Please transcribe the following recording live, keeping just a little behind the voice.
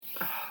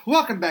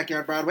Welcome to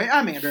Backyard Broadway.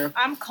 I'm Andrew.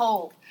 I'm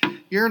cold.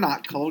 You're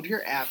not cold.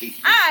 You're Abby.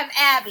 I'm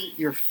Abby.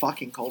 You're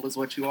fucking cold is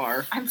what you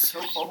are. I'm so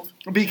cold.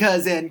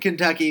 Because in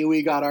Kentucky,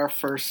 we got our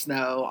first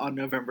snow on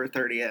November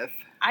 30th.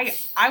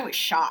 I was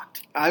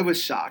shocked. I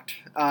was shocked.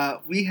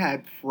 We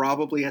had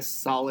probably a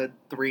solid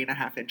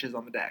 3.5 inches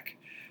on the deck.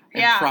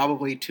 And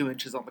probably 2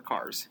 inches on the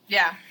cars.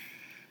 Yeah.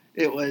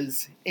 It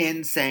was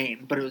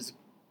insane, but it was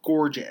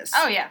gorgeous.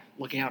 Oh, yeah.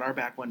 Looking out our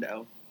back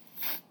window.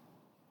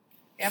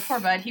 Yeah,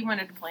 poor bud. He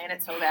wanted to plan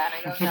it so bad.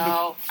 I go,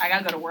 no, I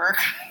gotta go to work.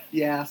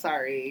 Yeah,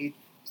 sorry.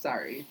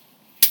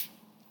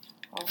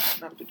 Well,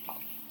 not a big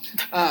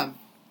problem.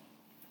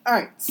 All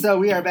right, so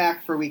we are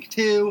back for week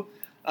 2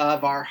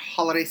 of our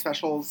holiday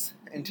specials.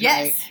 And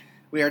tonight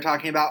we are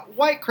talking about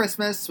White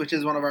Christmas, which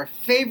is one of our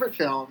favorite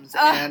films.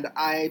 And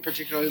I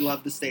particularly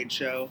love the stage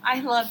show. I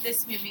love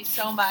this movie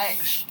so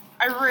much.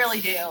 I really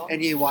do.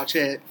 And you watch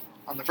it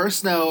on the first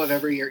snow of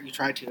every year. You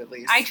try to, at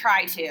least. I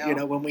try to. You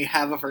know, when we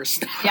have a first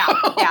snow.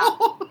 Yeah.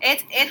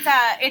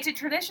 It's a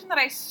tradition that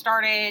I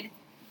started,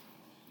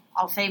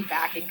 I'll say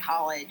back in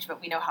college,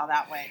 but we know how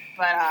that went.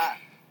 But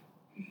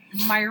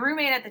my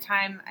roommate at the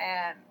time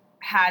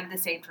had the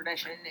same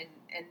tradition,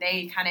 and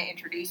they kind of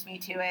introduced me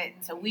to it.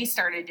 And so we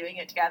started doing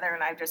it together,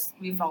 and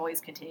we've always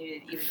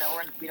continued it, even though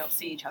we don't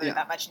see each other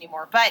that much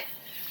anymore. But,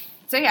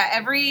 so yeah,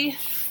 every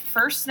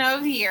first snow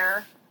of the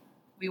year,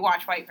 we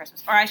watch White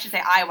Christmas. Or I should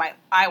say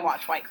I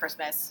watch White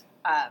Christmas.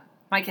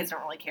 My kids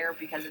don't really care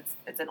because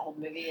it's an old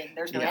movie and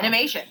there's no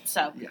animation.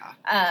 So,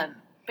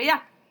 but yeah.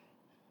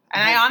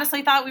 And I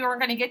honestly thought we weren't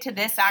going to get to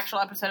this actual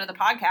episode of the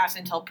podcast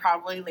until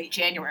probably late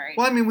January.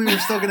 Well, I mean, we were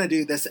still going to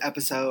do this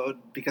episode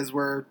because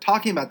we're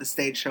talking about the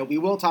stage show. We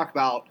will talk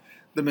about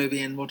the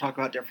movie and we'll talk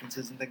about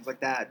differences and things like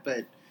that.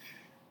 But,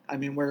 I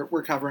mean,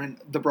 we're covering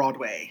the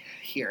Broadway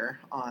here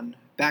on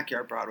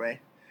Backyard Broadway.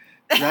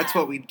 That's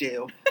what we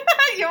do.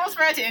 You almost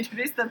forgot to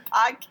introduce the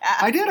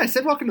podcast. I did. I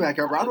said welcome to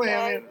Backyard Broadway. Okay.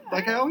 I mean,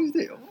 like I always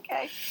do.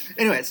 Okay.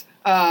 Anyways,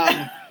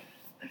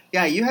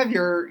 yeah, you have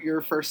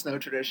your first snow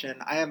tradition.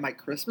 I have my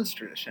Christmas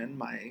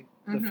tradition.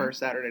 The first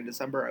Saturday in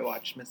December, I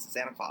watch Mrs.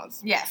 Santa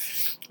Claus.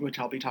 Yes. Which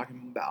I'll be talking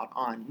about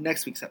on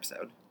next week's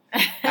episode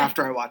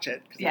after I watch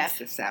it. Because it's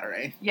this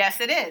Saturday.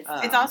 Yes, it is.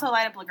 It's also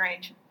Light Up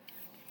LaGrange.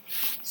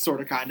 Sort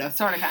of, kind of.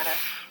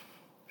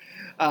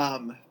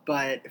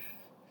 But...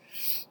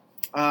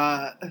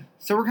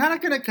 so we're kind of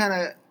going to get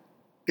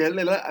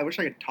I wish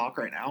I could talk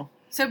right now.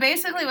 So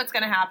basically what's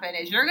going to happen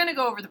is you're going to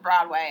go over the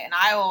Broadway and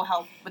I will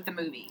help with the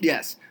movie.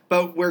 Yes,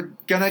 but we're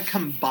going to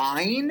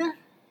combine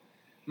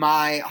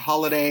my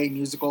holiday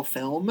musical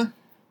film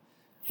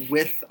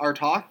with our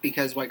talk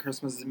because White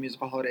Christmas is a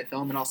musical holiday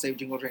film, and I'll save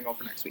Jingle Jangle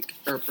for next week,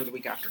 or for the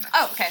week after next.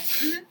 Oh, okay.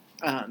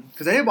 Mm-hmm.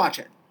 Because I did watch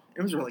it.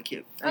 It was really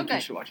cute. I think you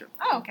should watch it.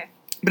 Oh, okay.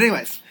 But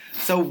anyways,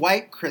 so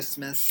White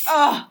Christmas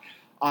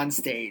on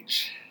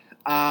stage.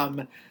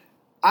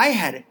 I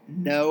had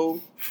no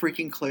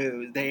freaking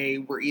clue they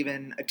were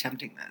even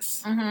attempting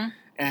this. Mm-hmm.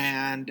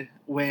 And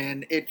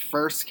when it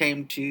first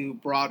came to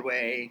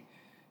Broadway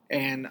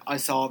and I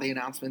saw the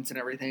announcements and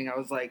everything, I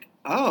was like,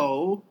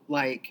 oh,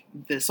 like,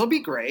 this will be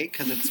great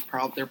because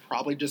they're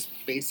probably just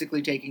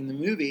basically taking the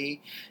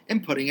movie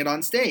and putting it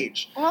on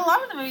stage. Well, a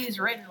lot of the movies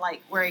are written,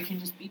 like, where it can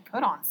just be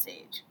put on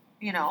stage,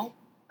 you know?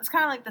 It's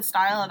kind of like the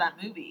style of that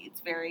movie. It's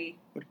very...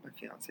 What did my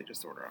fiance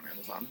just order on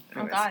Amazon?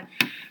 Anyways. Oh,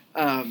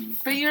 God.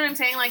 But you know what I'm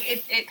saying? Like,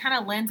 it kind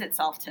of lends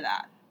itself to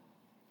that.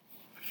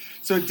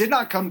 So it did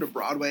not come to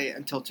Broadway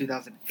until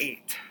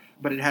 2008,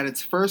 but it had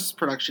its first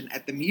production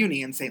at the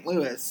Muni in St.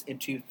 Louis in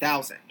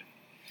 2000.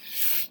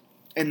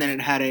 And then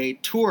it had a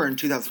tour in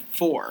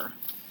 2004,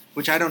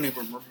 which I don't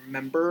even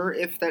remember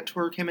if that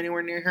tour came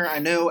anywhere near here. I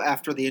know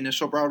after the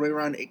initial Broadway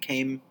run, it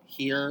came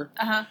here.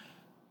 Uh-huh.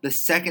 The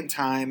second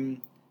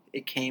time...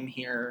 it came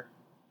here.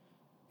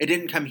 It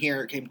didn't come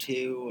here. It came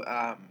to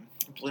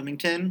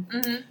Bloomington.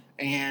 Mm-hmm.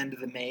 And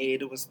the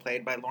maid was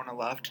played by Lorna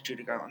Luft,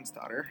 Judy Garland's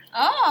daughter.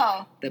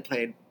 Oh. That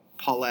played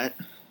Paulette.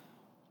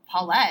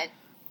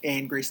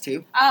 In Grease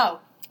 2. Oh.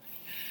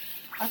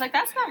 I was like,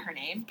 that's not her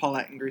name.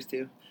 Paulette in Grease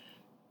 2.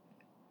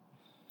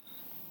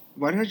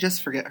 Why did I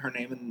just forget her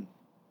name?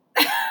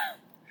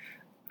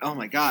 Oh,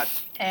 my God.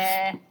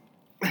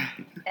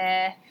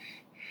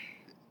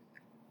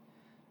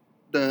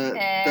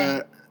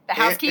 The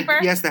housekeeper?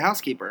 Yes, the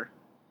housekeeper.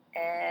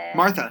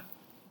 Martha.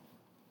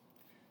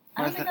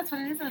 I don't think that's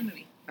what it is in the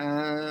movie.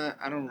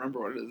 I don't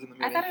remember what it is in the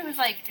movie. I thought it was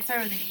like, it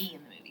started with an E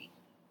in the movie.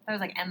 I thought it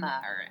was like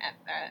Emma or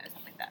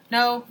something like that.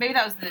 No, maybe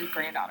that was the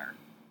granddaughter.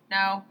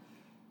 No.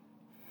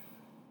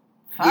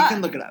 Fuck. We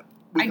can look it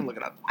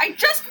up. I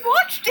just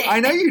watched it!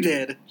 I know you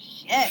did.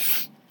 Shit.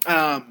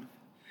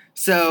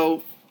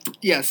 So,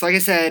 yes, like I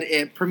said,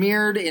 it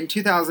premiered in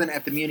 2000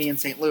 at the Muni in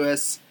St.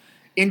 Louis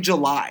in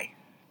July.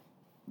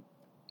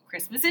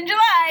 Christmas in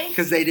July.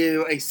 Because they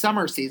do a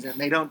summer season.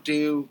 They don't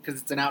do,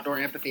 because it's an outdoor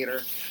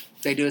amphitheater,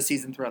 they do a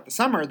season throughout the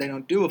summer. They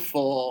don't do a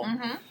full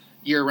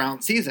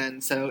year-round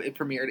season, so it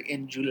premiered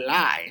in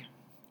July.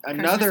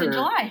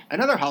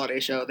 Another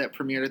holiday show that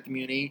premiered at the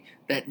Muni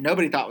that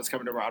nobody thought was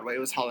coming to Broadway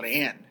was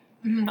Holiday Inn.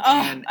 Mm-hmm.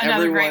 Oh, and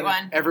another great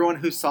one. Everyone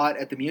who saw it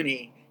at the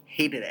Muni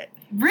hated it.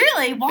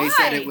 Really? Why? They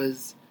said it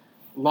was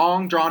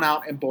long, drawn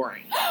out, and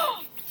boring.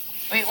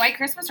 Wait, White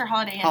Christmas or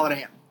Holiday Inn?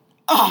 Holiday Inn.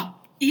 Oh,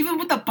 even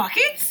with the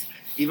buckets?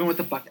 Even with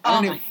the bucket. Oh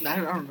I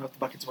don't know if the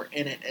buckets were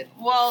in it. And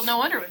well, no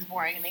wonder it was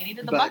boring, and they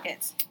needed the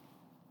buckets.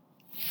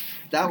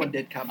 That one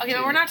did come. Okay,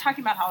 but we're not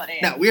talking about Holiday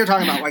Inn. No, we are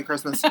talking about White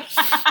Christmas.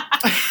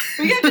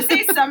 We have to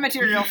save some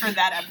material for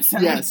that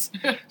episode. Yes.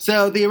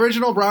 So the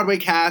original Broadway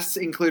cast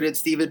included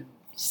Stephen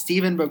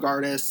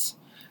Bogardus,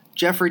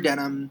 Jeffrey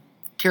Denham,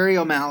 Carrie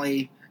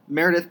O'Malley,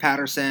 Meredith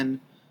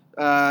Patterson,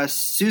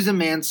 Susan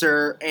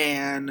Manser,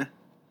 and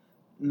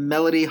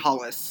Melody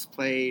Hollis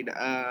played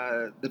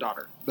the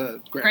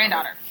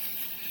granddaughter.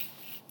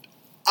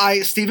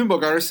 Stephen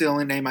Bogardus is the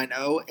only name I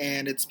know,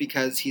 and it's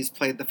because he's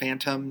played the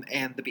Phantom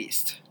and the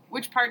Beast.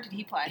 Which part did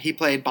he play? He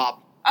played Bob.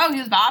 Oh, he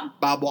was Bob?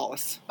 Bob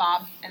Wallace.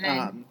 Bob. And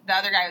then the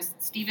other guy was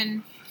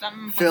Stephen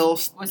something?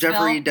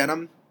 Jeffrey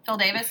Denham. Phil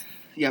Davis?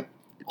 Yep.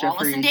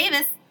 Wallace and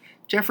Davis.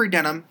 Jeffrey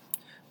Denham,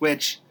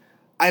 which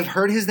I've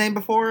heard his name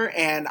before,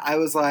 and I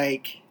was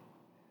like,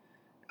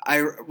 I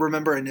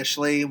remember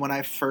initially when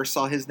I first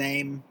saw his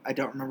name, I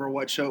don't remember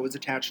what show it was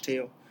attached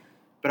to,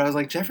 but I was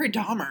like, Jeffrey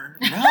Dahmer?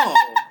 No.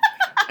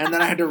 And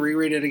then I had to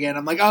reread it again.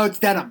 I'm like, oh, it's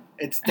Denham.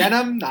 It's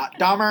Denham, not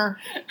Dahmer.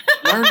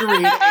 Learn to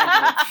read,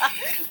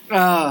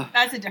 Andrew.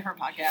 That's a different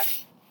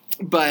podcast.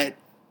 But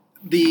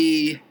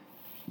the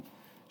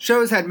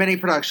show's had many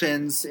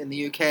productions in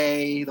the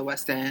UK, the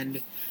West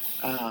End,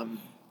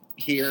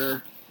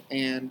 here,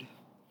 and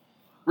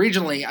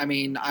regionally. I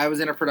mean, I was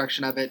in a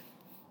production of it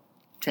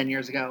 10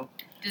 years ago.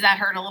 Does that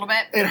hurt a little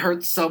bit? It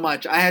hurts so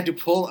much. I had to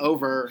pull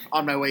over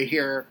on my way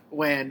here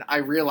when I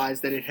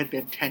realized that it had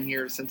been 10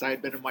 years since I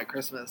had been in White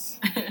Christmas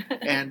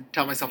and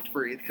tell myself to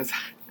breathe because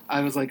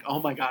I was like,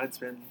 oh my God, it's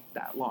been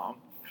that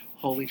long.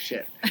 Holy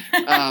shit.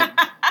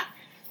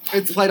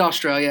 It's played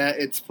Australia.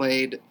 It's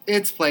played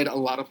a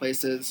lot of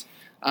places.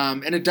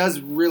 And it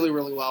does really,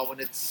 really well when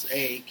it's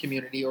a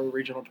community or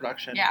regional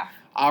production. Yeah.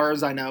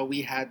 Ours, I know,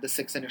 we had the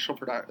 6 initial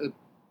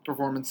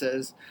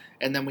performances,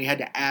 and then we had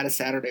to add a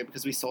Saturday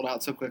because we sold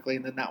out so quickly,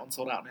 and then that one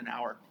sold out in an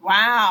hour.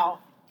 Wow.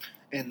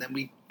 And then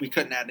we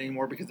couldn't add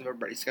anymore because of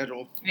everybody's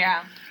schedule.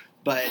 Yeah.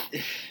 But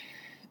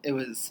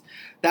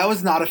that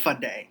was not a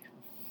fun day.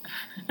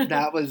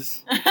 That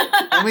was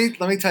let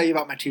me tell you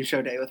about my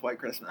 2-show day with White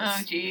Christmas.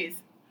 Oh jeez.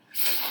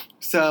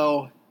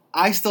 So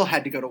I still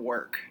had to go to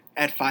work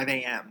at 5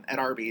 a.m. at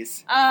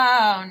Arby's.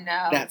 Oh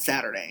no. That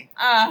Saturday.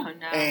 Oh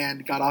no.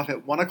 And got off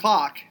at 1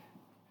 o'clock.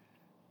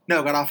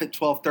 No, got off at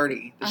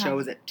 12:30. The show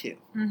was at 2.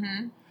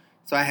 Mm-hmm.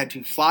 So I had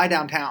to fly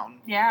downtown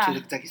to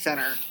the Kentucky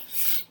Center,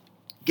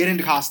 get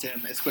into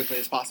costume as quickly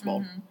as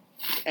possible,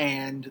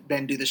 and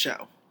then do the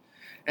show.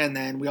 And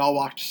then we all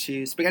walked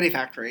to Spaghetti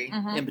Factory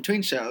in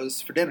between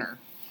shows for dinner.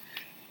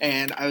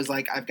 And I was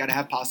like, I've got to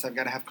have pasta, I've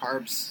got to have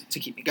carbs to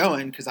keep me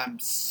going because I'm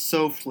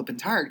so flippin'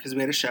 tired because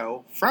we had a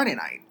show Friday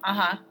night.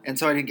 And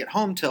so I didn't get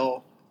home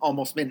till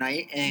almost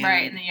midnight. And,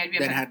 and then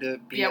you had to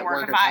be at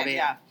work at 5 a.m.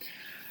 Yeah.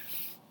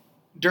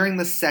 During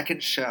the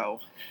second show,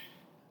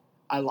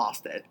 I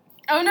lost it.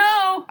 Oh,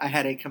 no. I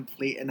had a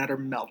complete and utter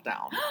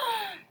meltdown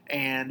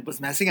and was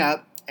messing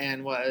up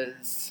and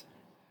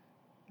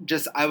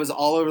I was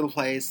all over the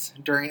place.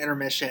 During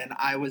intermission,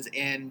 I was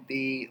in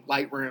the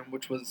light room,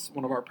 which was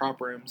one of our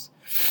prop rooms,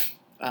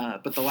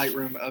 but the light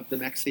room of the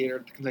next theater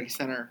at the Kentucky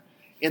Center,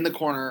 in the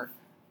corner,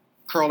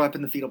 curled up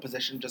in the fetal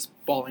position, just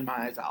bawling my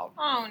eyes out.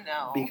 Oh,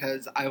 no.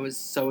 Because I was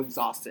so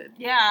exhausted.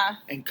 Yeah.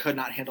 And could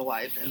not handle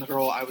life. And the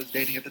girl I was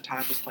dating at the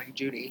time was playing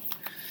Judy.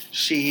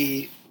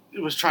 She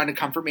was trying to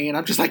comfort me, and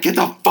I'm just like, get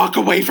the fuck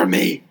away from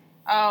me!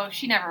 Oh,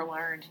 she never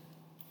learned.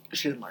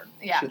 She didn't learn.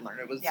 Yeah. She didn't learn.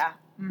 It was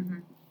Mm-hmm.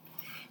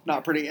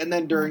 not pretty. And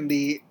then during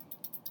the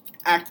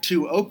Act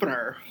 2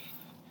 opener,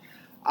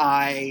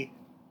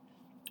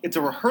 it's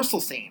a rehearsal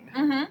scene,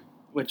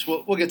 which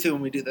we'll get to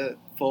when we do the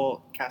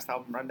full cast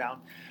album rundown.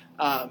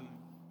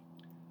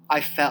 I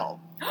fell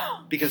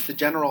because the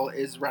general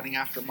is running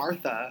after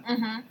Martha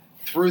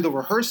through the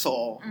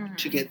rehearsal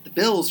to get the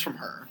bills from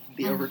her,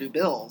 the overdue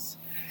bills,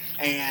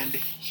 and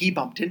he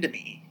bumped into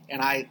me,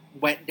 and I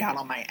went down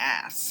on my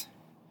ass,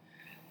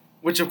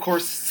 which of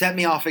course set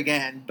me off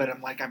again, but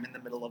I'm like, I'm in the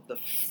middle of the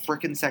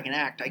frickin' second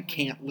act. I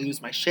can't lose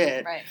my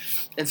shit. Right.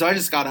 And so I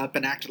just got up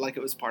and acted like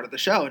it was part of the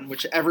show, in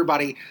which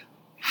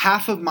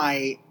half of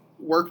my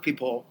work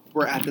people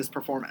were at this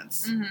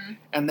performance.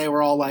 And they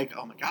were all like,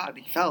 oh my God,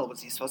 he fell.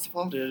 Was he supposed to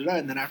fall?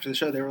 And then after the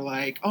show, they were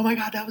like, oh my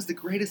God, that was the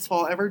greatest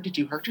fall ever. Did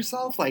you hurt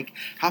yourself? Like,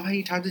 how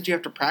many times did you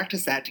have to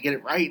practice that to get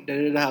it right?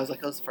 I was like,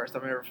 that was the first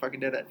time I ever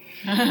fucking did it.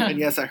 And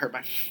yes, I hurt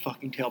my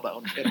fucking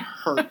tailbone. It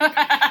hurt.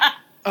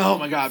 Oh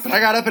my God. But I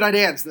got up and I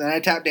danced, and then I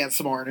tap danced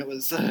some more, and it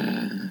was...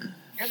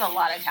 There's a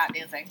lot of tap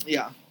dancing.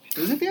 Yeah.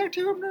 Was it the Act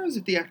 2 opener or was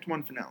it the Act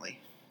 1 finale?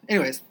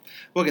 Anyways,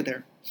 we'll get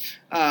there.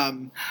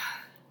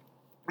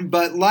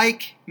 But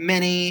like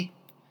many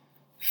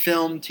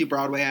film to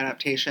Broadway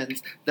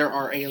adaptations, there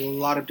are a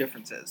lot of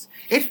differences.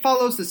 It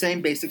follows the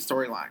same basic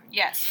storyline.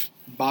 Yes.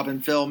 Bob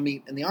and Phil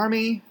meet in the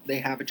army. They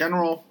have a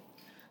general.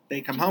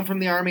 They come home from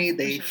the army.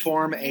 They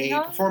form a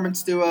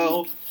performance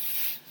duo.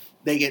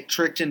 they get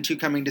tricked into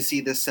coming to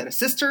see this set of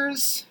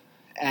sisters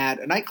at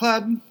a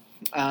nightclub.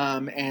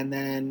 And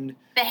then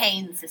The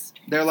Haynes sisters.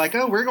 they're like,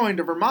 oh, we're going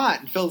to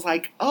Vermont. And Phil's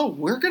like, oh,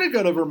 we're going to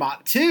go to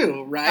Vermont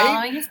too, right?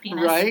 Following his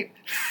penis. Right?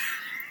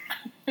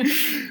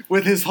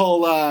 With his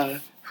whole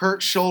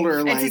hurt shoulder,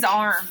 It's like his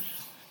arm.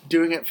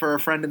 doing it for a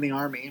friend in the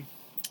army.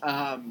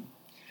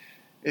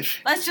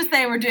 Let's just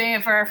say we're doing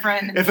it for a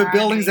friend. If a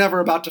building's ever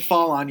about to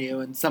fall on you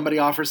and somebody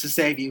offers to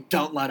save you,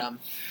 don't let them.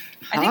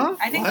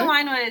 I think the What?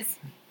 line was,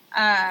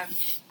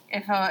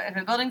 if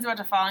a building's about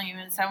to fall on you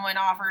and someone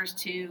offers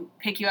to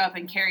pick you up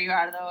and carry you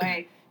out of the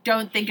way,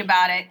 don't think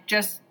about it.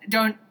 Just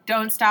don't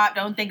stop.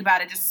 Don't think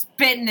about it. Just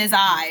spit in his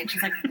eye. And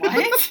she's like,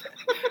 what?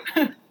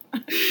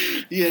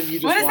 Yeah, you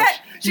just What is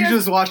watched, that? you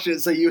just watched it,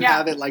 so you Yeah.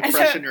 have it like And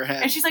fresh so- in your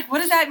head. And she's like, what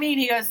does that mean?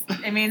 He goes,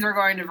 it means we're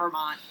going to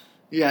Vermont.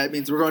 Yeah, it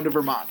means we're going to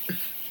Vermont.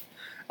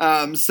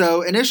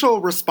 So initial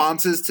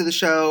responses to the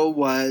show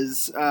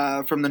was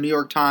from the New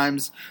York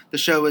Times. The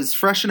show is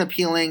fresh and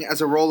appealing as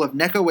a roll of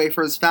Necco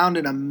wafers found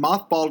in a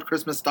mothballed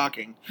Christmas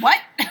stocking. What?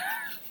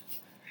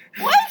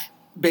 What?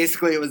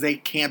 Basically, it was a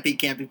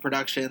campy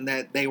production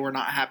that they were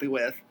not happy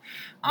with.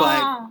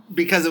 But Oh.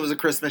 because it was a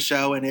Christmas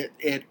show and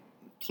it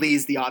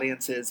pleased the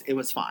audiences, it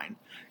was fine,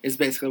 is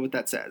basically what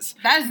that says.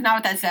 That is not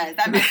what that says.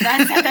 That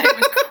said that it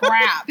was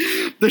crap.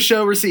 The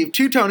show received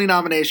 2 Tony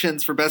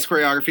nominations for Best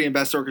Choreography and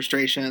Best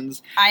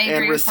Orchestrations. I And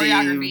agree with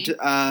received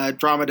choreography.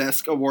 Drama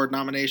Desk Award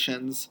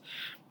nominations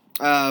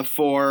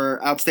for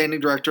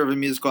Outstanding Director of a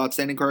Musical,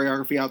 Outstanding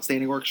Choreography,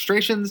 Outstanding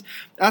Orchestrations,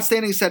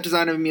 Outstanding Set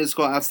Design of a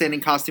Musical, Outstanding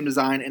Costume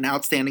Design, and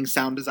Outstanding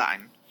Sound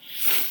Design.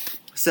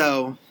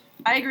 So,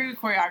 I agree with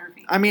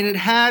choreography. I mean, it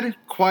had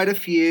quite a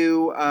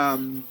few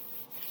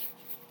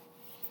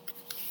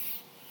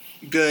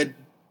good...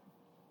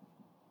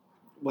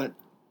 What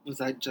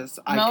was I just...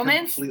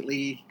 Moments? I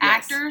completely...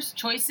 yes. Actors,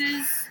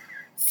 choices,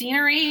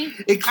 scenery.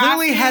 It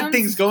clearly had costumes,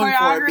 things going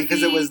for it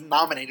because it choreography, was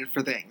nominated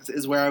for things,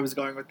 is where I was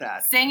going with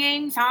that.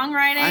 singing,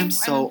 songwriting. I'm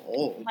so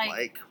old.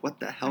 Like, what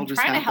the hell I'm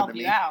just trying to happened help to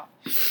me? you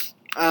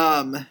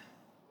out.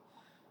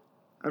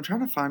 I'm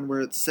trying to find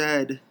where it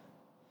said.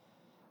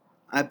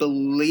 I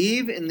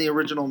believe in the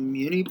original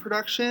Muni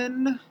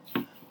production,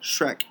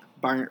 Shrek,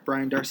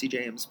 Brian Darcy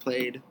James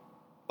played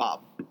Bob.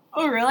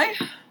 Oh, really?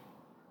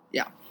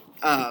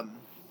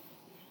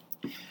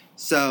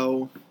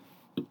 So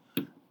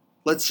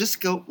let's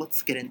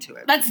get into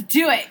it. Let's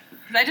do it.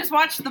 'Cause I just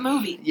watched the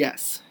movie.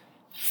 Yes.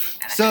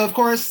 So, of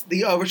course,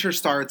 the overture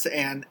starts,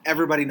 and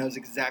everybody knows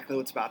exactly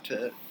what's about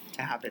to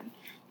happen.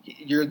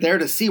 You're there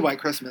to see White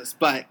Christmas,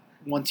 but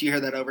once you hear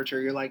that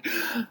overture, you're like,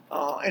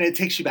 oh, and it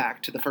takes you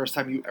back to the first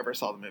time you ever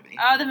saw the movie.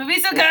 Oh, the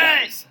movie's so It good.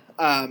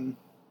 does.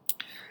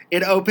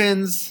 It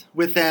opens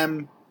with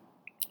them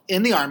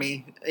in the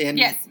Army.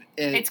 Yes.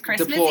 It's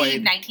Christmas deployed.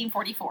 Eve,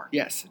 1944.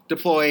 Yes,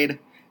 deployed,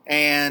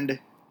 and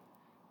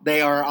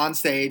they are on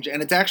stage,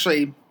 and it's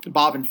actually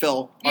Bob and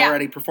Phil Yeah.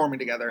 already performing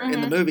together. In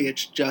the Mhm. movie,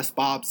 it's just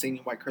Bob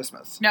singing White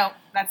Christmas. No,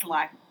 that's a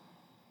lie.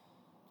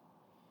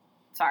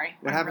 Sorry.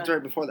 What happens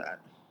right before that?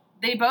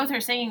 They both are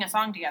singing a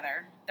song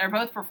together. They're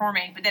both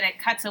performing, but then it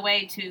cuts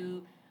away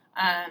to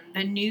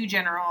the new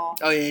general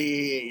Oh,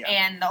 yeah.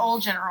 and the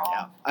old general.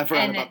 Yeah, I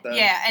forgot and about then, the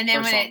and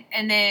then first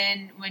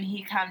song. when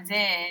he comes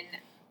in,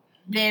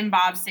 then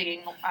Bob's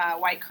singing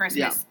White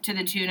Christmas Yeah. to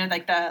the tune of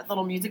like the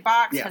little music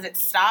box Yeah. because it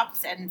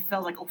stops and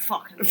Phil's like, oh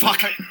fuck, Fuck.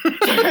 turns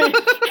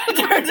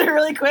it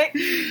really quick.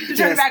 Turns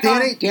Yes, it back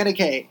on. Danny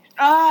Kaye.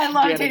 Oh, I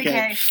love Danny Danny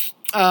Kaye.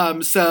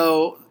 Kaye.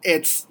 So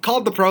it's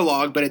called the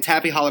prologue, but it's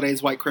Happy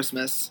Holidays, White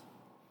Christmas.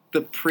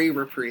 The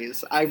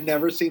pre-reprise. I've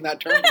never seen that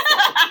term before.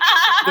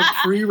 The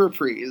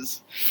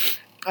pre-reprise.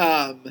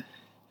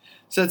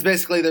 So it's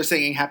basically they're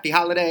singing Happy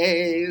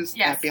Holidays,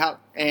 Yes.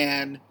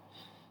 and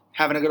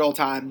having a good old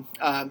time.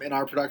 In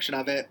our production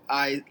of it,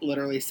 I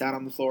literally sat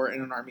on the floor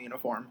in an Army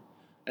uniform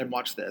and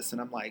watched this,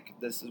 and I'm like,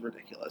 this is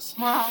ridiculous.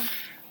 Well,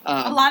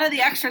 a lot of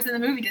the extras in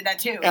the movie did that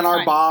too. And It's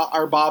our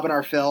fine. Bob and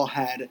our Phil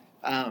had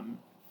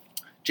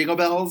jingle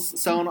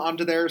bells sewn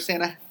onto their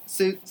Santa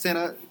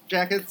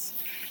jackets,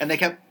 and they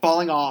kept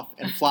falling off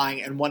and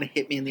flying, and one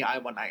hit me in the eye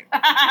one night.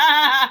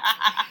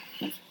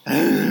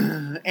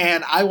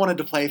 And I wanted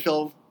to play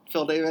Phil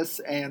Davis,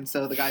 and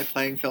so the guy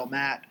playing Phil,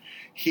 Matt,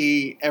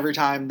 every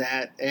time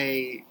that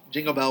a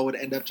jingle bell would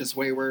end up just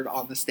wayward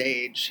on the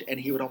stage, and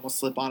he would almost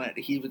slip on it,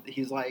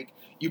 he's like,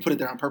 "You put it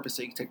there on purpose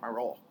so you can take my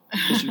role."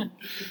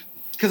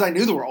 Because I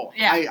knew the role.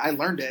 Yeah. I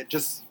learned it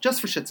just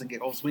for shits and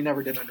giggles. We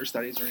never did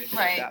understudies or anything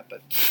Right. like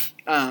that.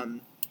 But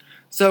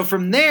so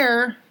from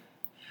there,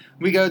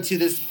 we go to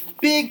this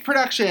big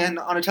production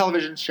on a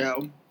television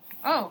show.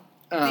 Oh,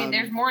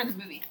 there's more in the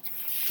movie.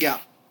 Yeah.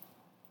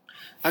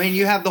 I mean,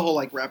 you have the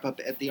whole wrap up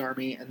at the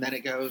Army, and then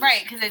it goes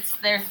Right, because it's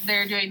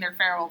they're doing their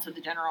farewell to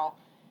the general,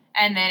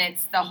 and then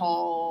it's the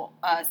whole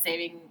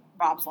saving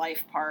Bob's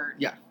life part.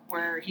 Yeah.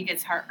 Where he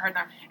gets hurt,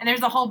 and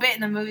there's a whole bit in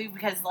the movie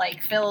because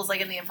Phil's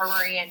in the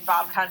infirmary, and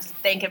Bob comes to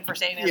thank him for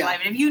saving his Yeah. life.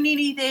 And if you need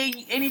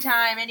anything,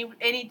 anytime,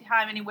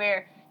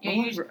 anywhere,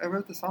 I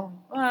wrote the song.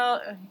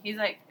 he's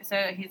like,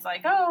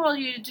 oh well,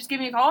 you just give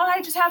me a call.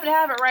 I just happen to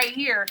have it right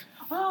here.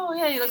 oh,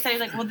 yeah. He looks at it,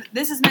 he's like, well,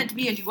 this is meant to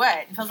be a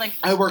duet. And Phil's like,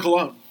 I work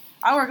alone.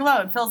 I work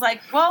alone. Phil's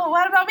like, well,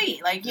 what about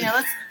me? Like,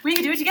 we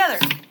can do it together.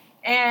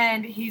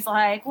 And he's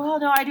like, well,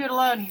 no, I do it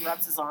alone. He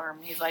rubs his arm.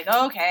 He's like,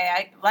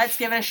 okay, let's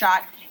give it a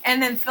shot.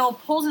 And then Phil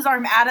pulls his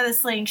arm out of the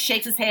sling,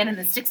 shakes his hand, and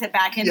then sticks it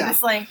back into the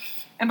sling.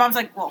 And Bob's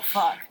like, well,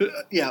 fuck.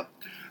 Yeah.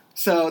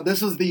 So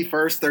this was the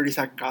first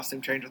 30-second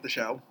costume change of the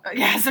show.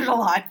 Yes, there's a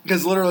lot.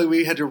 Because literally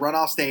we had to run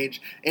off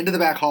stage into the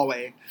back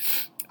hallway.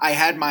 I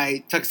had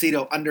my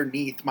tuxedo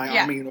underneath my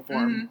army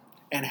uniform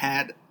and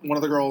had one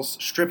of the girls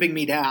stripping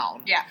me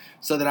down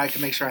so that I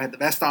could make sure I had the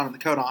vest on and the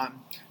coat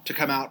on to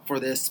come out for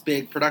this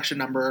big production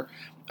number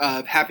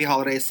of Happy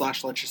Holidays /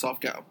 Let Yourself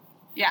Go.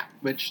 Yeah.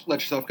 Which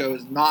Let Yourself Go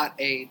is not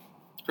a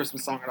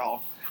Christmas song at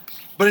all.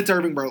 But it's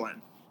Irving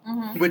Berlin.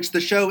 Mm-hmm. Which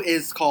the show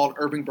is called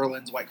Irving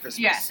Berlin's White Christmas.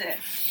 Yes, it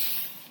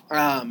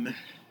is.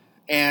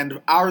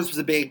 And ours was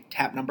a big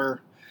tap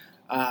number.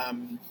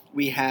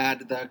 We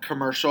had the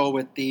commercial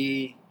with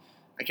I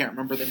can't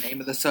remember the name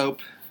of the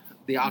soap,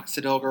 the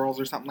Oxidil Girls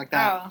or something like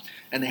that. Oh.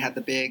 And they had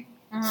the big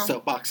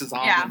soap boxes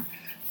on. Yeah.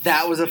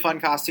 That was a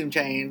fun costume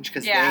change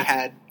because they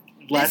had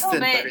less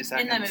than 30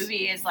 seconds. In the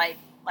movie is like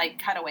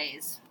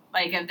cutaways,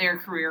 like of their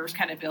careers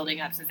kind of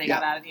building up since they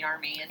got out of the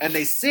army. And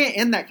they sing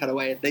in that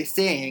cutaway. They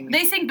sing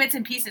bits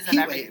and pieces of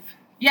everything.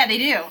 Yeah, they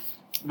do.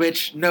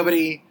 Which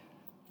nobody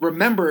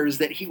remembers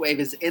that Heatwave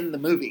is in the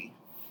movie.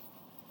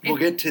 We'll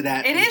get to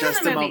that in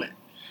just a moment.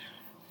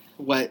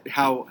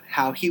 How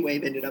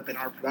Heatwave ended up in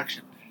our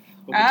production.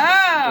 We'll get to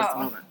that in just a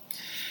moment.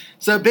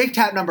 So big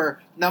tap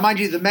number. Now, mind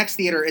you, the Mex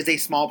Theater is a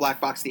small black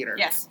box theater.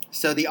 Yes.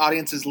 So the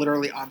audience is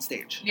literally on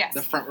stage. Yes.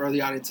 The front row of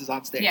the audience is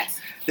on stage.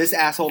 Yes. This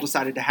asshole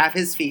decided to have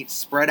his feet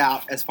spread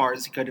out as far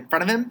as he could in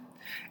front of him.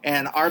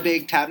 And our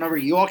big tap number,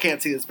 you all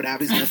can't see this, but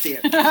Abby's going to see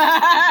it.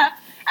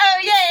 Oh,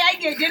 yay, I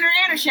get dinner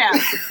and a shower.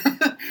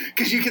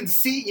 Because you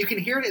can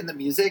hear it in the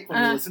music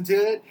when you listen to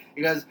it.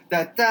 It goes,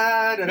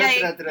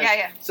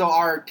 da-da-da-da-da-da-da. So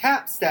our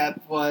tap step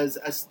was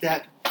a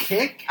step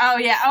kick. Oh,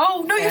 yeah.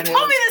 Oh, no, you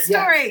told me this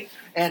story. Yes.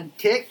 And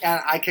kick,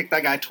 and I kicked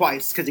that guy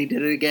twice because he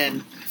did it again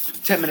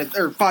 5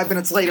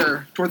 minutes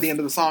later toward the end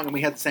of the song, and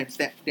we had the same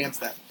dance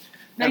step.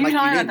 No, and you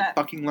told me didn't about that.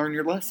 Fucking learn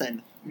your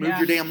lesson. Move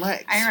your damn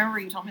legs. I remember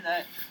you told me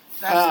that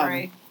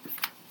story.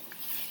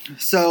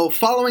 So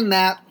following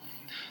that,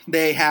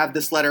 they have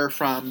this letter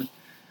from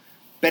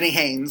Benny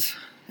Haynes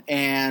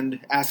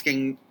and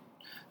asking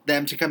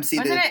them to come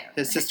see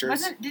his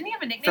sisters. Didn't he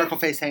have a nickname?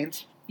 Freckleface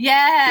Haynes.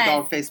 Yes. The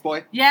dog-faced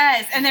boy.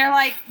 Yes, and they're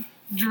like...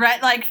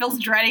 Phil's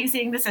dreading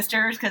seeing the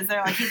sisters because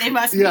they're like, they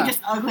must be just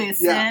ugly as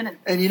sin.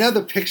 And you know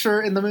the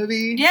picture in the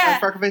movie of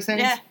Freckleface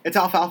Haynes? Yeah. It's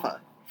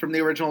Alfalfa from the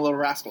original Little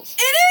Rascals.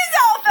 It is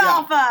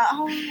Alfalfa! Yeah.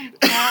 Oh my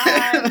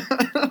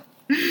god.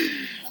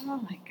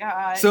 Oh my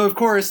god. So of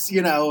course,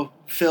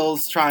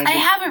 Phil's trying to... I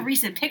have a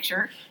recent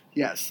picture.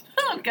 Yes.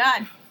 Oh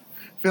god.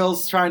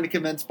 Phil's trying to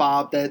convince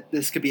Bob that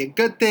this could be a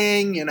good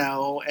thing,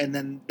 and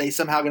then they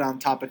somehow get on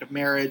the topic of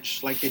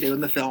marriage like they do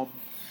in the film.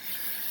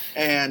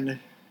 And...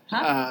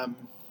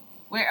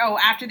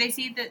 after they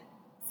see the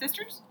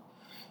sisters?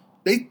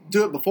 They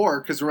do it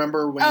before, because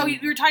remember when... Oh, you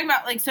were talking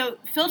about, so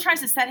Phil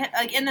tries to set him,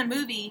 in the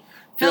movie...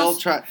 Phil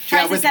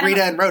tries with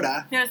Rita and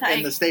Rhoda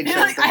in the stage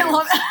show. I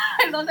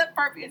love that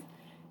part, because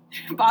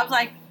Bob's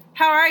like,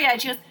 how are you?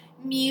 And she goes,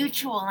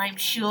 mutual, I'm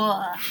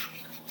sure.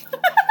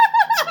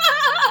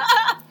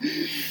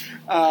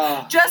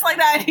 Just like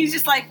that, and he's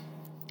just like,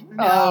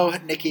 no. Oh,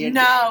 Nikki and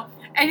no.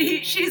 And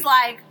she's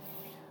like,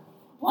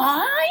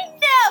 why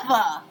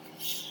never?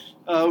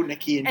 Oh,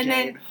 Nikki and Jade. And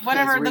then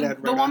whatever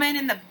the woman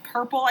in the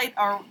purple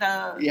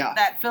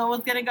that Phil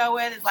was gonna go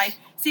with is like,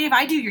 see if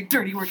I do your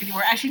dirty work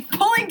anymore. Actually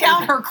pulling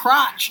down her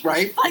crotch,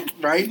 right?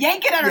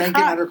 Yanking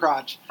at her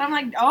crotch. I'm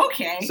like,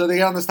 okay. So they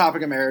get on this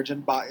topic of marriage,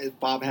 and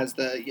Bob has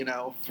the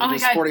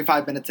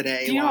 45 minutes a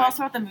day. Do you know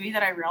also about the movie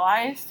that I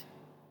realized?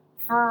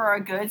 For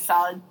a good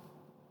solid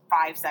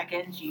 5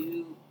 seconds,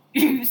 you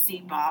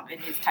see Bob in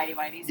his tighty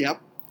whities. Yep.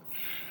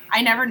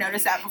 I never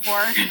noticed that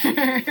before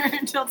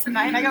until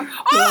tonight. I go,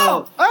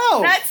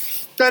 oh,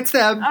 that's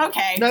them.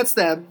 Okay, that's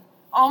them.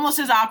 Almost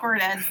as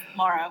awkward as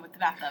Laura with the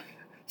bathtub.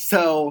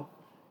 So,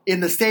 in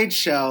the stage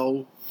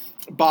show,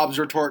 Bob's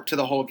retort to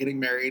the whole getting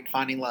married,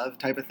 finding love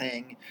type of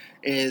thing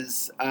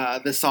is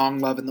the song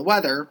 "Love in the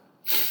Weather."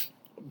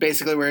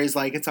 Basically, where he's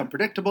like, it's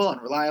unpredictable,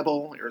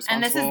 unreliable, irresponsible.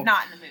 And this is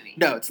not in the movie.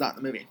 No, it's not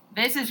in the movie.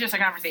 This is just a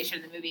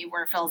conversation in the movie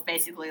where Phil's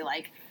basically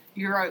like,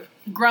 you're a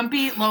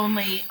grumpy,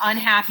 lonely,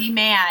 unhappy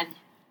man.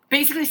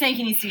 Basically saying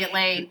he needs to get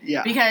laid.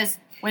 Yeah. Because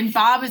when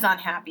Bob is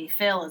unhappy,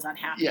 Phil is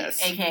unhappy. Yes.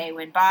 AKA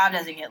when Bob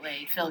doesn't get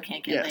laid, Phil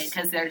can't get laid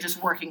because they're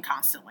just working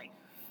constantly.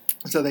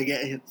 So they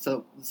get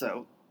so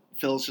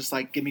Phil's just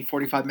like, give me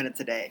 45 minutes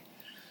a day.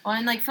 Well,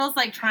 and Phil's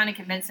trying to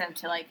convince him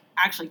to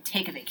actually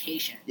take a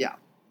vacation. Yeah.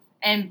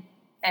 And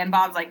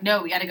Bob's like,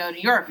 no, we got to go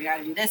to Europe. We got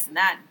to do this and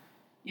that.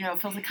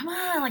 Phil's like, come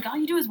on, all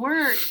you do is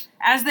work.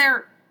 As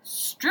they're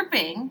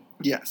stripping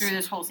through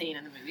this whole scene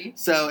in the movie.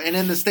 So, and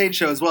in the stage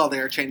show as well, they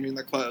are changing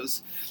their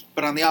clothes.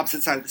 But on the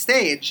opposite side of the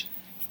stage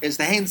is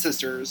the Haynes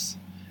sisters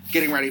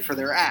getting ready for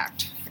their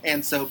act.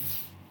 And so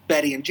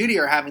Betty and Judy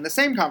are having the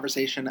same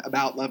conversation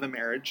about love and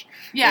marriage.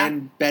 Yeah.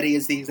 And Betty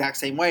is the exact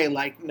same way.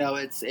 Like, no,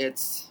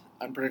 it's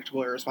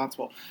unpredictable,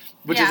 irresponsible,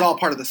 which is all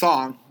part of the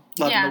song,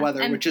 Love and the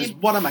Weather, which is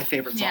one of my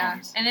favorite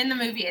songs. And in the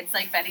movie, it's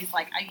like Betty's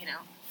like,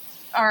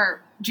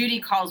 or Judy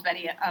calls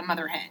Betty a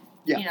mother hen,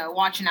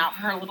 watching out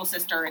for her little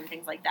sister and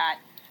things like that.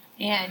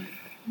 And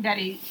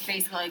Betty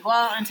basically like,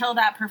 well, until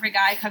that perfect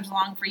guy comes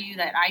along for you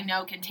that I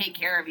know can take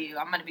care of you,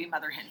 I'm going to be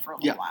mother hen for a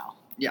little while.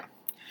 Yeah.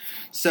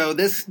 So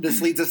this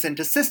leads us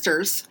into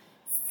Sisters.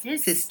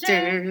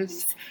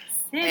 Sisters.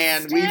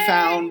 And we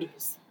found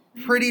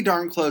pretty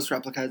darn close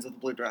replicas of the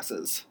blue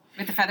dresses.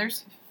 With the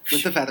feathers?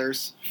 With the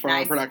feathers for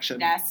our production.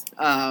 Yes.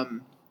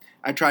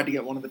 I tried to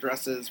get one of the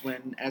dresses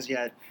when As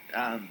Yet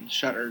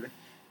shuttered,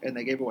 and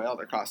they gave away all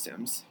their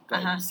costumes.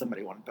 But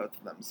somebody wanted both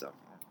of them, so.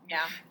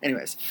 Yeah.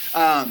 Anyways.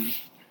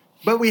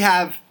 But we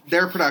have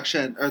their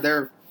production, or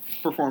their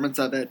performance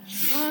of it.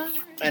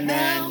 And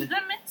then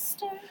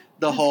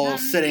the whole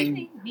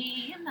sitting.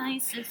 Me and my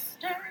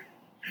sister,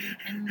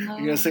 and you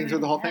gonna sing through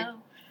the whole thing?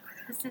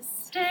 The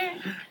sister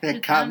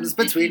that comes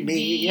between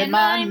me and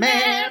my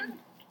man.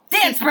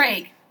 Dance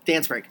break!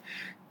 Dance break.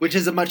 Which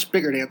is a much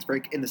bigger dance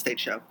break in the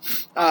stage show.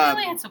 We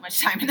only had so much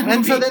time in the movie.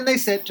 And so then they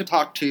sit to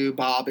talk to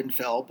Bob and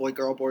Phil. Boy,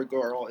 girl,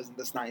 isn't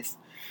this nice?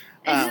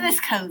 Isn't this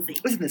cozy?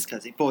 Isn't this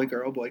cozy? Boy,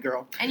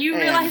 girl. And you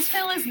realize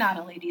Phil is not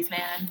a ladies'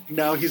 man.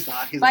 No, he's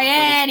not. He's by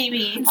any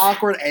means.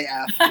 Awkward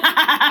AF.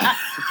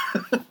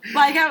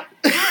 Like, you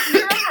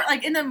remember,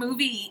 like, in the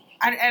movie,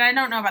 and I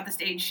don't know about the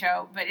stage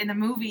show, but in the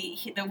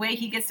movie, the way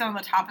he gets on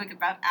the topic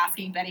about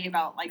asking Betty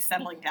about, like,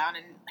 settling down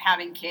and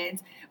having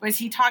kids, was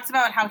he talks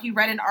about how he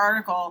read an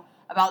article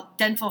about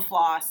dental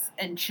floss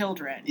and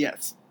children.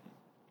 Yes.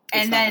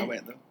 And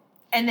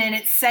then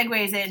it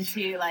segues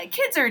into, like,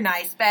 kids are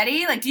nice,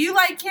 Betty. Like, do you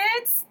like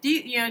kids? Do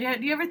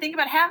you ever think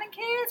about having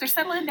kids or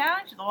settling down?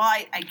 She's like,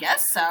 well, I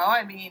guess so.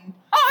 I mean,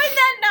 oh, isn't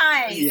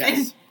that nice? Yes.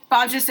 And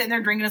Bob's just sitting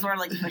there drinking his water,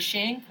 like,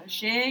 pushing,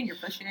 you're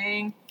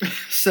pushing.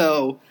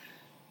 So,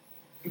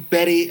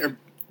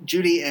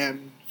 Judy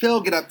and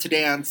Phil get up to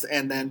dance,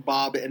 and then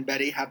Bob and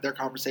Betty have their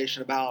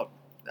conversation about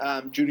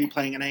Judy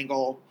playing an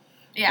angle.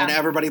 Yeah. And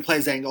everybody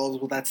plays angles.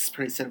 Well, that's a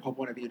pretty cynical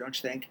point of view,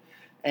 don't you think?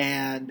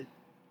 And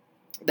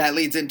that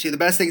leads into the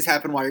best things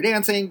happen while you're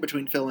dancing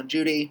between Phil and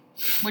Judy.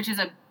 Which is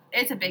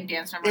it's a big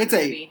dance number in the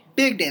movie. It's a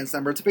big dance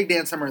number. It's a big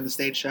dance number in the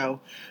stage show.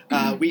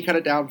 We cut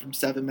it down from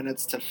 7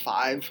 minutes to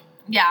 5.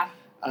 Yeah.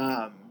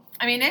 I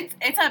mean,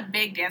 it's a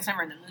big dance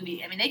number in the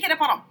movie. I mean, they get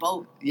up on a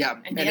boat. Yeah.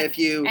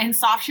 And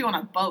soft shoe on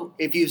a boat.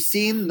 If you've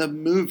seen the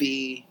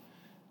movie,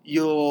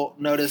 you'll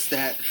notice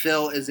that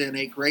Phil is in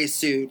a gray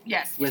suit.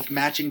 Yes. With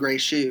matching gray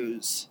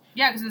shoes.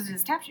 Yeah, because those are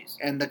his tap shoes.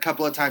 And the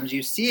couple of times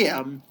you see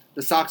him,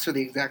 the socks are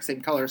the exact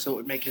same color, so it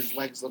would make his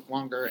legs look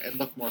longer and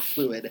look more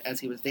fluid as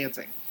he was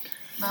dancing.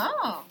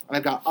 Oh.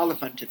 I've got all the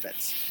fun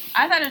tidbits.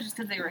 I thought it was just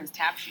because they were his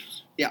tap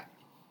shoes. Yeah.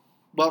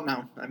 Well,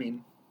 no. I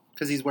mean,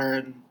 because he's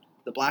wearing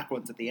the black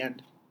ones at the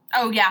end.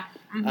 Oh, yeah.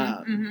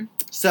 Mm-hmm,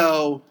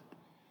 So,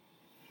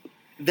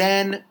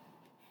 then,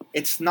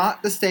 it's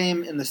not the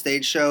same in the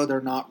stage show.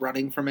 They're not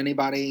running from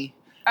anybody.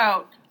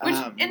 Oh. Which,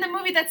 in the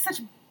movie, that's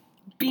such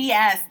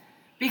BS.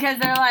 Because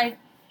they're like,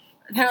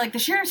 the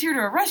sheriff's here to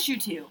arrest you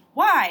two.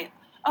 Why?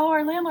 Oh,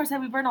 our landlord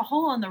said we burned a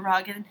hole in the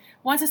rug and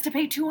wants us to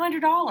pay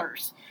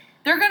 $200.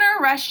 They're going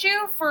to arrest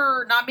you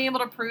for not being able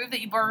to prove that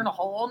you burned a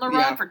hole in the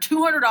rug for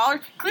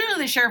 $200? Clearly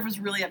the sheriff was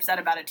really upset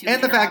about it, too.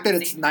 And the fact that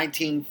it's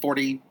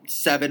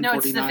 1947, no,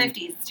 49. No, it's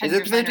the 50s. Is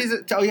it the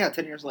 50s? Oh, yeah,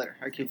 10 years later.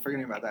 I keep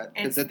forgetting about that.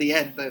 It's at the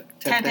end, the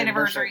 10th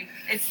anniversary.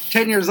 It's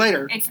 10 years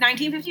later. It's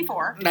 1954.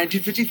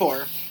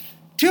 1954.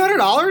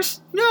 $200?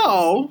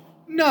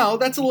 No,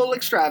 that's a little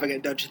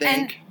extravagant, don't you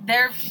think? And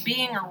they're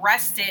being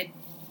arrested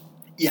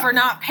for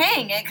not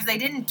paying it because they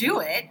didn't do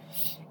it.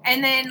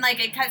 And then,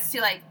 like, it cuts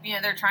to, like,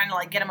 they're trying to,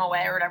 like, get him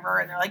away or whatever,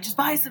 and they're like, just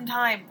buy some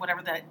time,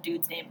 whatever that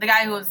dude's name, the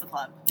guy who owns the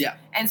club. Yeah.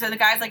 And so the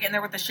guy's, like, in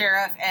there with the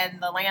sheriff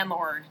and the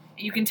landlord.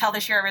 You can tell the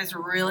sheriff is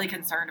really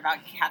concerned about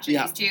catching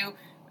these two,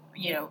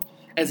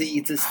 as he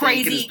eats his steak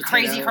and his potato.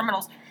 Crazy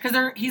criminals.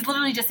 Because he's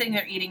literally just sitting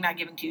there eating, not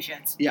giving two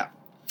shits. Yeah.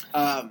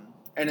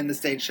 And in the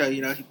stage show,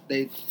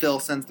 Phil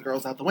sends the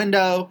girls out the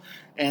window,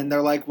 and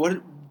they're like, what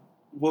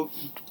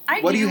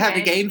do you have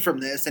to gain from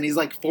this? And he's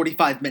like,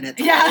 45 minutes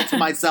all to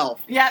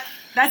myself. Yeah,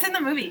 that's in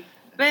the movie.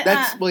 But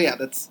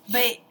that's.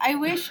 But I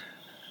wish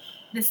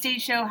the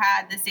stage show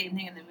had the same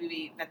thing in the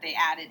movie that they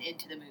added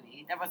into the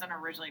movie. That wasn't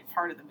originally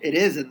part of the movie. It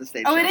is in the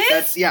stage show. Oh, it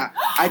is?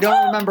 I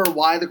don't remember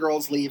why the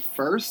girls leave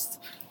first,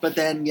 but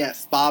then,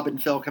 yes, Bob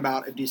and Phil come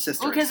out and do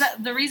Sisters. Well, because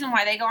the reason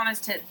why they go on is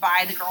to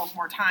buy the girls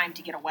more time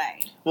to get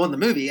away. Well, in the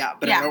movie,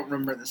 but I don't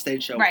remember in the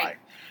stage show why.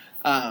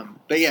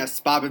 But yes,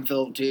 Bob and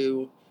Phil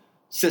do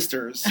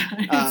Sisters.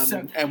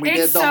 And we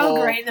did the whole... It's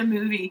so great in the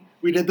movie.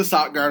 We did the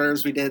sock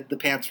garters, we did the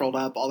pants rolled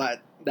up, all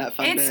that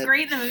fun bit. It's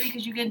great in the movie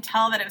because you can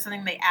tell that it was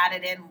something they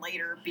added in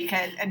later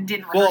and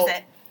didn't rehearse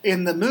it.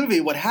 In the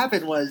movie, what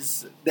happened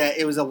was that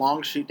it was a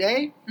long shoot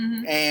day,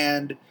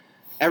 and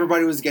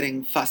everybody was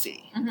getting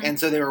fussy. And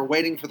so they were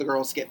waiting for the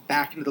girls to get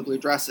back into the blue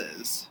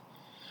dresses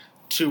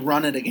to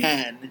run it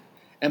again.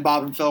 And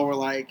Bob and Phil were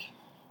like,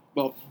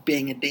 well,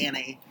 Bing and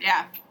Danny,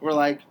 were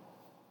like,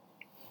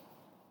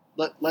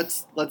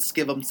 let's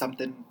give them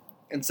something.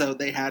 And so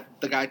they had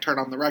the guy turn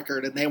on the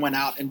record, and they went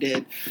out and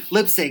did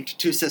lip sync to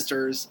Two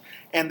Sisters,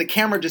 and the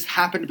camera just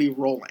happened to be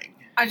rolling.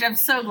 Which I'm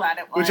so glad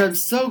it was. Which I'm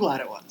so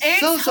glad it was. It's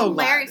so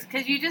hilarious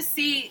because you just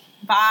see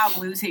Bob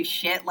lose his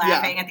shit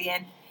laughing at the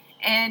end,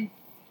 and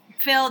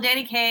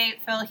Danny Kaye,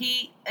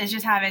 he is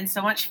just having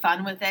so much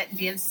fun with it and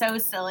being so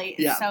silly.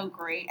 It's so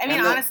great. I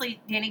mean,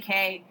 honestly, Danny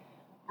Kaye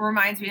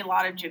reminds me a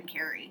lot of Jim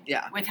Carrey.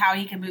 Yeah. With how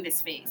he can move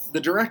his face. The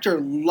director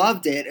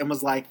loved it and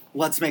was like,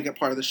 let's make it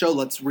part of the show.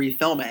 Let's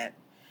refilm it.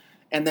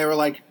 And they were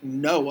like,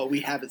 no, what we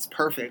have is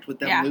perfect with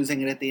them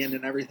losing it at the end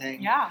and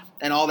everything. Yeah.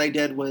 And all they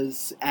did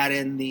was add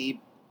in the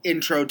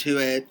intro to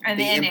it, and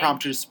the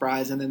impromptu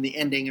surprise, and then the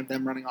ending of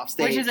them running off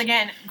stage. Which is,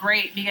 again,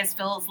 great because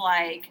Phil's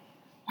like,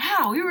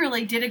 wow, we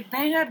really did a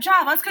bang-up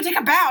job. Let's go take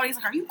a bow. And he's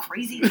like, are you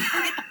crazy? Get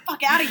the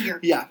fuck out of here.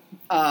 Yeah.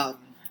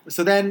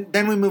 So then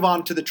we move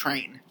on to the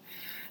train.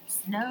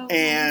 Snow,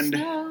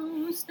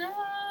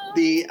 snow.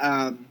 The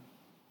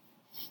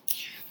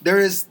there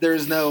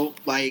is no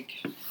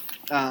like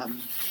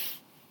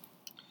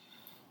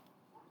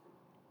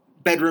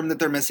bedroom that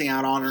they're missing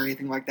out on or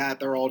anything like that.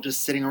 They're all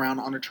just sitting around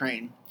on a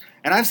train.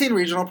 And I've seen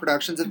regional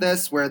productions of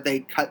this where they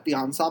cut the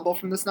ensemble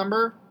from this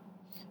number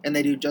and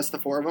they do just the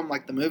four of them,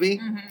 like the movie.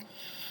 Mm-hmm.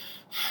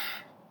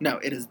 No,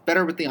 it is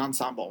better with the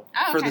ensemble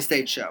for the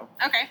stage show.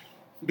 Okay.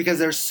 Because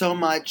there's so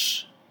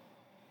much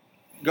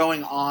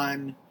going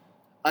on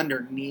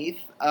underneath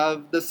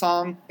of the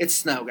song. It's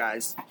Snow,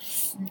 guys.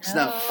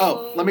 Snow.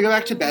 Oh, let me go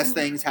back to Best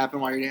Things Happen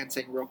While You're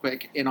Dancing real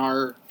quick. In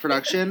our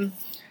production,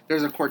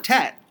 there's a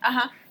quartet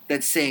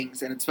that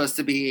sings, and it's supposed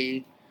to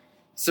be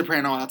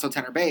soprano, alto,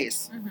 tenor,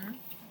 bass. Mm-hmm.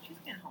 She's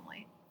getting home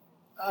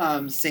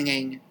late.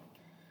 Singing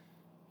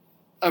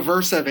a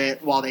verse of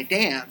it while they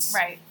dance.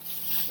 Right.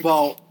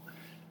 Well,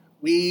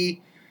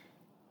 we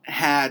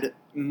had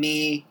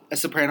me, a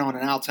soprano, and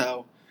an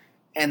alto,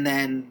 and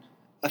then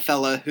a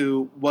fella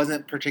who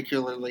wasn't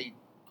particularly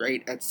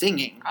great at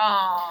singing.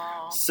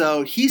 Aww.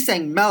 So he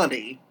sang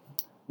melody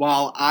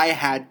while I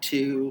had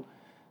to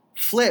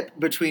flip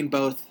between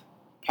both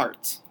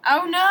parts.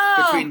 Oh,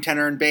 no! Between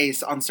tenor and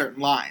bass on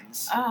certain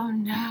lines. Oh,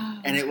 no.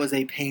 And it was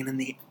a pain in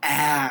the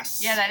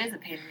ass. Yeah, that is a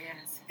pain in the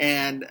ass.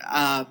 And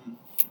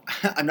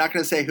I'm not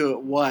going to say who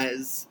it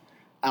was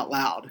out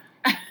loud.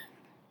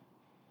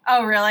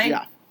 Oh, really?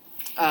 Yeah.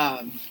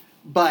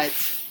 But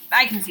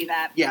I can see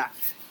that. Yeah.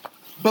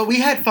 But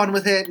we had fun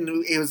with it, and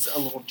it was a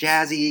little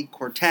jazzy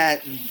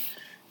quartet, and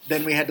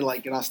then we had to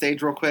get off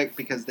stage real quick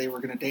because they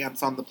were going to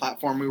dance on the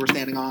platform we were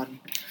standing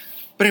on.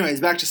 But anyways,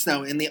 back to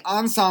Snow. In the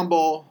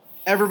ensemble,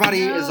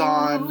 everybody is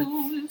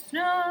on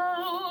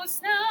Snow.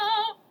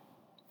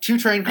 2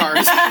 train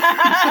cars.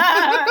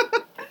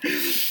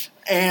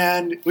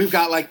 And we've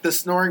got the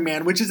Snoring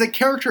Man, which is a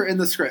character in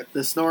the script,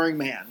 the Snoring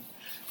Man,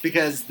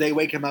 because they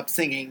wake him up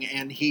singing,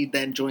 and he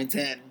then joins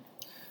in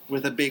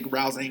with a big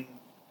rousing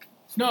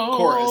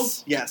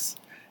chorus. Yes.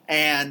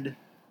 And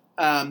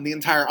the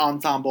entire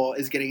ensemble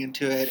is getting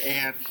into it,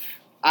 and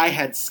I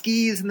had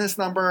skis in this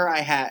number. I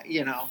had,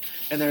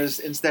 and there's,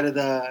 instead of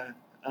the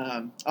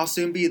I'll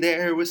soon be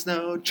there with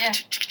snow,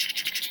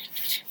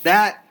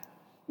 that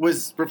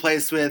was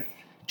replaced with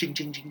jing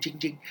jing jing jing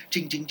jing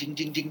jing jing jing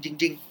jing jing jing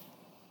jing.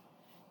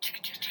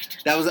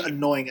 That was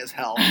annoying as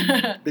hell,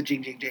 the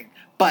jing jing jing.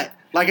 But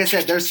like I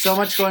said, there's so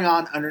much going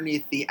on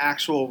underneath the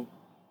actual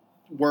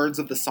words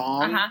of the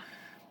song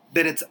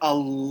that it's a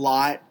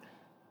lot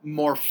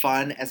more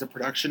fun as a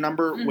production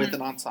number with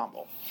an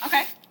ensemble.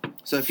 Okay.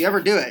 So if you ever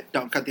do it,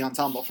 don't cut the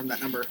ensemble from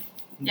that number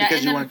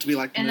because you want it to be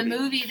like the movie. In the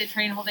movie, the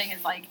train holding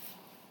is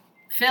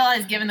Phil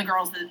has given the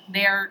girls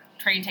their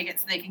train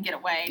tickets so they can get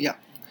away. Yeah.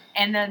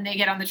 And then they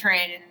get on the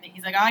train, and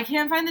he's like, oh, I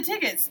can't find the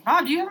tickets.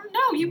 Bob, do you have them?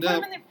 No, you put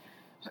them in there.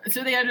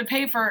 So they had to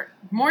pay for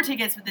more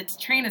tickets, but the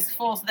train is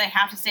full, so they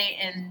have to stay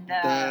in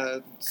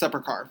the supper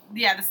car.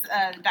 Yeah,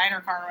 the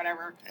diner car or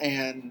whatever.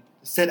 And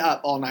sit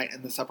up all night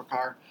in the supper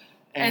car.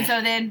 And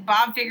so then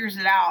Bob figures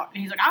it out,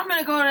 and he's like, I'm going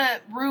to go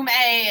to room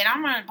A, and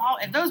I'm going to,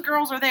 if those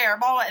girls are there,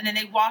 blah, blah, and then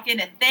they walk in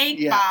to thank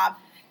Bob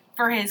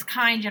for his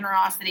kind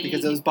generosity.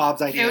 Because it was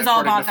Bob's idea. It was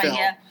all Bob's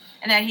idea,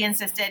 and that he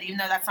insisted, even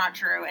though that's not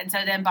true. And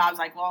so then Bob's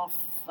like, well,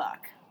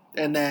 fuck.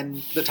 And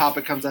then the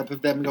topic comes up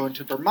of them going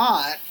to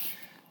Vermont,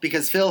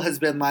 because Phil has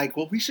been like,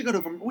 well, we should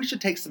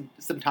take some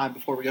time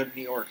before we go to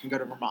New York and go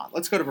to Vermont.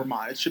 Let's go to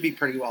Vermont. It should be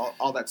pretty well,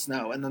 all that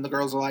snow. And then the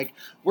girls are like,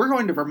 we're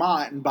going to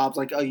Vermont. And Bob's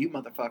like, oh, you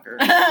motherfucker.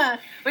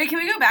 Wait, can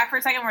we go back for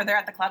a second where they're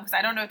at the club? Because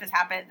I don't know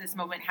if this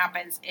moment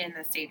happens in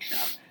the stage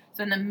show.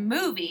 So in the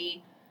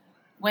movie,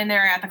 when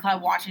they're at the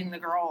club watching the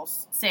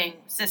girls sing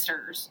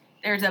Sisters,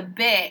 there's a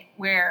bit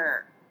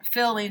where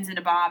Phil leans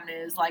into Bob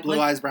and is like, Blue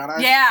eyes, brown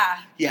eyes? Yeah.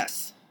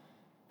 Yes.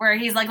 Where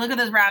he's like, look at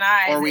those brown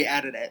eyes. Or we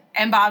added it.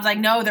 And Bob's like,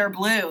 no, they're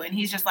blue. And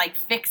he's just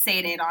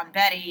fixated on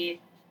Betty.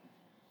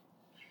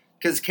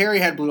 Because Carrie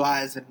had blue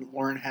eyes and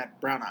Lauren had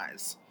brown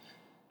eyes.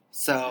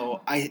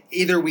 So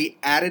either we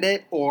added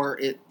it or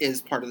it is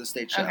part of the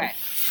stage show. Okay.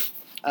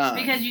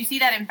 Because you see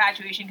that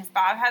infatuation, because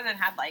Bob hasn't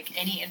had, like,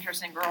 any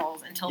interest in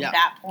girls until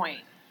that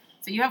point.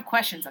 So you have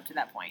questions up to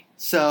that point.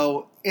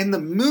 So in the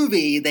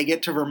movie, they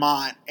get to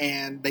Vermont,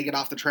 and they get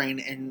off the train,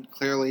 and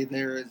clearly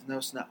there is no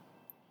snow.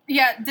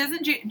 Yeah,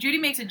 doesn't Judy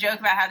makes a joke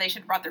about how they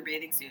should have brought their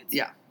bathing suits.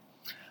 Yeah.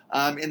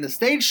 In the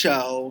stage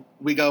show,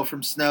 we go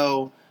from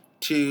snow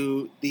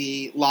to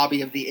the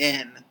lobby of the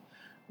inn,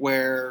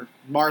 where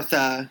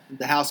Martha,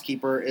 the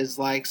housekeeper, is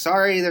like,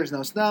 sorry, there's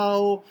no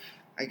snow.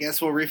 I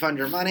guess we'll refund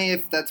your money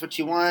if that's what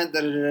you want.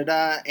 Da, da, da,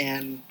 da.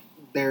 And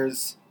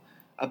there's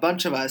a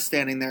bunch of us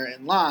standing there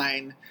in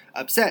line,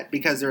 upset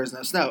because there is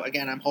no snow.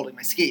 Again, I'm holding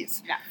my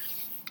skis. Yeah.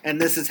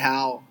 And this is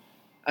how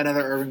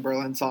another Irving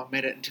Berlin song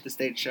made it into the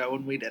stage show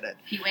when we did it.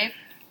 Heat wave?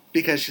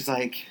 Because she's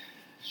like,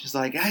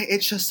 hey,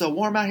 it's just so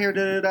warm out here,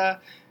 da da da.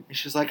 And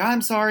she's like,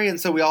 I'm sorry. And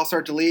so we all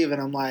start to leave,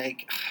 and I'm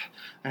like,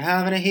 I'm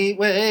having a heat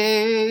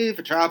wave,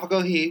 a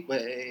tropical heat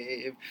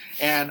wave.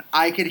 And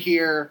I could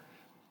hear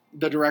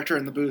the director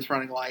in the booth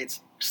running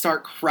lights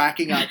start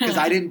cracking up because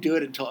I didn't do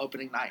it until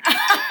opening night.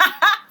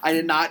 I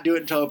did not do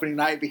it until opening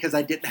night because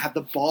I didn't have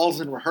the balls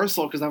in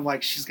rehearsal because I'm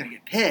like, she's going to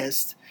get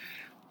pissed.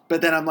 But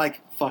then I'm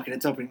like, fuck it,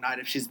 it's opening night.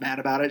 If she's mad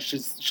about it, she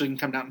can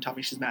come down and tell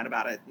me she's mad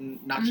about it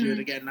and not to do it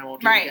again, and I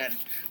won't do it again.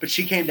 But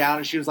she came down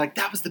and she was like,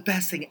 that was the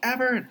best thing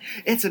ever, and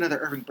it's another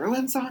Irving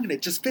Berlin song, and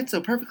it just fits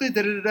so perfectly,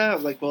 da-da-da-da. I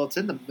was like, well, it's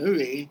in the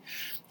movie.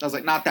 I was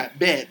like, not that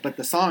bit, but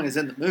the song is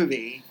in the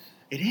movie.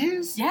 It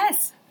is?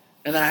 Yes.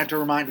 And then I have to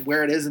remind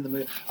where it is in the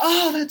movie.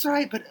 Oh, that's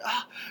right,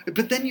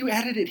 but then you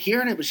added it here,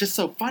 and it was just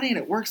so funny, and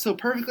it works so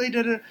perfectly,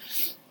 da-da.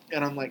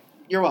 And I'm like,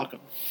 you're welcome.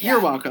 Yeah.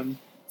 You're welcome.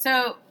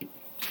 So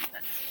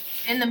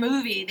in the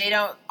movie, they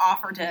don't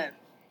offer to,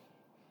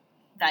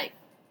 like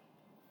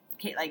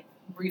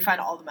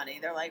refund all the money.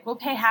 They're like, we'll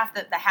pay half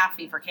the half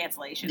fee for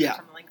cancellation or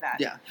something like that.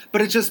 Yeah,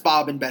 but it's just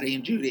Bob and Betty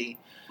and Judy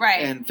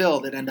and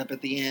Phil that end up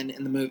at the inn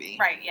in the movie.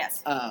 Right,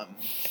 yes.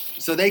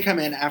 So they come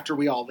in after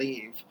we all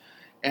leave,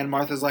 and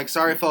Martha's like,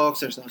 sorry, folks,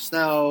 there's no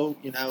snow.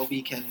 You know,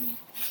 we can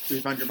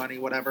refund your money,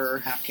 whatever,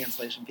 half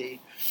cancellation fee,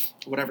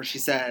 whatever she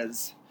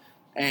says.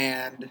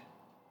 And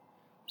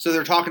so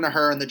they're talking to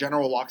her, and the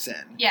general walks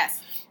in.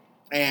 Yes.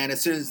 And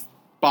as soon as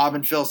Bob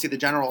and Phil see the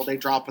general, they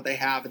drop what they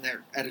have, and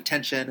they're at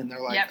attention, and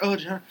they're like, oh,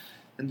 General.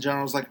 And the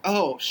general's like,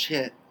 oh,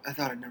 shit, I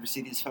thought I'd never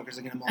see these fuckers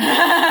again in my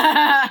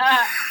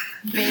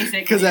life. Basically,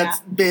 because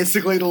that's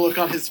basically the look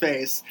on his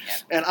face. Yep.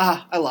 And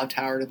I loved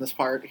Howard in this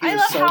part. He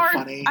was so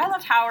funny. I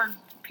loved Howard,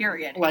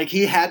 period. Like,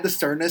 he had the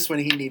sternness when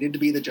he needed to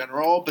be the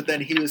general, but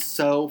then he was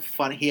so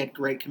funny. He had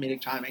great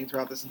comedic timing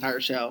throughout this entire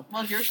show.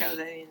 Well, it's your show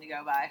that I need to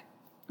go by.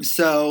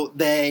 So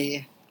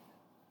the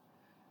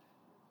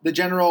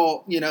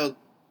general, you know,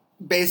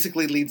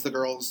 basically leads the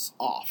girls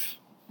off.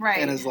 Right.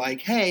 And is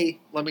like, hey,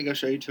 let me go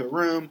show you to a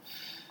room.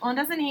 Well, and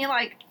doesn't he,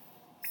 like,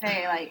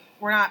 say, like,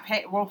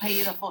 we'll pay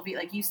you the full fee.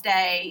 Like, you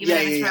stay, even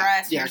if it's for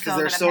us. Yeah, because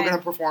they're still going to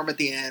perform at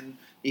the end,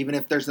 even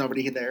if there's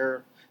nobody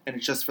there, and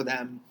it's just for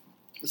them.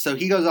 So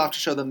he goes off to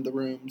show them the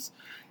rooms,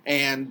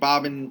 and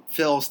Bob and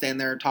Phil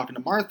stand there talking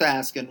to Martha,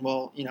 asking,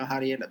 well, you know, how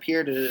do you end up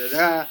here? Da, da, da,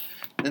 da.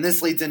 And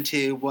this leads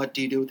into, what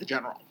do you do with the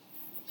general?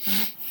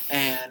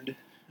 And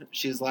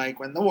she's like,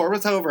 when the war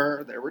was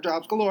over, there were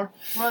jobs galore.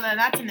 Well, then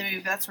that's in the movie,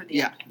 but that's for the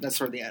end. Yeah, that's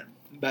for the end.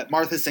 But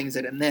Martha sings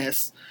it in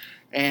this,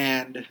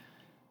 and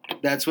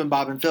that's when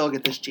Bob and Phil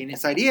get this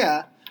genius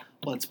idea.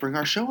 Let's bring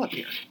our show up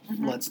here.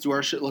 Mm-hmm. Let's do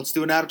our let's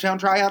do an out-of-town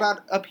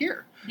tryout up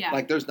here. Yeah.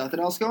 Like, there's nothing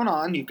else going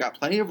on. You've got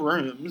plenty of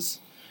rooms.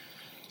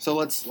 So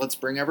let's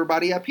bring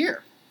everybody up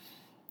here.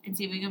 And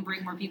see if we can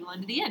bring more people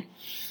into the inn.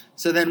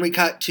 So then we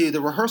cut to the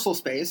rehearsal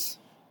space,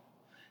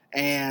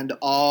 and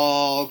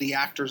all the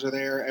actors are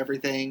there,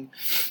 everything.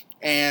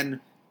 And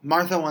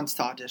Martha wants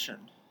to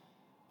audition.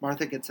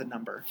 Martha gets a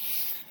number.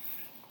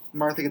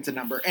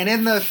 And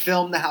in the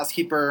film, the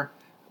housekeeper,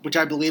 which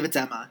I believe it's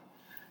Emma,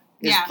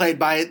 is played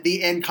by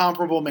the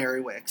incomparable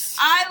Mary Wicks.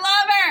 I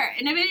love her!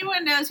 And if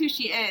anyone knows who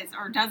she is,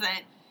 or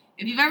doesn't,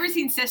 if you've ever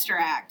seen Sister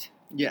Act,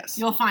 yes,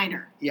 you'll find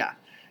her. Yeah.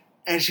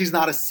 And she's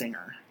not a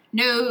singer.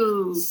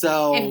 No.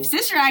 So if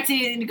Sister Act's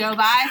anything to go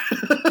by,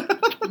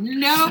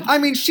 no. I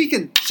mean, she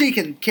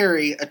can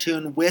carry a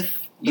tune with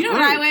the group.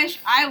 What I wish?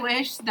 I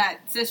wish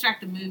that Sister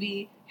Act the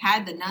movie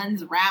had the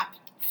nuns rap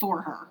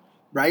for her.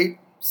 Right?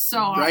 So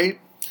hard.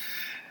 Right?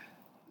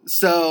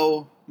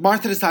 So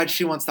Martha decides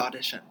she wants to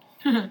audition.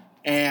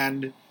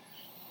 And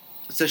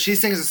so she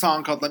sings a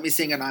song called Let Me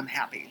Sing and I'm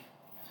Happy.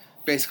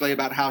 Basically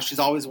about how she's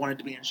always wanted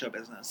to be in show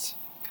business.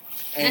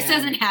 And this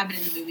doesn't happen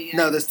in the movie. Guys.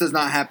 No, this does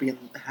not happen in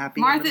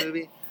the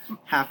movie.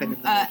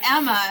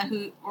 Emma,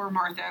 or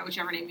Martha,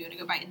 whichever name you want to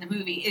go by in the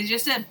movie, is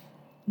just a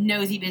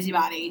nosy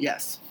busybody.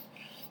 Yes.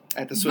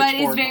 At the switchboard.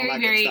 But is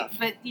very, very,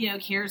 but, you know,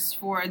 cares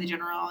for the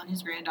general and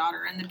his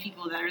granddaughter and the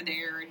people that are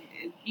there.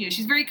 And, you know,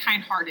 she's very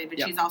kind-hearted,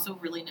 but she's also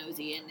really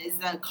nosy and is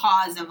the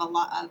cause of a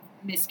lot of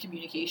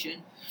miscommunication.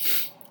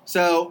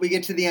 So we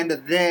get to the end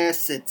of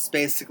this. It's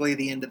basically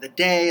the end of the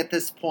day at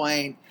this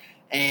point,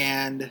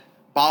 and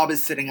Bob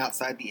is sitting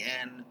outside the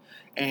inn,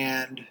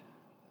 and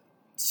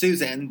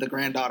Susan, the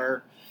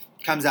granddaughter,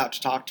 comes out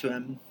to talk to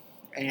him,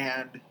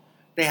 and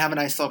they have a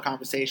nice little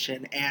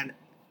conversation, and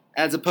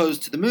As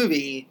opposed to the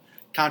movie,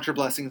 Count Your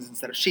Blessings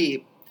Instead of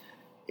Sheep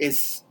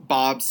is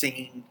Bob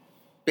singing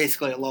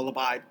basically a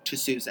lullaby to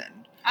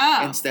Susan.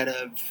 Oh. Instead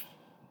of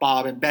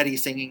Bob and Betty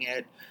singing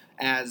it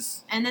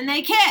as... And then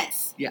they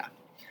kiss. Yeah.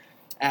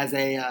 As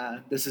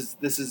a, this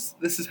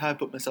is how I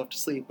put myself to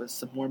sleep, with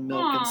some more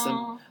milk and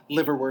some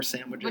liverwurst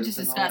sandwiches. Which is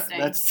and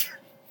disgusting. All that.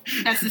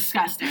 That's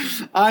disgusting.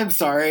 I'm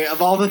sorry.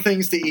 Of all the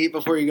things to eat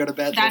before you go to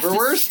bed, that's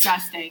liverwurst?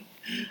 Disgusting.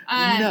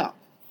 No.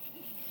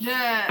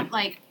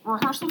 The,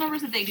 rehearsal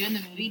numbers that they do in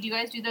the movie, do you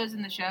guys do those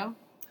in the show?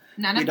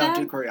 None of them? We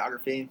don't do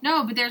choreography.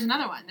 No, but there's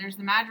another one. There's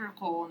the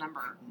magical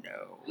number.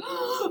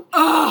 No.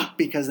 Ugh!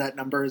 Because that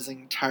number is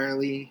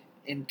entirely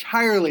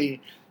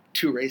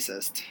too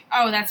racist.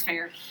 Oh, that's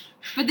fair.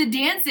 But the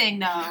dancing,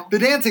 though. The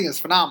dancing is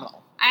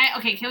phenomenal.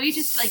 Okay, can we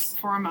just,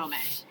 for a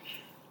moment,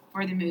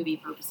 for the movie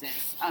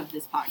purposes of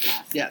this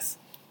podcast, Yes.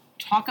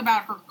 talk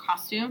about her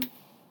costume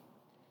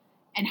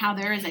and how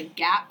there is a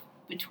gap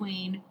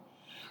between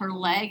her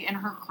leg and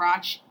her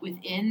crotch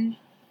within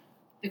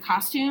the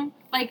costume?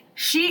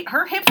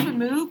 Her hips would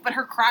move, but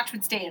her crotch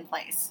would stay in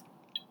place.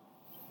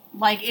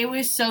 It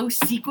was so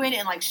sequined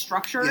and,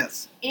 structured.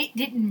 Yes. It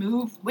didn't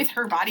move with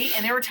her body,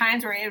 and there were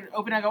times where it would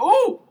open and I go,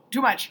 oh,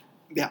 too much.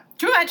 Yeah.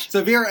 Too much.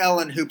 So Vera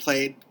Ellen, who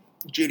played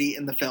Judy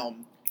in the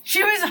film,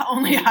 she was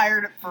only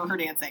hired for her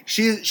dancing.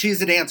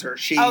 She's a dancer.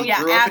 She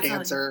grew up a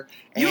dancer.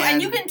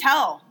 And you can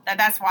tell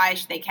that's why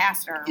they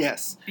cast her.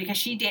 Yes. Because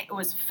she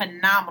was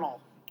phenomenal.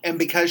 And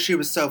because she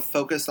was so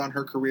focused on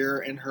her career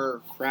and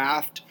her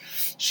craft,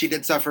 she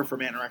did suffer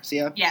from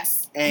anorexia.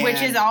 Yes. And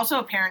which is also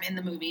apparent in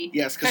the movie.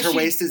 Yes, because her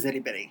waist is itty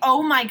bitty.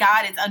 Oh my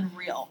God, it's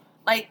unreal.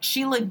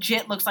 She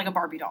legit looks like a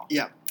Barbie doll.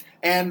 Yeah.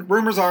 And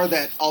rumors are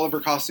that all of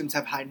her costumes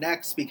have high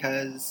necks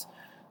because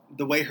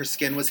the way her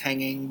skin was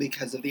hanging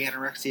because of the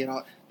anorexia and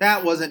all.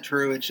 That wasn't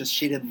true. It's just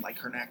she didn't like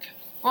her neck.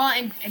 Well,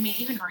 and,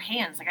 even her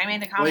hands. I made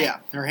the comment. Well, yeah.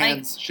 Her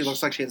hands, she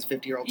looks like she has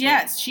 50-year-old hands.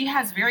 Yes, she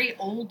has very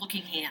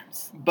old-looking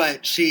hands.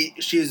 But she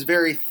was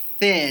very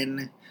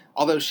thin,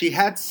 although she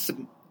had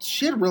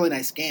really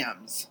nice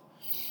gams.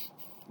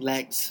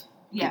 Legs.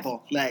 Yes.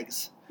 People.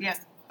 Legs.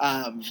 Yes.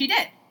 She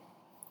did.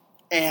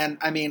 And,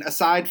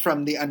 aside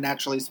from the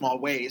unnaturally small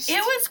waist...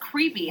 It was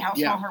creepy how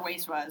small her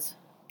waist was.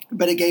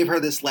 But it gave her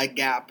this leg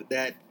gap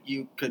that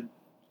you could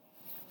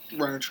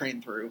run a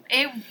train through.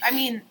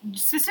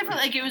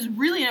 Specifically, it was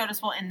really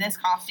noticeable in this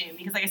costume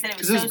because, like I said, it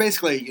was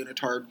basically a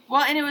unitard.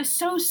 Well, and it was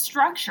so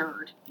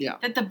structured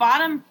that the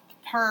bottom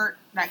part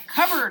that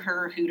covered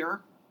her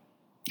hooter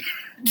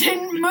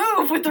didn't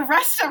move with the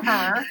rest of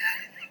her.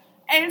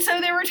 And so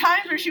there were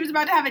times where she was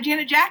about to have a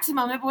Janet Jackson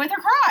moment, but with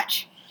her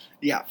crotch.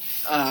 Yeah.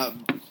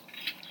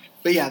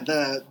 But yeah,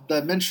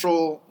 the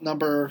minstrel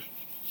number,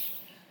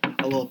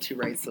 a little too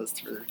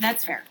racist for...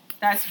 That's fair.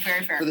 That's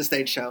very fair. For the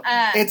stage show.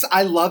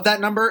 I love that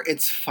number.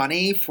 It's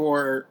funny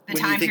for when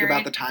you think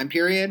about the time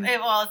period.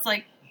 It's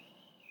like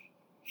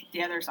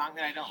the other song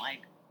that I don't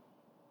like.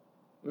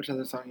 Which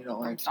other song you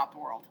don't like? Stop the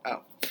World.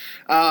 Oh.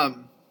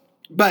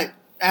 But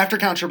after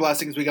Count Your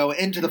Blessings, we go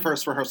into the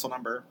first rehearsal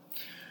number,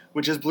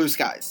 which is Blue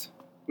Skies,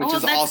 which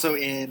is also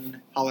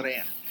in Holiday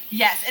Inn.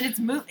 Yes, and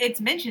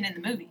it's mentioned in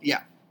the movie.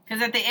 Yeah.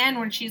 Because at the end,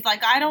 when she's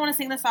like, I don't want to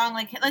sing the song,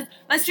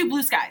 let's do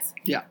Blue Skies.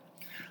 Yeah.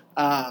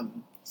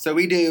 So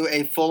we do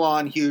a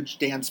full-on huge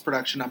dance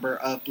production number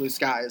of Blue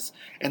Skies,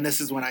 and this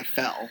is when I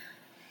fell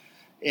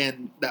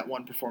in that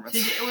one performance.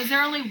 Was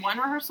there only one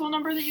rehearsal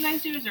number that you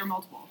guys do, or is there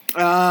multiple? 2.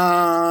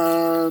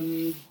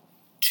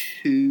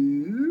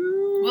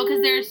 Well,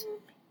 because there's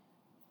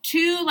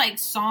 2,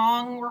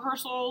 song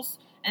rehearsals,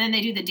 and then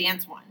they do the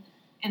dance one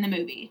in the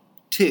movie.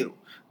 2.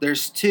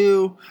 There's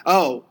 2.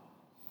 Oh,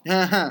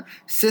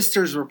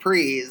 Sisters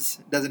Reprise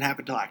doesn't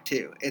happen till Act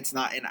 2. It's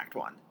not in Act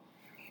 1.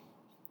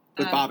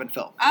 With Bob and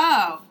Phil.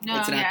 Oh, no,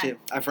 it's in Act 2.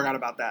 I forgot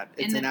about that.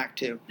 It's in Act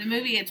 2. The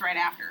movie, it's right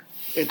after.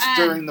 It's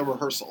during the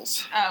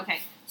rehearsals. Oh,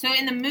 okay. So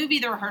in the movie,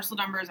 the rehearsal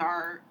numbers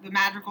are the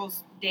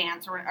Madrigals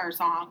dance or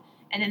song,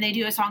 and then they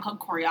do a song called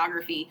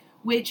Choreography,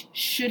 which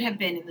should have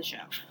been in the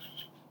show.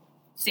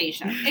 Stage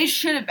show. It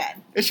should have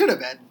been. It should have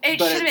been. It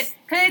should have been.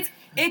 Because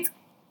it's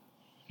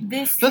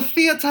this... The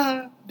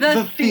theater.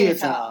 The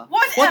theater.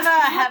 Whatever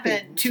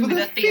happened to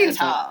the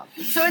theater?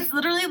 So it's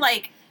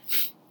literally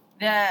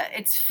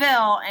it's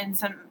Phil and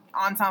some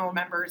ensemble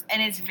members,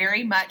 and it's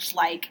very much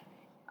I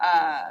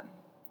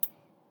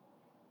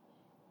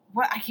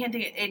can't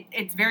think of it.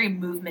 It's very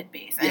movement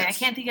based. Yes. I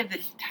can't think of the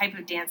type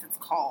of dance it's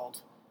called.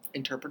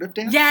 Interpretive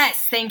dance?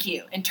 Yes, thank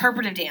you.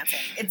 Interpretive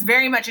dancing. It's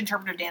very much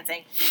interpretive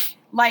dancing.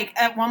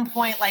 At one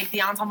point,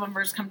 the ensemble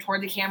members come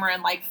toward the camera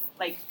and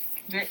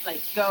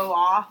go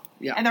off.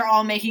 Yeah. And they're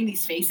all making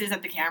these faces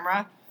at the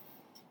camera.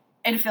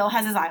 And Phil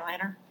has his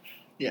eyeliner.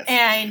 Yes.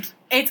 And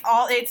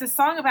it's a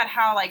song about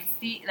how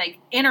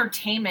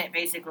entertainment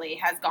basically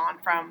has gone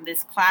from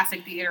this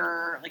classic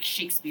theater,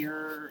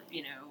 Shakespeare,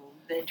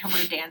 the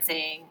interpretive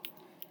dancing.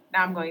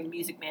 Now I'm going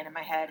Music Man in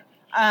my head.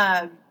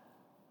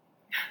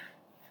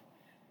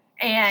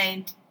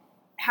 And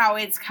how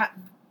it's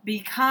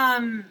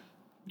become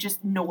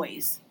just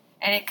noise.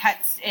 And it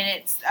cuts, and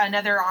it's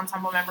another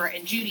ensemble member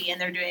and Judy, and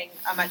they're doing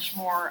a much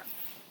more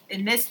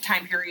in this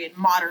time period,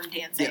 modern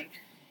dancing.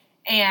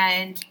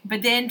 Yeah.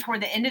 But then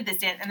toward the end of this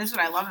dance, and this is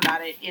what I love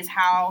about it, is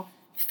how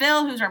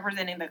Phil, who's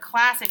representing the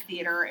classic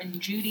theater, and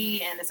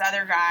Judy and this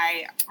other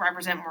guy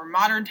represent more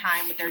modern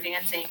time with their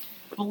dancing,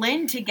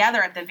 blend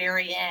together at the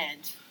very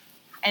end.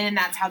 And then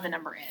that's how the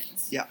number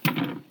ends. Yeah.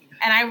 And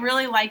I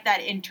really like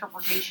that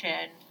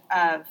interpretation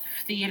of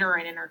theater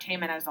and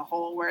entertainment as a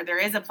whole, where there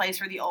is a place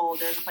for the old,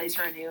 there's a place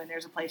for a new, and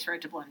there's a place for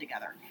it to blend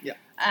together. Yeah.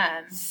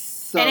 And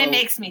it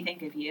makes me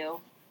think of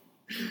you.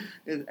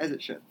 As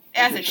it should.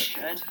 As it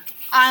should.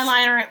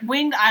 Eyeliner,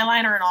 winged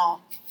eyeliner and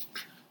all.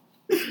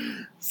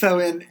 So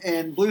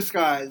in Blue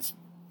Skies,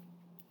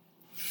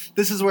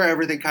 this is where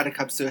everything kind of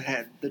comes to a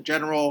head. The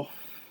general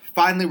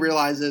finally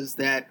realizes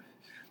that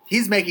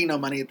he's making no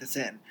money at this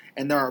inn,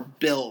 and there are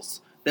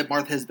bills that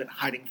Martha has been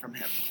hiding from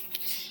him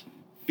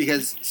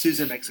because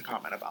Susan makes a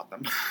comment about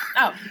them.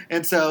 Oh.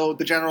 And so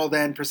the general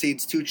then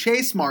proceeds to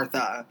chase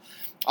Martha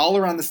all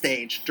around the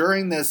stage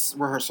during this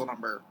rehearsal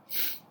number,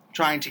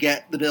 trying to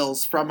get the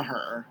bills from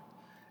her.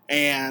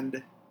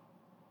 And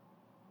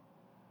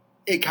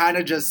it kind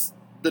of just,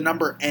 the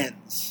number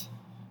ends.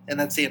 And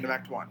that's the end of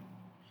Act 1.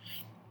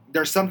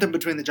 There's something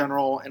between the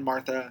general and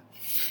Martha,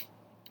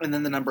 and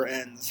then the number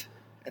ends.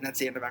 And that's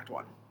the end of Act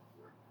 1.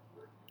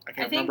 I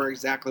can't remember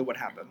exactly what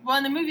happened. Well,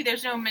 in the movie,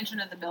 there's no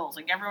mention of the bills.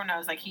 Like, everyone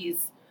knows,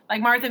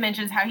 like, Martha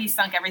mentions how he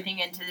sunk everything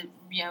into,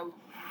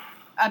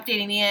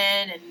 updating the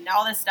inn and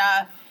all this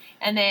stuff.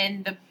 And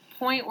then the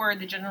point where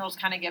the general's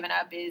kind of given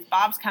up is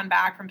Bob's come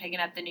back from picking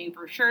up the new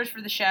brochures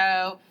for the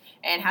show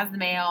and has the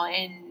mail,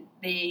 and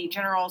the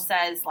general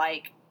says,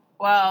 like,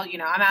 well,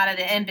 I'm out of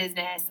the inn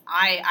business.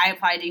 I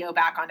applied to go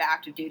back onto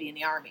active duty in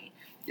the Army.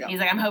 Yeah. He's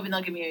like, I'm hoping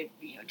they'll give me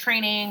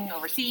training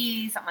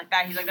overseas, something like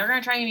that. He's like, they're going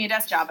to try and give me a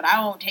desk job, but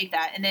I won't take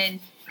that. And then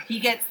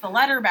he gets the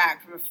letter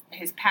back from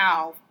his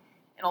pal,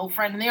 an old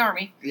friend in the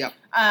Army. Yeah.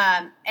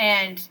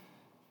 And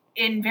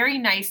in very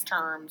nice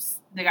terms,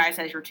 the guy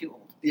says, you're too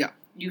old. Yeah.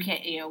 You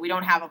can't, we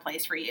don't have a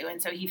place for you.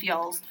 And so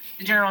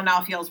the general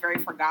now feels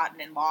very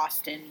forgotten and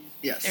lost, and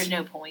there's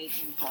no point,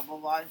 and blah, blah,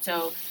 blah. And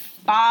so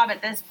Bob,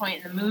 at this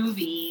point in the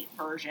movie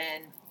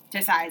version,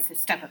 decides to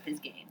step up his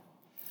game.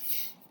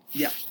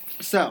 Yeah.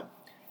 So,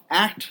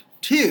 Act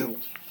 2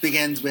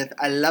 begins with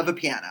I Love a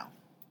Piano.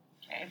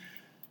 Okay.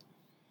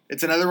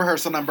 It's another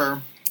rehearsal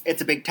number.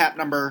 It's a big tap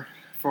number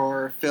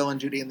for Phil and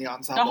Judy in the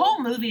ensemble. The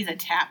whole movie is a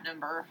tap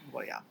number.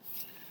 Well, yeah.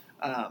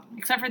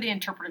 Except for the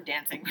interpretive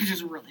dancing, which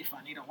is really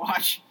funny to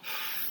watch.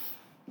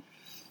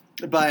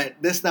 But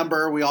this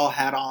number, we all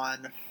had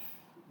on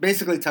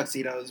basically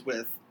tuxedos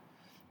with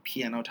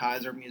piano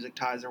ties or music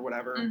ties or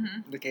whatever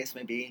the case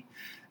may be.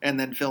 And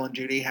then Phil and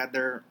Judy had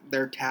their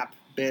tap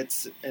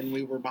bits, and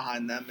we were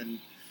behind them. And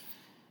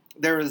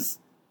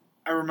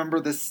I remember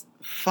this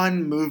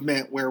fun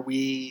movement where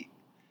we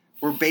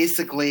were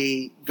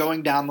basically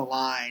going down the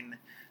line,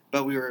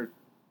 but we were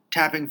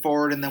tapping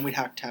forward, and then we'd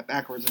have to tap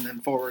backwards, and then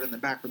forward, and then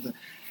backwards.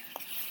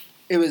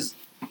 It was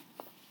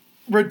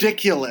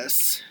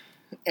ridiculous,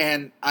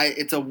 and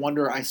it's a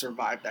wonder I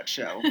survived that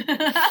show,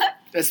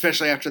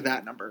 especially after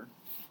that number.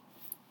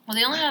 Well,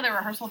 the only other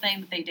rehearsal thing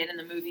that they did in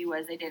the movie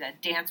was they did a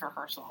dance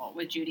rehearsal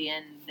with Judy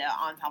and the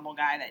ensemble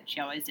guy that she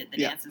always did the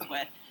dances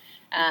with,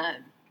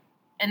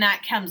 and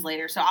that comes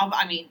later. So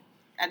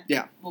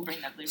we'll bring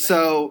that later.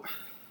 So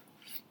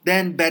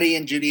then Betty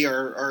and Judy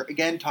are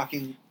again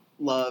talking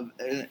love,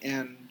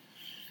 and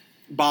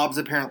Bob's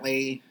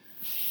apparently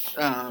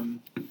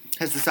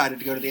has decided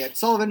to go to the Ed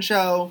Sullivan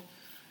Show,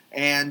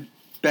 and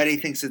Betty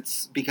thinks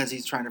it's because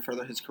he's trying to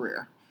further his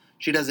career.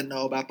 She doesn't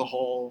know about the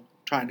whole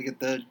trying to get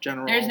the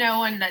general. There's no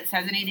one that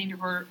says anything to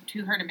her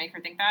to make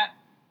her think that?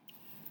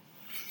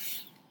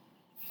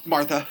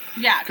 Martha.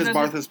 Yeah. Because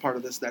Martha's part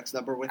of this next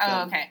number with them.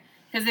 Oh, okay.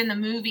 Because in the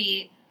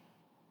movie,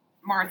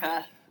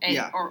 Martha,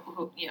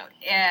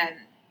 and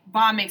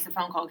Bob makes a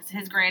phone call because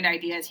his grand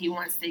idea is he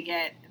wants to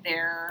get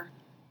the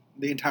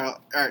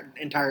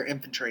entire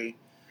infantry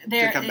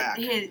to come back.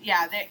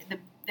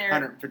 Their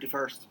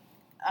 151st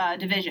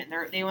division.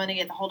 They want to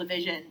get the whole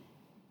division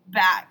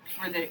back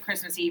for the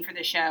Christmas Eve for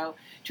the show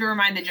to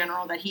remind the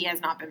general that he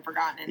has not been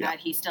forgotten and that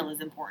he still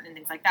is important and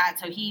things like that.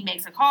 So he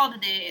makes a call to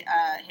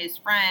his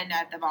friend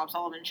at the Bob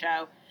Sullivan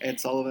Show. Ed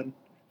Sullivan.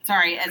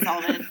 Sorry, Ed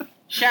Sullivan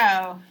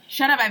Show.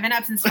 Shut up! I've been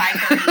up since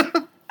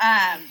 5:30.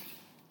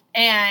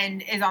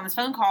 And is on this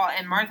phone call,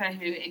 and Martha,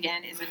 who,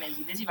 again, is a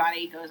nosy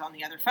busybody, goes on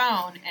the other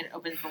phone and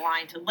opens the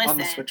line to listen. On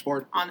the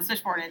switchboard.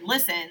 And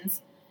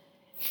listens,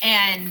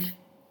 and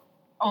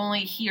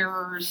only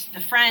hears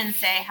the friend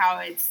say how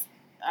it's,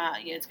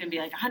 it's going to be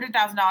like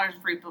 $100,000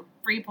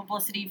 free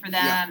publicity for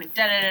them, and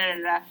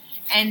da-da-da-da-da.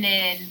 And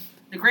then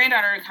the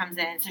granddaughter comes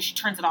in, so she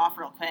turns it off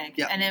real quick.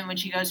 Yep. And then when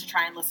she goes to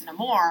try and listen to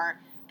more,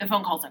 the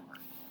phone call's over.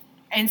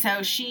 And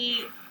so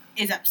she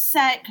is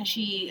upset because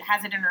she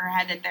has it in her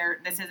head that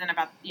this isn't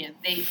about,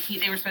 they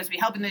were supposed to be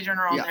helping the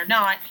general and they're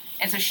not.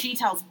 And so she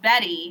tells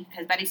Betty,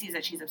 because Betty sees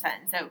that she's upset.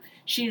 And so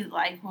she's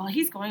like, well,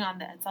 he's going on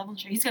the Ed Sullivan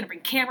Show. He's going to bring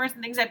cameras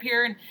and things up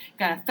here and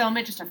going to film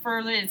it just to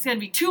further. It's going to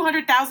be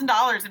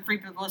 $200,000 in free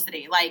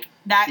publicity. Like,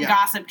 that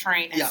gossip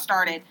train has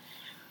started.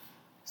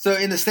 So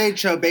in the stage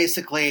show,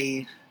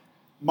 basically,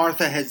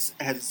 Martha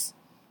has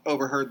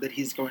overheard that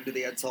he's going to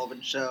the Ed Sullivan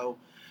Show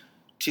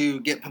to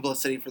get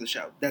publicity for the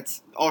show.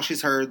 That's all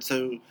she's heard.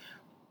 So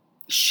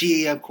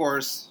she, of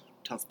course,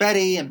 tells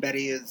Betty, and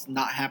Betty is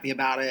not happy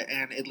about it,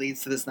 and it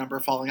leads to this number,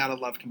 Falling Out of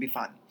Love Can Be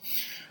Fun.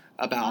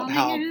 About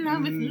how...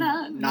 love with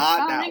love,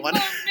 not that one.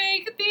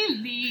 Make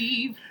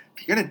believe.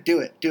 If you're going to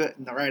do it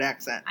in the right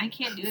accent. I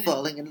can't do it.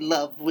 Falling in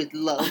love with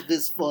love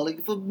is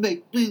falling for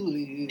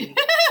make-believe.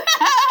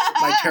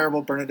 My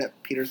terrible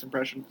Bernadette Peters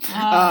impression.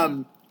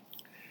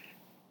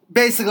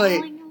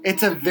 Basically,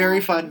 it's a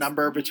very fun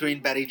number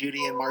between Betty,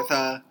 Judy, and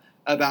Martha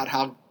about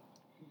how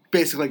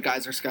basically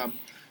guys are scum.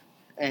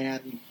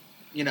 And,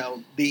 you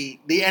know, the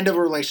end of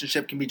a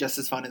relationship can be just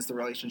as fun as the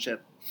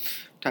relationship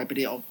type of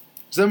deal.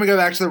 So then we go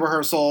back to the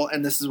rehearsal,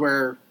 and this is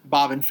where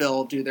Bob and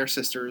Phil do their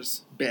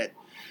sister's bit.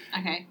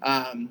 Okay.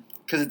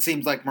 Because it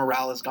seems like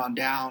morale has gone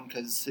down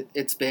because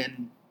it's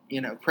been, you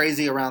know,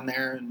 crazy around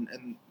there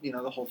and, you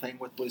know, the whole thing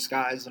with blue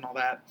skies and all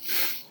that.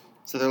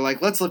 So they're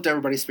like, let's lift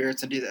everybody's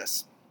spirits and do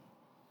this.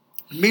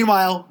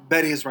 Meanwhile,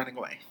 Betty is running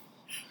away.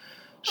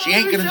 She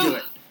ain't going to do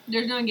it.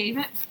 There's no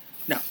engagement?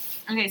 No.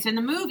 Okay, so in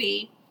the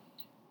movie,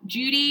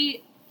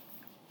 Judy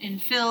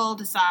and Phil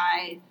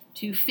decide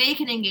to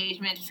fake an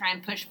engagement to try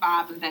and push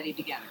Bob and Betty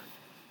together.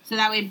 So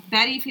that way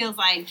Betty feels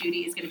like Judy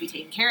is going to be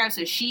taken care of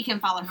so she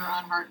can follow her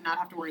own heart and not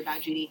have to worry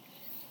about Judy.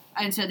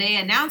 And so they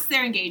announce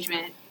their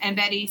engagement, and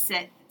Betty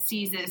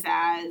sees this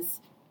as...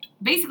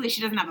 Basically,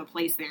 she doesn't have a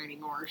place there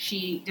anymore.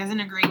 She doesn't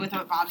agree with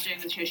what Bob's doing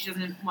with the show. She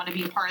doesn't want to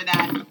be a part of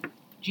that.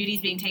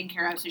 Judy's being taken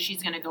care of, so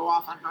she's going to go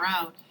off on her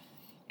own.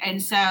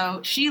 And so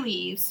she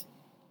leaves,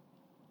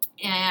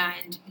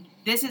 and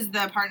this is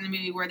the part in the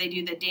movie where they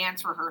do the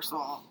dance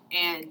rehearsal,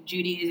 and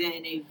Judy is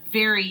in a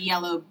very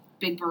yellow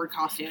Big Bird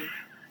costume.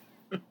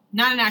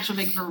 Not an actual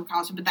Big Bird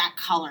costume, but that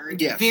color.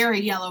 It's a very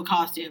yellow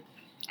costume.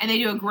 And they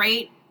do a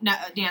great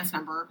dance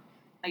number.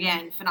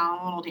 Again,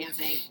 phenomenal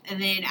dancing. And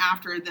then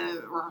after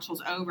the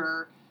rehearsal's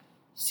over,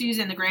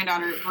 Susan, the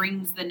granddaughter,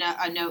 brings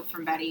a note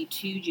from Betty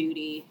to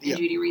Judy, and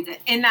Judy reads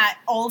it. In that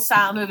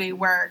old-style movie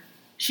where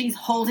she's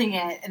holding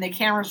it, and the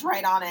camera's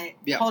right on it,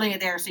 holding it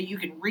there so you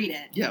can read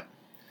it. Yep.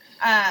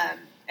 And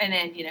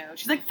then, you know,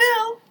 she's like,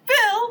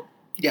 Phil!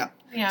 Yeah.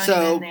 You know,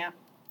 so, and then,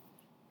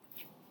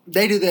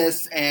 they do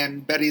this,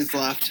 and Betty's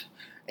left,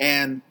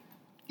 and,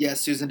 yes,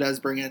 Susan does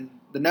bring in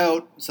the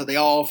note, so they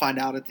all find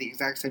out at the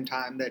exact same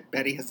time that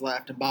Betty has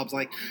left, and Bob's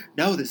like,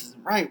 no, this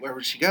isn't right, where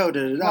would she go,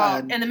 da-da-da. Well,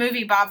 in the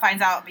movie, Bob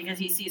finds out because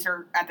he sees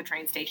her at the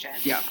train station.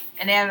 Yeah.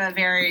 And they have a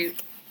very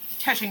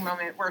touching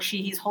moment where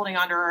he's holding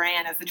onto her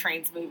hand as the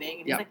train's moving,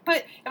 and he's like,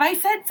 but if I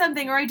said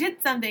something or I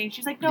did something,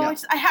 she's like, no,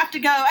 I have to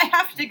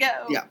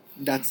go, Yeah,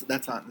 that's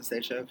not in the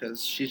stage show,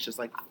 because she's just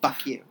like,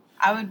 fuck you.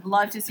 I would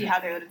love to see how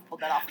they would have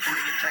pulled that off with the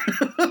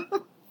moving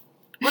train.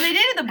 Well, they did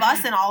it at the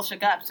bus and all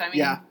shook up, so I mean...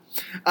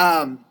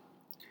 Yeah.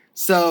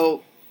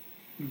 So,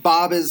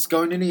 Bob is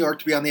going to New York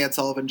to be on the Ed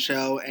Sullivan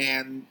Show,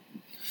 and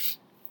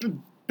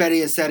Betty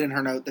has said in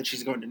her note that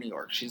she's going to New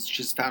York.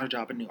 She's found a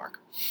job in New York.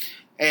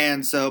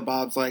 And so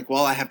Bob's like,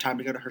 well, I have time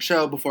to go to her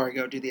show before I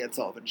go do the Ed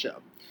Sullivan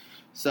Show.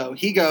 So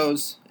he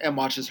goes and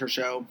watches her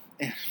show,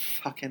 and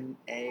fucking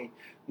A.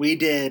 We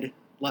did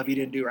Love You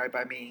Didn't Do Right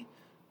By Me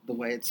the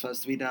way it's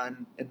supposed to be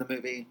done in the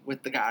movie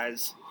with the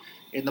guys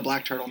in the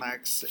black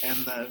turtlenecks and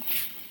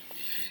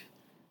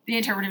the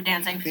interpretive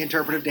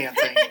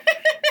dancing.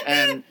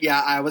 And,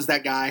 yeah, I was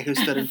that guy who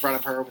stood in front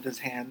of her with his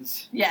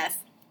hands. Yes.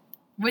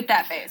 With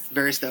that face.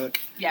 Very stoic.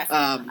 Yes.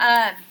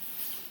 I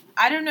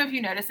don't know if you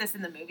noticed this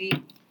in the movie,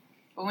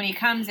 but when he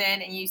comes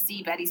in and you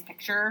see Betty's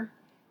picture,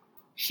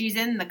 she's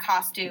in the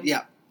costume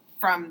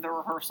from the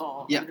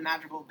rehearsal of the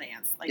magical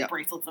dance, like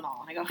bracelets and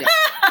all. And I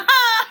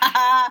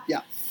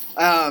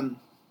go,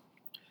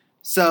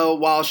 So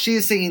while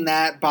she's singing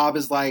that, Bob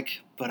is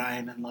like, but I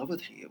am in love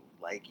with you.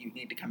 Like, you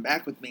need to come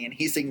back with me. And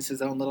he sings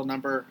his own little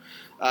number,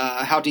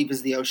 How Deep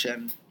Is the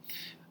Ocean,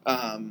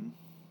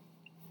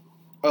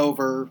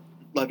 over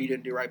Love You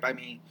Didn't Do Right By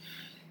Me.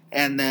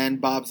 And then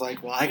Bob's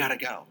like, well, I gotta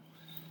go.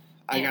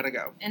 I gotta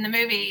go. In the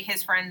movie,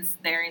 his friend's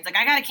there, and he's like,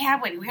 I got a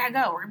cab waiting. We gotta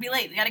go. We're gonna be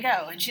late. We gotta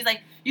go. And she's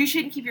like, you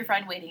shouldn't keep your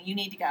friend waiting. You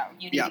need to go.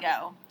 You need to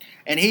go.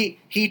 And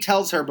he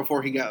tells her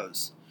before he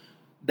goes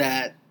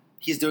that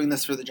he's doing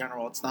this for the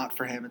general. It's not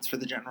for him. It's for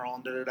the general,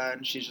 and da-da-da.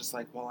 And she's just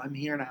like, well, I'm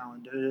here now,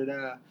 and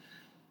da-da-da.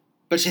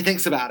 But she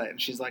thinks about it,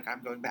 and she's like,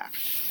 I'm going back.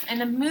 In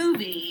the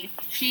movie,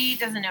 she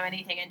doesn't know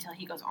anything until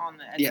he goes on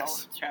the Ed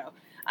Sullivan Show.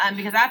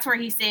 Because that's where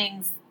he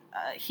sings,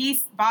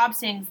 Bob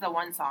sings the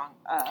one song.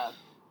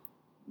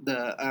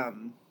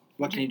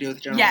 What Can You Do With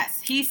the General?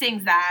 Yes, he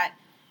sings that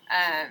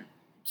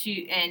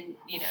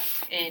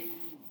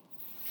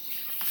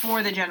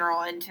for the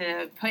general, and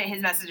to put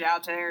his message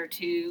out there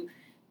to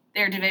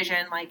their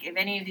division, like, if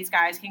any of these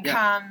guys can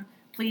come,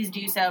 please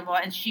do so.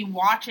 And she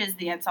watches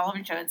the Ed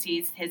Sullivan Show and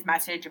sees his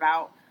message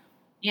about,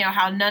 you know,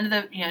 how none of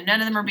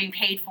them are being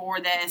paid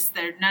for this.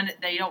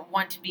 They don't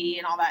want to be,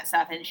 and all that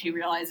stuff. And she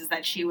realizes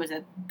that she was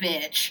a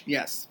bitch.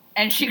 Yes.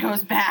 And she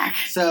goes back.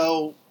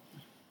 So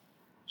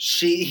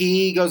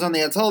he goes on the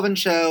Ed Sullivan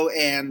Show,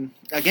 and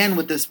again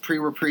with this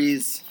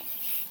pre-reprise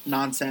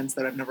nonsense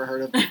that I've never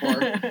heard of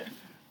before.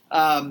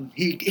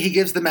 He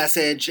gives the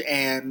message,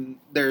 and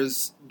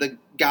there's the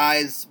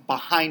guys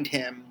behind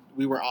him.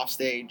 We were off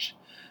stage,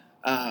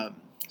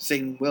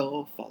 singing,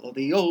 "We'll follow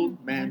the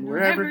old man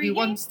wherever he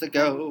wants to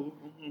go,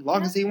 as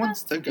long as he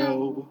wants to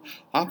go,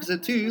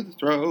 opposite to the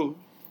throw.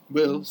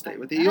 We'll stay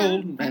with the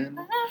old man."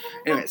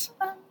 Anyways,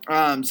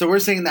 so we're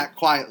singing that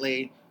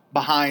quietly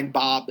behind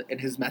Bob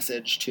and his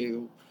message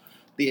to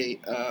the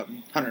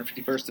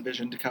 151st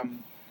Division to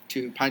come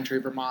to Pine Tree,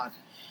 Vermont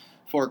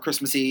for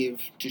Christmas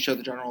Eve to show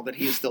the general that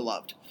he is still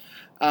loved.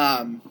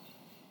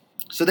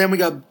 So then we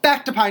go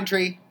back to Pine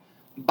Tree.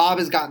 Bob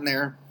has gotten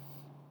there,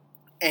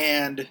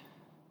 and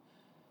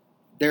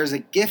there's a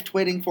gift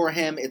waiting for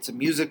him. It's a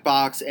music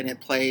box, and it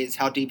plays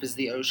 "How Deep Is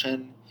the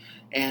Ocean,"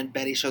 and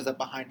Betty shows up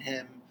behind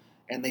him,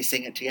 and they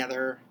sing it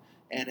together,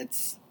 and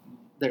it's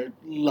their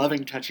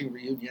loving, touching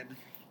reunion.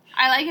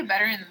 I like it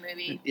better in the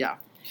movie. Yeah.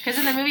 Because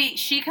in the movie,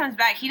 she comes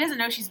back. He doesn't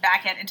know she's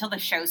back yet until the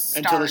show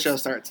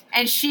starts.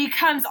 And she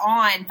comes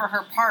on for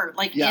her part,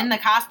 in the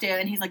costume,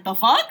 and he's like, "The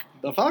fuck?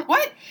 The fuck?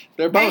 What?"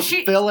 They're both,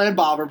 Phil and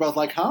Bob are both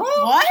like, "Huh?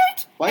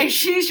 What?" What? And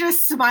she's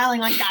just smiling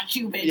like, "Got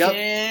you, bitches.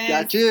 Yep,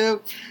 got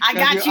you. I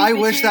got you, I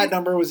bitches." wish that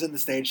number was in the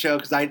stage show,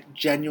 because I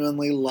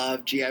genuinely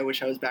love "Gee, I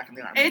Wish I Was Back in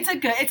the Army."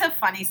 It's a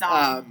funny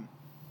song.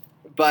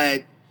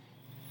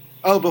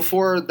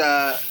 Before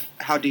the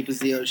 "How Deep Is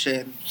the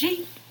Ocean,"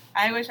 "Gee,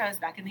 I wish I was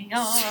back in the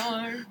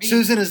army."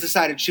 Susan has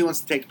decided she wants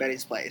to take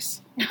Betty's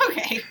place.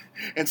 Okay.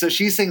 And so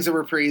she sings a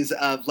reprise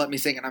of "Let Me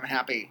Sing and I'm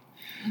Happy,"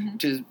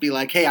 to be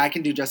like, hey, I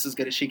can do just as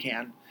good as she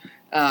can.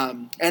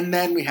 And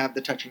then we have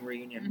the touching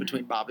reunion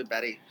between Bob and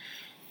Betty.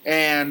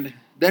 And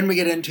then we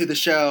get into the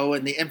show,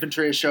 and the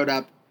infantry has showed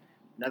up.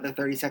 Another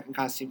 30-second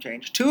costume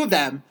change. 2 of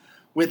them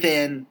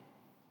within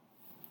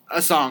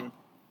a song.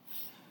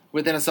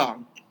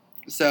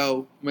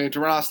 So we have to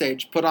run off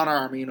stage, put on our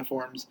army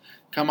uniforms,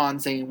 come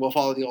on singing "We'll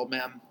Follow the Old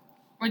Man."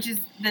 Which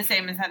is the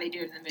same as how they do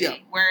it in the movie, Yeah.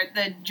 where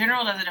the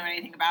general doesn't know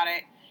anything about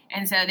it.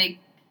 And so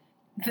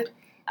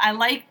I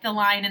like the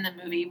line in the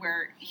movie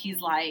where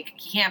he's like,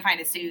 he can't find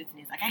his suits, and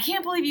he's like, "I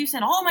can't believe you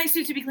sent all my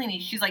suits to be cleaning."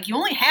 She's like, "You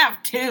only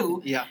have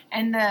 2. Yeah.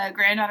 And the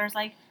granddaughter's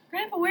like,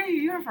 "Grandpa, where are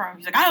your uniforms?"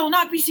 He's like, "I will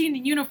not be seen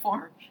in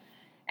uniform."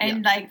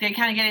 And they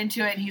kind of get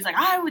into it, and he's like,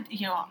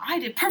 I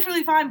did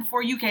perfectly fine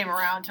before you came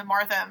around," to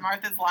Martha. And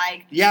Martha's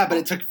like, "Yeah, but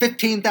it took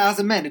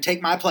 15,000 men to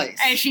take my place."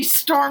 And she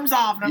storms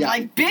off, and I'm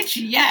like, "Bitch,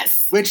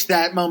 yes." Which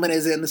that moment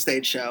is in the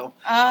stage show.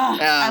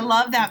 I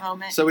love that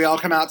moment. So we all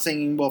come out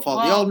singing "We'll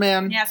Follow the Old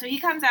Man." Yeah, so he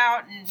comes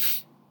out, and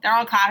they're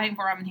all clapping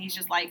for him, and he's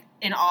just like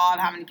in awe of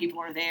how many people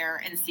are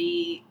there and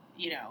see,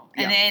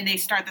 and then they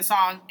start the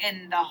song,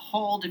 and the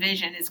whole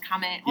division is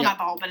coming. Well, not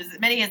the whole, but as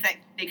many as that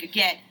they could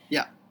get.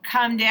 Yeah.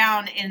 Come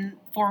down in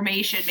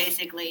formation,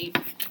 basically,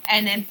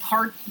 and then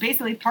part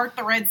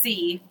the Red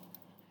Sea.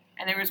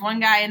 And there was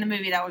one guy in the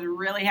movie that was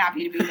really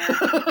happy to be there.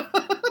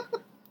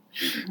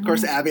 Of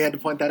course, Abby had to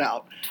point that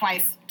out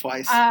Twice.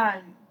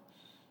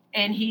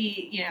 And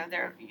he,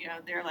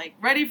 they're like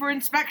ready for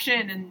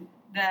inspection, and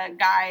the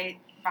guy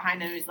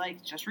behind him is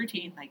like, "Just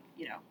routine,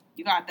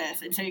 you got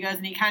this." And so he goes,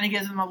 and he kind of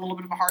gives him a little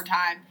bit of a hard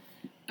time,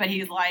 but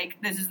he's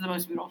like, "This is the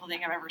most beautiful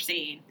thing I've ever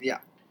seen." Yeah.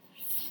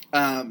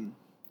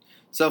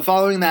 So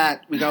following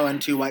that, we go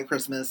into White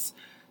Christmas.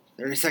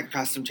 30-second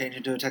costume change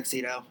into a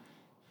tuxedo.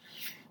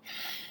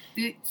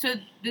 So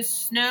the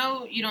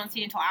snow you don't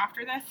see until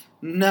after this?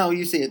 No,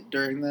 you see it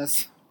during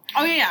this.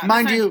 Oh, yeah.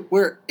 Mind you,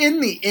 we're in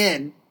the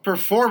inn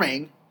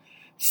performing,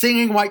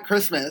 singing White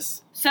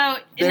Christmas. So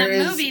in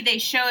the movie, they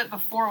show it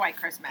before White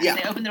Christmas. Yeah.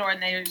 They open the door,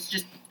 and there's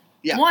just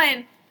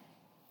one.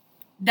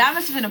 That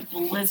must have been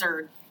a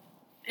blizzard.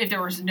 If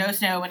there was no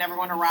snow when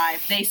everyone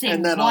arrived, they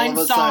sing one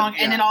song,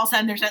 and then all of a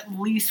sudden there's at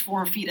least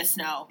 4 feet of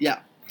snow.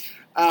 Yeah.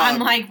 I'm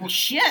like, well,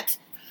 shit.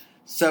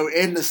 So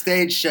in the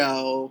stage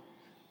show,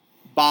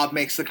 Bob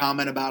makes the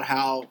comment about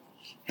how,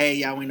 hey,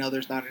 yeah, we know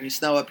there's not any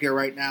snow up here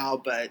right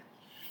now, but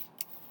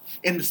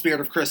in the spirit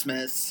of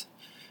Christmas,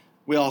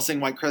 we all sing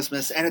White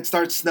Christmas, and it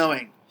starts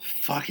snowing.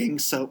 Fucking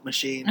soap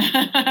machine.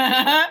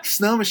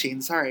 Snow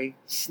machine, sorry.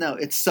 Snow.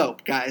 It's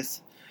soap,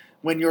 guys.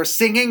 When you're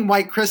singing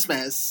White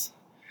Christmas,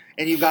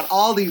 and you've got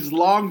all these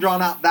long,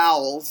 drawn-out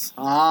vowels,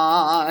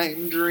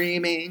 I'm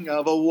dreaming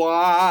of a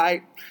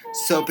white...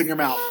 Soap in your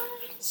mouth.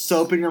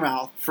 Soap in your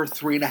mouth for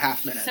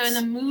 3.5 minutes. So in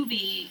the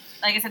movie,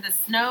 like I said, the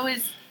snow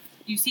is...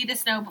 You see the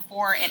snow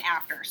before and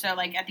after. So,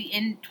 like, at the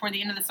end, toward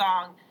the end of the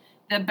song,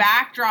 the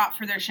backdrop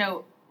for their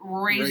show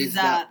raises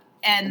up,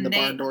 and the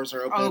barn doors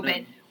are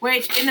open.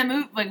 Which, in the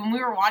movie, like, when we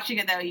were watching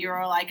it, though, you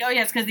were like, oh,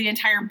 yeah, it's because the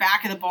entire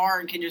back of the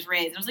barn can just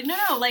raise. And I was like,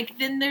 no, like,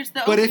 then there's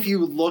the... But if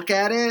you look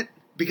at it,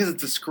 because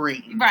it's a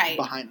screen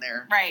behind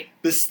there,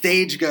 the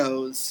stage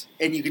goes,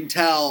 and you can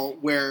tell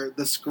where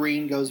the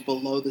screen goes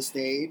below the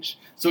stage,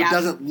 so it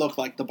doesn't look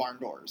like the barn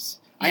doors.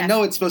 Yes. I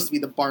know it's supposed to be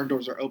the barn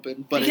doors are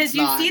open, but because it's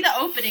not. Because you see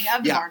the opening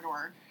of the barn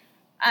door.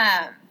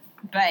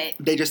 But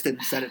they just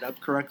didn't set it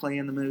up correctly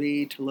in the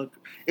movie to look...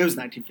 It was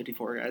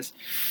 1954, guys.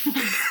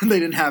 They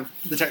didn't have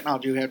the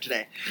technology we have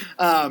today.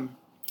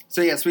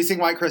 So yes, we sing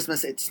White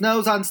Christmas. It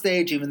snows on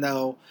stage, even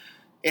though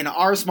in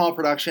our small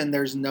production,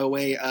 there's no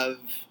way of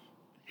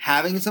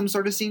having some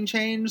sort of scene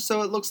change,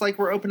 so it looks like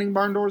we're opening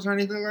barn doors or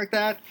anything like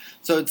that.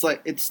 So it's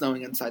like it's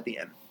snowing inside the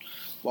inn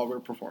while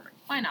we're performing.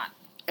 Why not?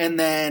 And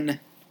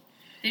then...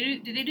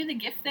 Did they do the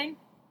gift thing?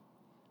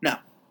 No.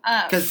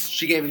 Because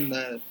she gave him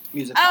the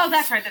music. Oh,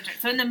 that's right.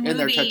 So in the movie... In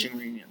their touching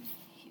reunion.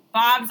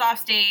 Bob's off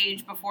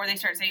stage before they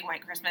start saying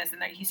White Christmas,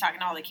 and he's talking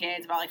to all the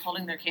kids about, like,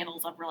 holding their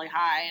candles up really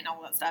high and all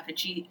that stuff,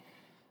 and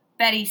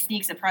Betty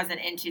sneaks a present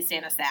into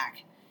Santa's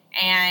sack.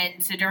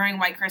 And so during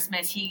White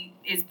Christmas, he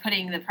is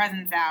putting the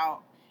presents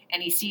out,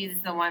 and he sees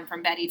the one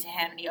from Betty to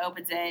him, and he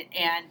opens it,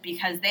 and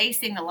because they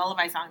sing the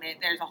lullaby song,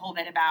 there's a whole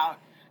bit about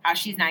how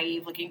she's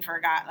naive, looking for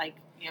a guy, like,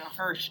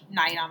 her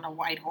knight on a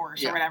white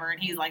horse or whatever,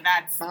 and he's like,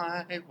 that's...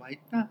 My white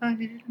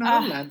knight,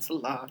 my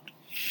Lancelot.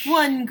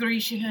 One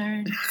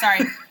Grecian.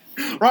 Sorry.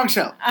 Wrong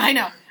show. I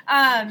know.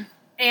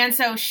 And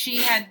so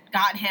she had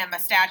got him a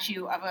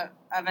statue of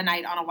a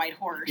knight on a white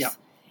horse. Yep.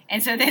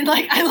 And so then,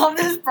 like, I love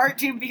this part,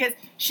 too, because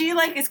she,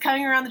 like, is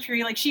coming around the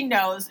tree, like, she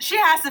knows. She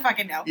has to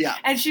fucking know. Yeah.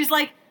 And she's,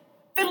 like,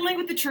 fiddling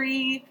with the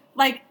tree,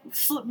 like,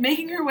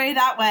 making her way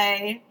that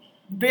way,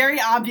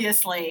 very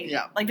obviously.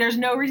 Yeah. Like, there's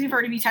no reason for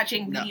her to be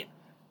touching the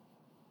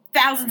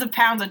thousands of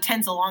pounds of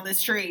tinsel on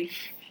this tree.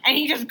 And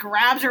he just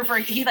grabs her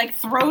he, like,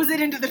 throws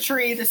it into the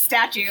tree, the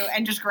statue,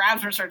 and just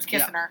grabs her and starts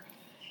kissing her.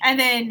 And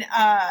then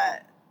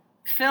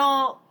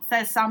Phil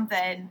says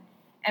something,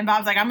 and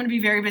Bob's like, I'm going to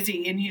be very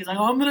busy. And he's like,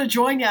 oh, I'm going to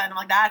join you. And I'm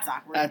like, that's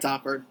awkward. That's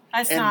awkward.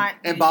 That's not.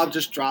 And Bob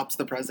just drops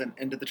the present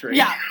into the tree.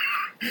 Yeah.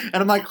 And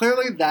I'm like,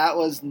 clearly that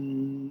was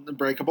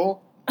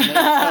breakable.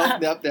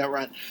 Yep,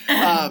 right.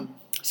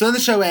 So then the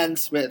show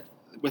ends with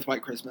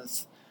White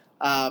Christmas.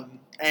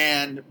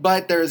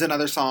 But there is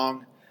another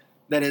song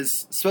that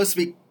is supposed to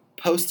be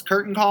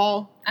post-curtain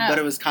call, but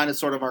it was kind of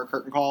sort of our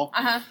curtain call.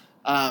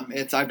 Uh-huh.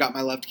 It's I've Got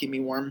My Love to Keep Me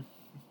Warm.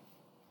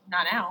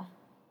 Not now.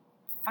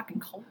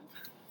 Fucking cold.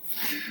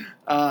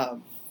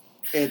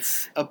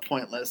 It's a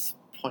pointless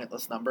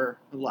number.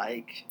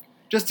 Like,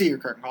 just do your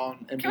curtain call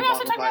and Can move we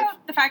also on talk with life.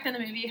 about the fact in the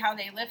movie how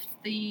they lift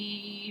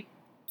the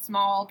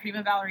small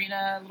prima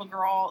ballerina little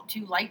girl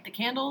to light the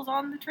candles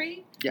on the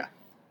tree? Yeah.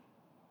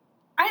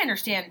 I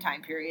understand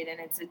time period and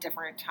it's a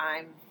different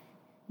time,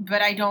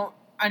 but I don't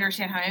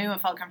understand how anyone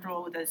felt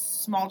comfortable with a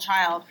small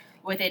child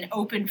with an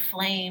open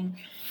flame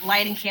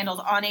lighting candles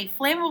on a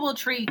flammable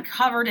tree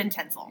covered in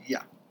tinsel.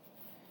 Yeah.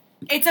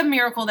 It's a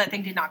miracle that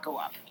thing did not go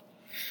up.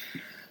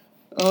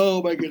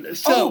 Oh my goodness.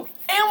 So,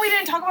 and we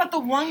didn't talk about the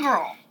one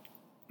girl.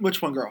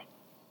 Which one girl?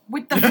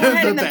 With the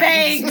forehead and the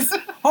bangs.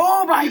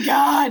 Oh my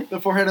god. The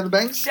forehead and the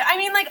bangs? I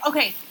mean, like,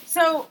 okay,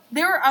 so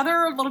there were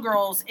other little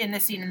girls in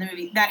this scene in the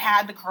movie that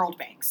had the curled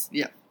bangs.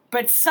 Yeah.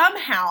 But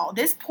somehow,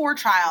 this poor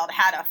child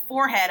had a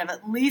forehead of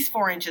at least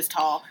 4 inches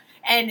tall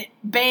and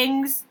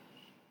bangs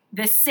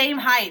the same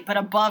height but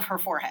above her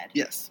forehead.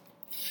 Yes.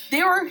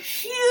 They were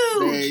huge.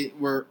 They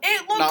were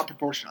not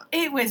proportionate.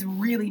 It was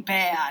really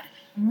bad.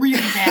 Really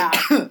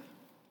bad.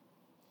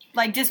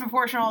 Like,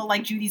 disproportional,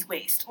 like Judy's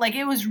waist. Like,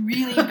 it was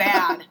really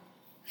bad.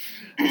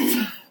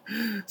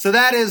 So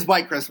that is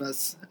White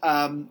Christmas.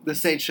 The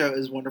stage show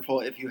is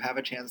wonderful if you have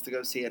a chance to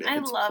go see it. If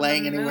it's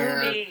playing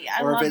anywhere,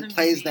 or if it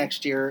plays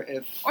next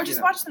year. Or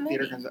just watch the movie.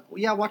 Comes out.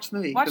 Yeah, watch the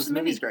movie because the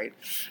movie's great.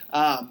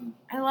 I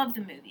love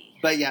the movie.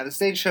 But yeah, the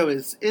stage show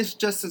is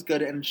just as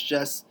good and it's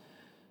just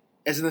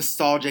as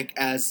nostalgic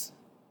as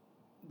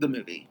the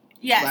movie.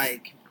 Yes.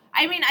 Like,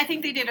 I mean, I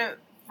think they did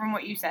from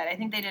what you said, I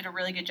think they did a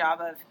really good job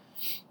of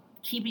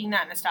keeping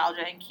that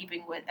nostalgia and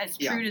keeping with as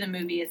true to the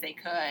movie as they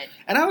could.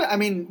 And I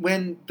mean,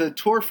 when the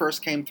tour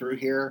first came through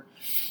here,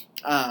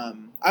 I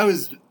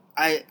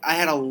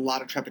had a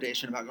lot of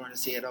trepidation about going to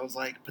see it. I was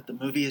like, but the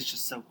movie is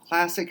just so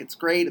classic. It's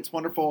great. It's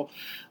wonderful.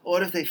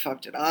 What if they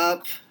fucked it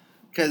up?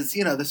 Because,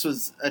 this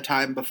was a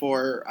time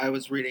before I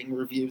was reading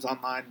reviews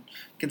online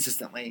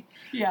consistently.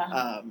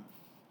 Yeah.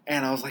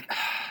 And I was like, But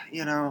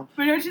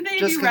don't you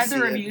think if you read the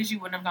reviews, you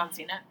wouldn't have gone and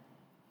seen it?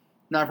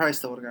 No, I probably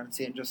still would have gone and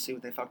seen it and just see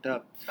what they fucked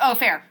up. Oh,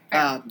 fair.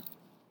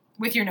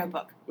 With your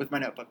notebook. With my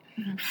notebook.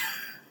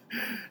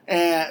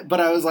 Mm-hmm. But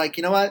I was like,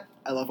 you know what?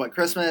 I love White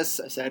Christmas.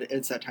 I said,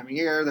 it's that time of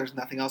year. There's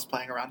nothing else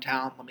playing around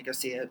town. Let me go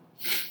see it.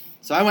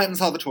 So I went and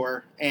saw the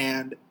tour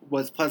and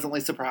was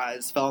pleasantly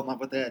surprised, fell in love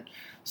with it.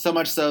 So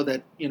much so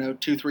that,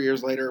 2-3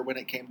 years later, when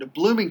it came to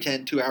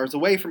Bloomington, 2 hours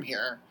away from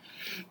here,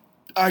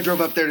 I drove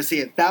up there to see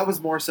it. That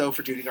was more so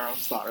for Judy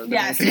Garland's daughter than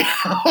anything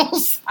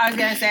else. I was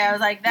going to say, I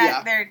was like,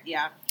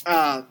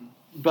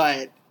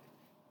 But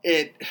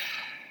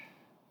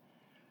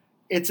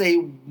it's a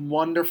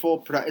wonderful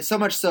production. So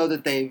much so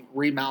that they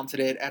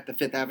remounted it at the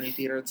Fifth Avenue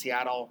Theater in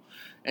Seattle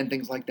and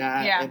things like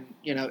that. Yeah. And,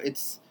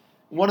 it's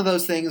one of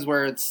those things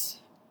where it's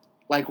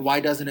like, why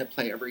doesn't it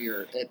play every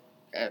year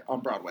on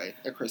Broadway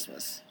at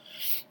Christmas?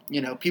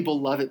 People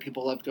love it.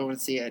 People love going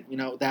to see it.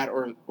 That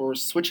or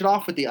switch it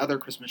off with the other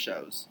Christmas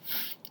shows.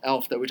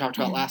 Elf that we talked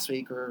about last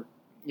week or,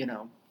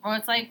 Well,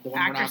 it's like The one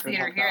we're Actors not gonna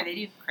Theater talk here. about. They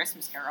do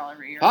Christmas Carol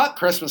every year. Oh,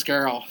 Christmas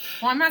Carol.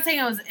 Well, I'm not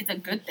saying it's a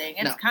good thing.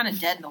 It's No. kind of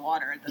dead in the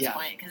water at this Yeah.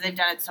 point because they've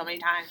done it so many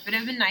times. But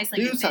it'd been nice,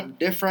 like Do if something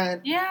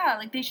different. yeah,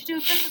 like they should do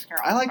a Christmas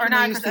Carol. I like or when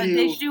not they used to Christmas.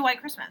 They do- should do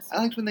White Christmas. I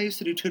liked when they used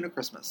to do Tuna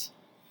Christmas.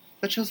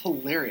 That show's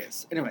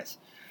hilarious. Anyways.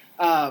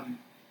 But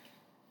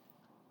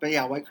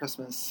yeah, White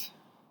Christmas.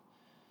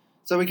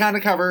 So we kind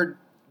of covered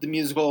the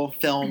musical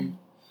film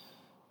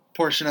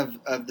portion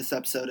of this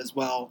episode as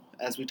well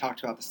as we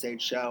talked about the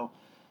stage show.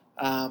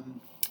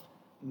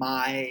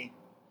 My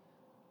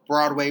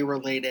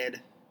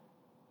Broadway-related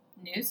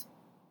News.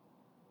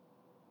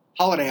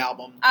 holiday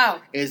album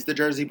Oh, is the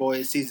Jersey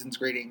Boys Season's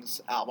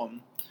Greetings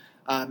album.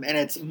 And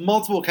it's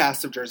multiple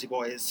casts of Jersey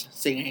Boys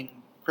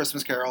singing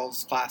Christmas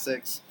carols,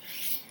 classics,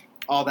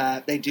 all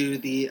that. They do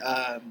the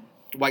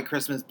White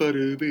Christmas,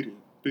 boo-doo-boo-doo,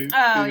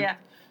 oh yeah.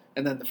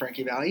 and then the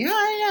Frankie Valley, And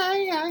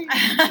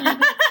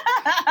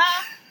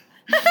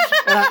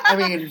I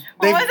mean,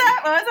 What was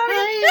that?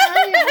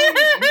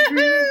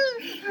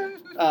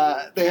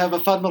 they have a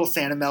fun little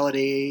Santa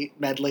melody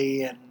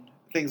medley and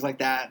things like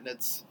that, and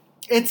it's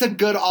a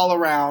good all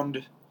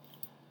around.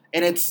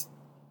 And it's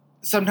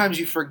sometimes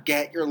you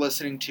forget you're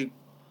listening to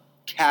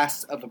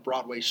casts of a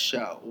Broadway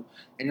show,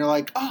 and you're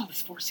like, oh,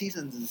 this Four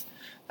Seasons is.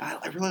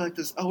 I really like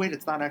this. Oh wait,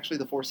 it's not actually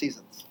the Four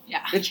Seasons.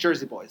 Yeah. It's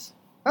Jersey Boys.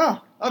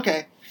 Oh,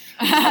 okay.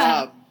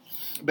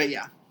 But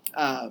yeah.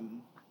 I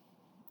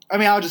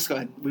mean, I'll just go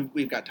ahead.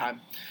 We've got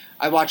time.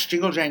 I watched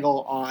Jingle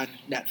Jangle on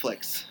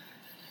Netflix.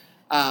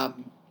 Not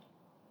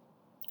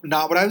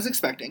what I was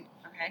expecting.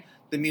 Okay.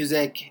 The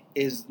music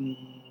is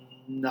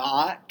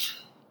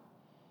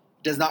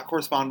does not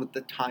correspond with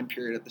the time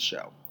period of the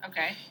show.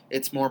 Okay.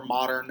 It's more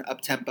modern,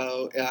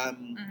 up-tempo.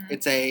 Mm-hmm.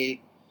 It's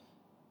a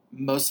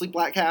mostly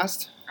black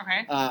cast,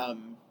 Okay.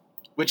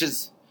 which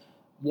is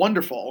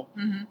wonderful.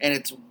 Mm-hmm. And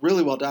it's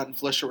really well done.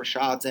 Felicia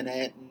Rashad's in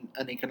it, and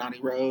Anika Nani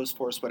Rose,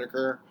 Forrest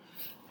Whitaker.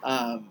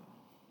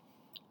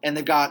 And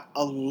they've got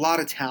a lot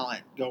of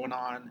talent going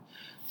on.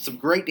 Some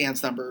great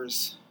dance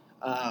numbers.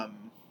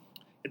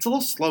 It's a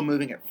little slow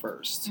moving at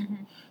first.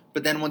 Mm-hmm.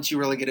 But then once you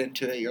really get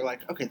into it, you're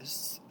like, okay,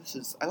 this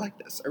is I like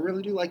this. I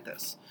really do like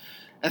this.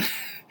 And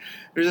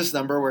there's this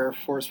number where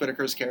Forrest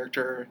Whitaker's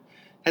character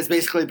has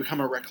basically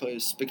become a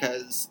recluse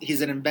because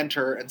he's an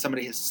inventor and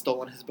somebody has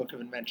stolen his book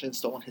of invention,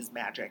 stolen his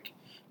magic,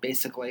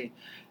 basically.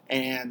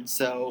 And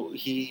so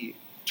he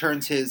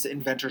turns his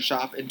inventor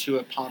shop into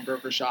a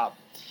pawnbroker shop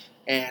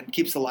and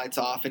keeps the lights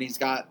off. And he's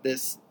got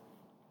this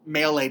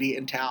mail lady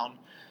in town,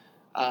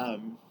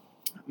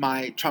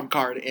 my trump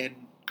card in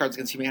Cards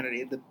Against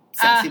Humanity, the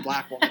sassy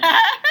black woman.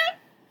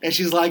 And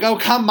she's like, oh,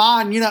 come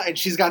on, and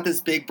she's got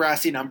this big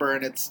brassy number,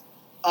 and it's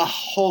a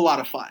whole lot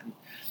of fun.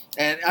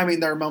 And, I mean,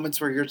 there are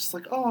moments where you're just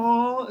like,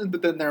 oh,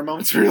 but then there are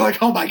moments where you're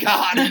like, oh, my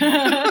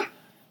God.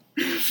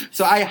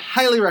 So I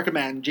highly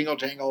recommend Jingle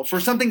Jangle for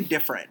something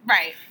different.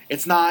 Right.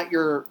 It's not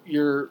your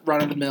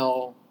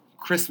run-of-the-mill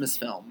Christmas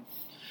film.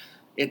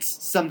 It's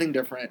something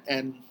different,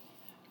 and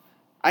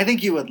I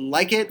think you would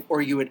like it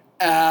or you would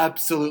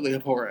absolutely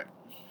abhor it.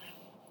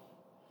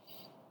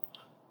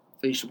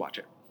 So you should watch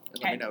it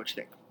and let me know what you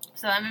think.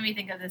 So that made me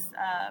think of this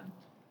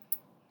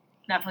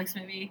Netflix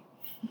movie,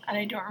 and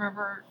I don't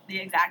remember the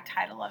exact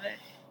title of it.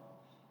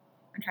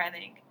 I'm trying to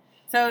think.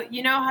 So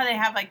you know how they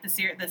have like the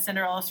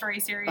Cinderella story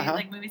series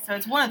like movies? So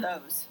it's one of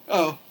those.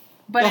 Oh,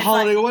 but the it's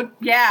holiday like, one?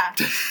 Yeah,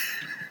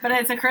 but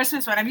it's a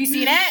Christmas one. Have you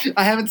seen it?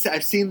 I haven't.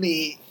 I've seen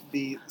the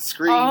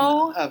screen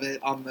of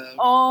it on the.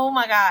 Oh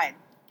my god!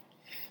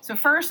 So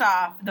first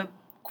off, the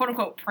quote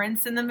unquote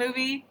prince in the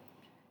movie.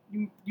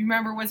 You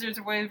remember Wizards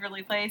of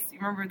Waverly Place? You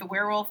remember the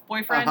werewolf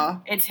boyfriend?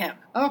 It's him.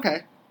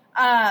 Okay.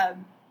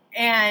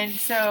 And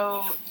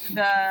so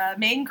the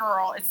main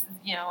girl is,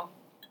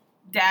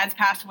 dad's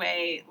passed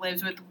away,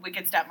 lives with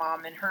wicked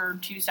stepmom and her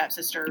two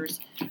stepsisters.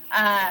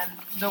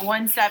 The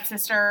one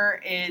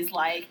stepsister is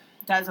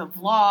does a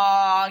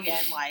vlog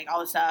and all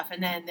this stuff,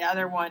 and then the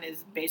other one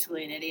is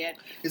basically an idiot.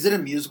 Is it a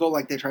musical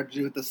like they tried to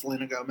do with the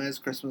Selena Gomez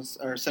Christmas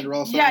or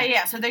Cinderella song?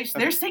 Yeah. So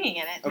they're singing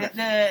in it. Okay.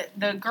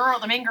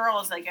 The main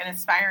girl is an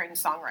aspiring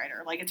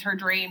songwriter. It's her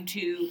dream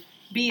to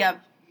be a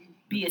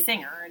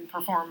singer and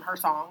perform her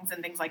songs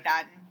and things like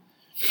that.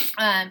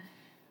 And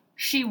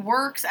she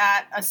works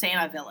at a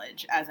Santa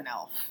village as an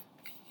elf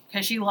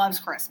because she loves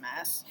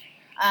Christmas.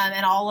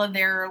 And all of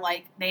their,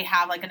 they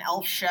have, an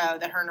elf show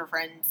that her and her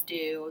friends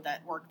do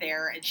that work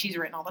there, and she's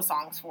written all the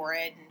songs for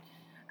it.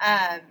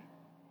 And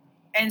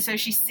so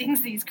she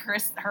sings these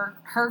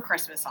her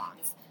Christmas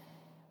songs.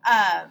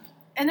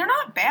 And they're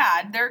not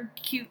bad. They're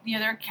cute,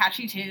 they're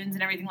catchy tunes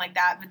and everything like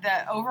that. But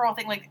the overall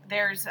thing,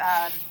 there's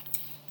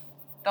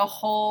the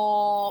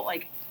whole,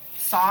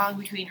 song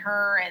between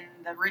her and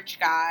the rich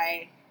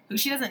guy, who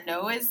she doesn't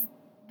know is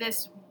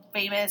this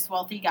famous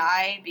wealthy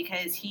guy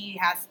because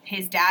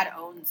his dad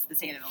owns the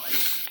Santa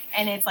Village,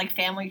 and it's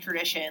family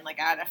tradition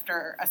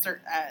after a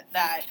certain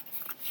that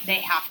they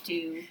have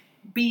to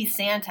be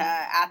Santa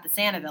at the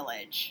Santa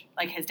Village,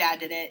 his dad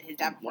did it, his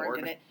dad before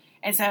him did it,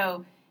 and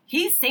so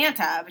he's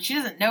Santa, but she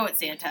doesn't know it's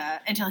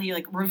Santa until he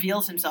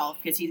reveals himself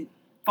because he's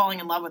falling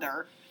in love with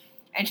her,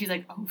 And she's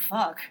like, oh,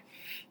 fuck.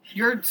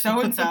 You're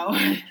so-and-so.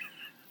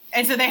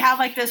 And so they have,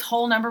 like, this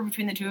whole number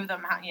between the two of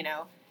them, you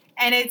know.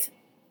 And it's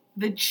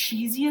the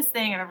cheesiest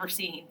thing I've ever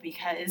seen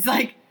because,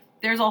 like,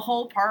 there's a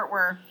whole part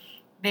where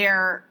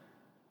they're,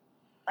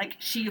 like,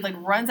 she, like,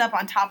 runs up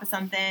on top of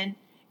something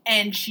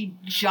and she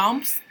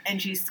jumps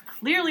and she's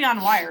clearly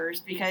on wires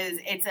because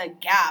it's a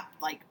gap,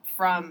 like,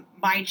 from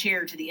my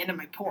chair to the end of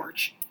my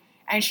porch.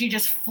 And she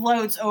just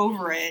floats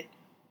over it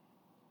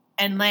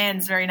and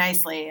lands very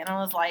nicely. And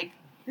I was like,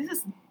 this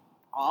is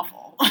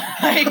awful.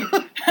 Like,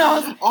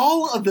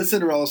 all of the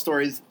Cinderella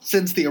stories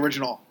since the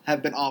original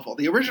have been awful.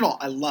 The original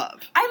I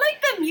love. I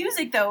like the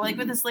music though, like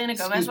with the Selena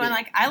Gomez one.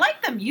 Like, I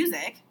like the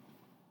music,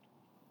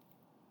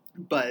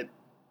 but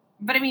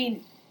I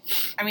mean,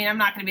 I'm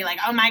not going to be like,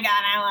 oh my god,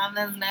 I love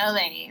this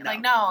movie. No. Like,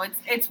 no,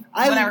 it's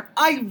whatever.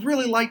 I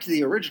really liked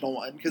the original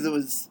one because it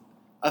was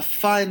a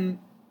fun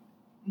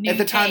new at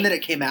the time take. that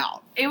it came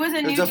out. It was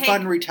a take.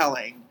 Fun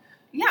retelling.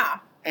 Yeah.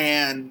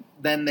 And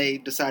then they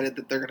decided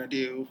that they're going to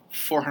do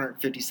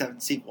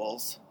 457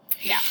 sequels.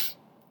 Yeah.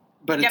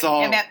 But it's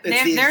it's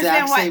the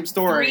exact same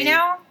story. 3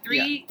 now?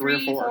 Three or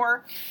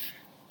four.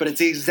 But it's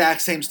the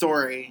exact same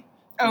story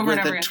over with and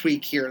over a again.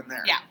 tweak here and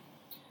there. Yeah.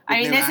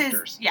 I mean, this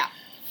actors. is,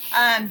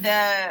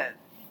 the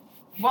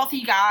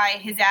wealthy guy,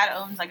 his dad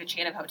owns like a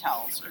chain of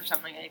hotels or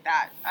something like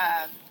that.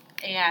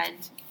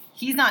 And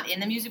he's not in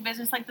the music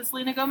business like the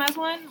Selena Gomez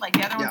one. Like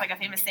the other one's like a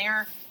famous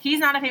singer. He's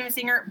not a famous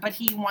singer, but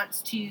he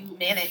wants to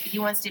manage. He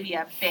wants to be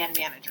a band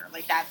manager.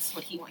 Like that's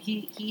what he wants.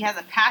 He has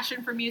a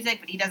passion for music,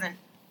 but he doesn't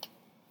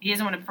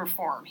want to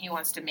perform. He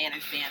wants to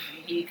manage bands,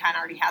 and he kind of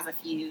already has a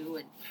few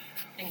and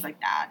things like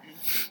that.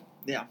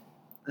 And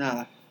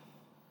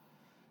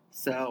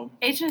so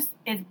it's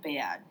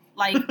bad.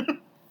 Like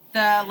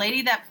the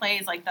lady that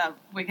plays like the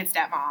wicked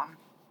stepmom.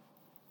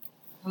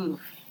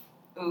 Oof,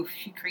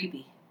 she's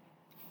creepy.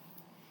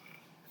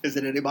 Is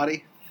it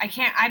anybody?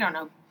 I don't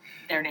know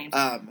their names.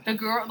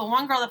 The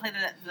one girl that played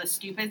the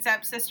stupid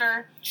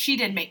stepsister, she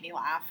did make me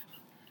laugh.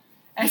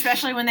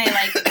 Especially when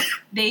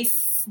they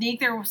sneak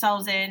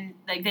themselves in,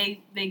 like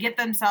they get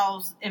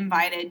themselves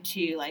invited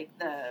to like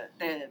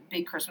the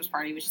big Christmas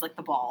party, which is like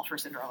the ball for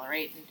Cinderella,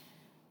 right? And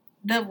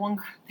the one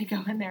they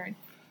go in there and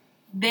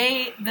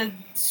the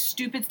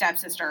stupid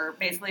stepsister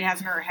basically has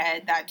in her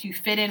head that to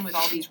fit in with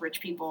all these rich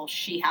people,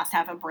 she has to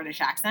have a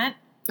British accent.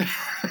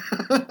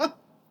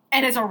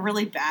 And it's a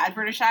really bad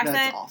British accent.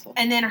 That's awful.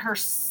 And then her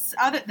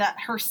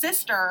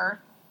sister,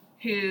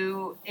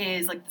 who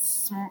is like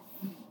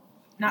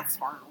not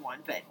smarter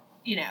one, but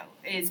you know,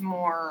 is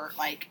more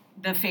like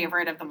the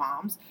favorite of the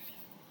moms.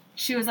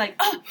 She was like,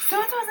 "Oh,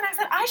 so-and-so has an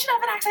accent. I should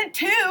have an accent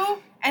too."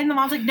 And the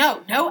mom's like,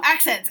 "No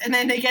accents." And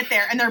then they get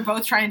there, and they're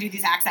both trying to do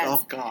these accents.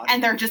 Oh God!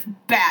 And they're just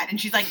bad.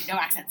 And she's like, "No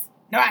accents.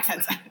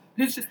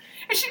 It's just,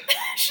 and she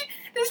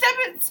the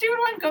stupid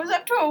one goes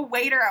up to a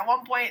waiter at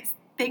one point,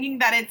 thinking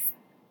that it's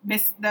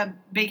the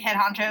big head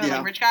honcho,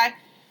 like rich guy,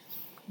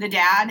 the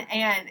dad,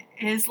 and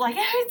is like,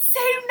 "Oh, it's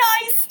so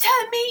nice to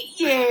meet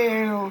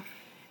you."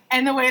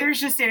 And the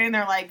waiter's just standing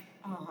there like,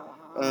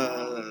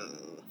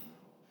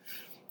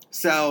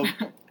 So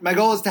my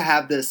goal is to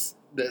have this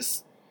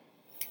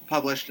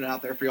published and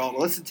out there for y'all to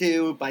listen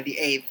to by the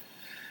 8th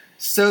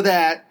so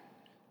that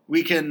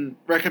we can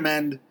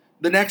recommend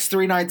the next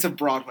 3 nights of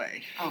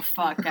Broadway. Oh,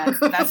 fuck.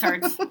 That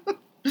hurts.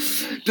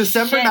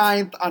 December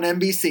 9th on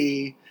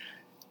NBC,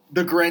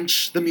 The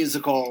Grinch, the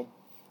musical.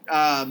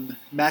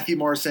 Matthew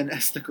Morrison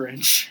as the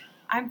Grinch.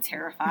 I'm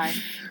terrified.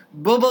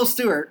 Bilbo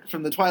Stewart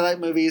from the Twilight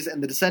movies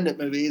and the Descendant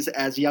movies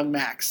as young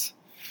Max.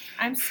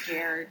 I'm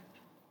scared.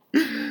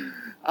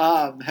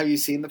 Have you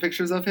seen the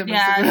pictures of him?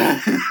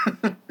 Yeah.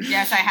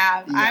 Yes, I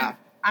have. Yeah.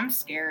 I'm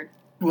scared.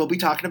 We'll be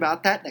talking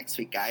about that next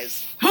week,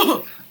 guys.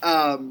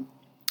 And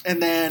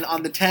then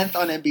on the 10th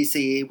on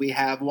NBC, we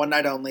have One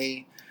Night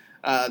Only,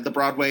 the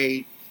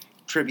Broadway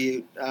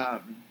tribute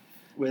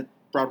with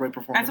Broadway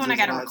performances. That's when I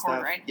got to record,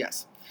 stuff. right?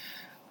 Yes.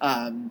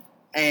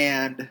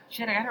 And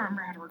shit, I got to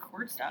remember how to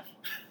record stuff.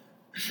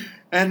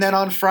 And then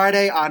on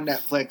Friday on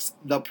Netflix,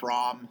 The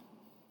Prom.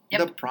 Yep.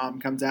 The Prom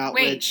comes out,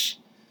 Wait. which...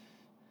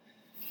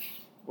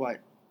 What?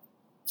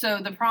 So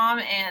The Prom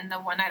and the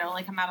One Night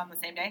Only come out on the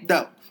same day?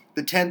 No.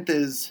 The 10th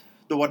is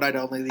the One Night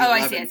Only. The 11th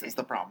I see. is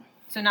The Prom.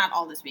 So not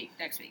all this week,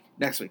 next week.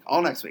 Next week.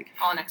 All next week.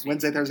 All next week.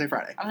 Wednesday, Thursday,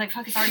 Friday. I was like,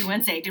 fuck, it's already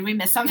Wednesday. Did we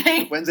miss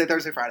something? Wednesday,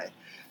 Thursday, Friday.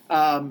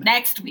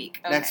 Next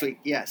week. Okay. Next week,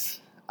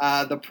 yes.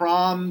 The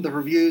Prom, the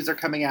reviews are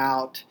coming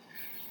out.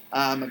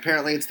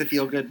 Apparently it's the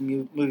feel-good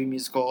movie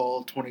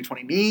musical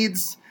 2020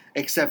 needs,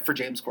 except for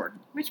James Corden.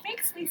 Which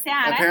makes me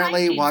sad.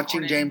 Apparently I like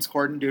watching Corden. James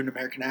Corden do an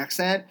American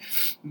accent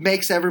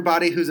makes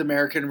everybody who's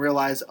American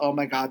realize, oh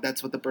my God,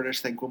 that's what the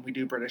British think when we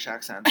do British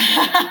accents.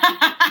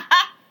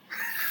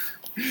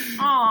 Aww,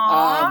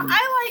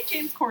 I like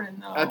James Corden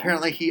though.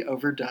 Apparently he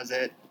overdoes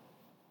it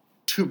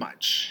too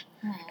much.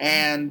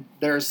 And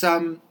there are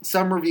some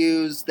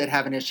reviews that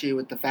have an issue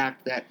with the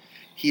fact that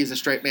he is a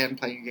straight man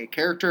playing a gay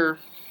character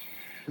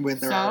when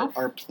there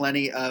are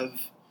plenty of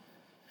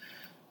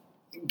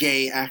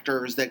gay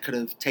actors that could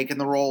have taken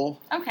the role.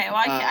 Okay,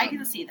 well, I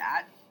can see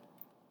that.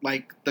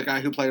 like the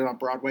guy who played it on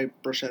Broadway,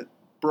 Brooks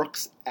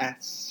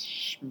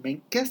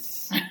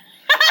Ashmanskas.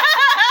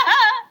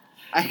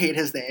 I hate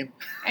his name.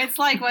 It's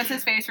like, what's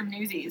his face from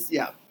Newsies?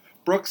 Yeah,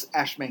 Brooks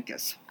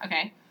Ashmanskas.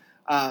 Okay.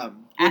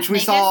 Which we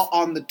saw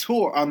on the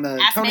tour, on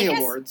the Tony Ashmanskas?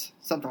 Awards,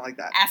 something like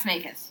that.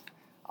 Ashmanskas.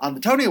 On the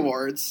Tony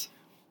Awards,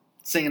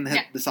 singing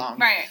the song.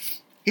 Right.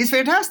 He's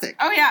fantastic.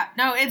 Oh, yeah.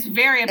 No, it's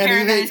very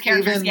apparent that his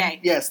character is gay.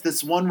 Yes,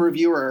 this one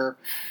reviewer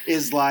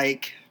is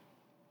like,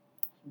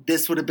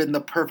 this would have been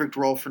the perfect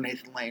role for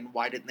Nathan Lane.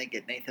 Why didn't they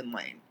get Nathan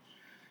Lane?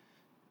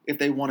 If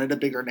they wanted a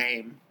bigger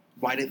name,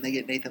 why didn't they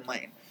get Nathan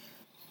Lane?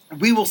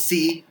 We will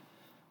see.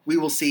 We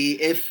will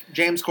see. If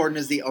James Corden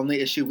is the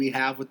only issue we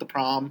have with The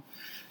Prom,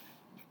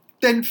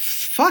 then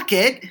fuck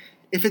it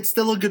if it's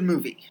still a good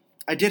movie.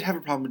 I did have a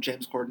problem with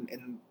James Corden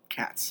in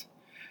Cats.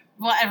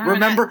 Well,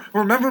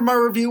 remember my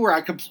review where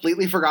I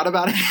completely forgot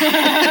about it?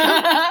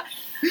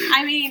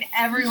 I mean,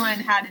 everyone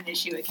had an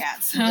issue with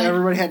Cats.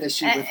 Everybody had an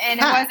issue with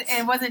Cats. And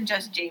it wasn't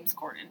just James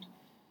Corden.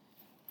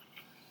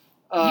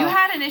 You you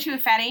had an issue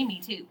with Fat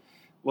Amy, too.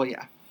 Well,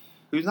 yeah.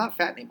 Who's not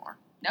fat anymore.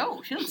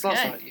 No, she looks She's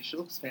good. She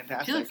looks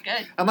fantastic. She looks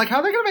good. I'm like, how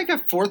are they going to make a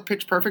fourth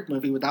Pitch Perfect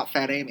movie without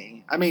Fat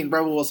Amy? I mean,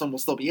 Rebel Wilson will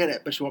still be in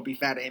it, but she won't be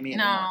Fat Amy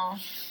anymore.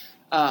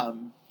 No.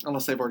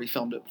 Unless they've already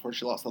filmed it before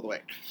she lost all the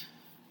weight.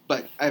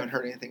 But I haven't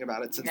heard anything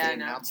about it since they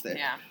announced it.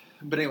 Yeah.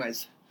 But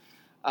anyways.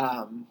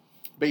 But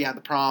yeah,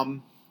 The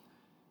Prom.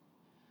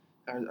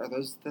 Are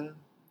those the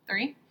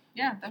 3?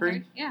 Yeah. The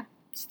 3? Yeah.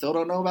 Still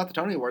don't know about the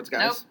Tony Awards,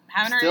 guys. Nope.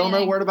 Haven't heard Still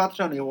anything. no word about the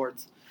Tony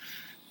Awards.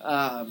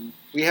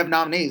 We have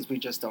nominees. We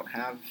just don't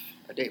have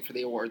a date for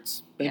the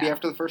awards. Maybe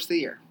after the first of the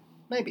year.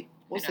 Maybe.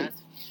 We'll see.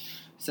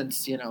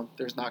 Since,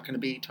 there's not going to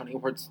be Tony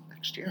Awards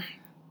next year.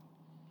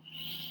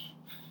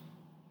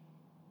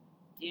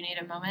 Do you need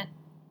a moment?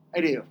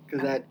 I do.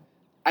 Because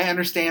I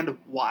understand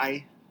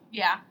why.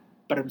 Yeah.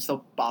 But I'm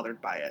still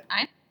bothered by it.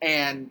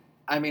 And,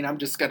 I mean, I'm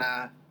just going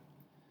to,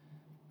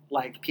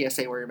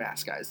 PSA, wear your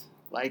mask, guys.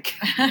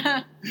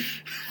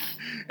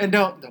 And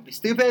don't be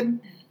stupid.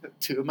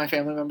 2 of my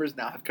family members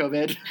now have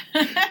COVID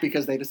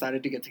because they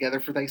decided to get together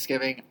for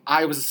Thanksgiving.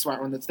 I was a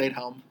smart one that stayed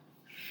home.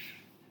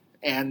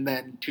 And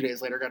then 2 days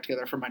later got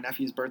together for my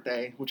nephew's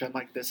birthday, which I'm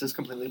like, this is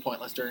completely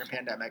pointless during a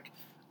pandemic.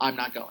 I'm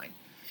not going.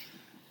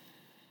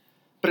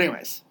 But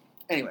anyways.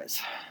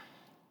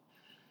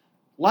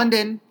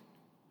 London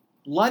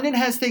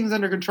has things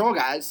under control,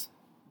 guys.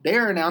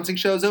 They're announcing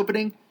shows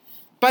opening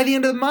by the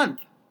end of the month.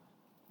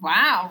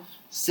 Wow.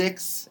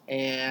 6,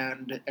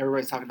 and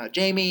everybody's talking about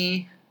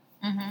Jamie.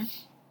 Mm-hmm.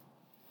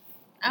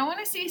 I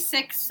want to see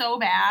 6 so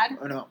bad.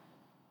 Oh, no.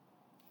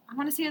 I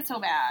want to see it so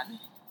bad.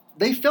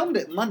 They filmed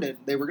it in London.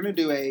 They were going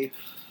to do a,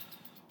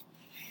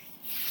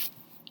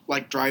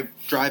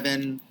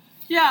 drive-in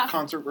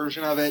concert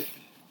version of it.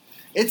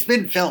 It's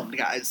been filmed,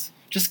 guys.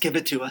 Just give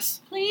it to us.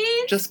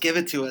 Please? Just give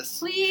it to us.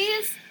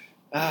 Please?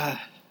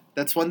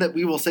 That's one that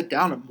we will sit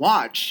down and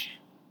watch.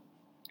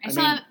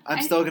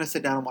 I'm still going to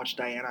sit down and watch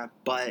Diana,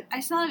 but...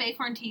 I still have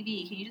Acorn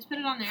TV. Can you just put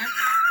it on there?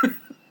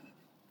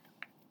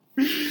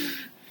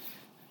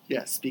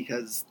 Yes,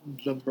 because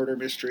the murder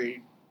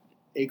mystery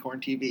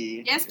Acorn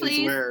TV yes, please.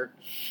 Is where...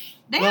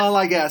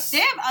 I guess... They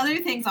have other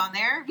things on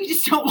there. We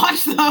just don't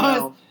watch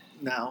those.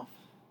 No.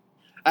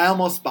 I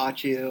almost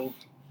bought you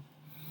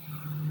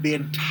the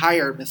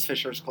entire Miss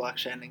Fisher's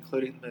collection,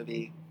 including the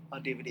movie,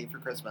 on DVD for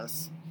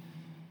Christmas.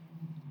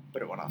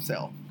 But it went off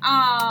sale.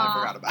 I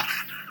forgot about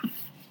it.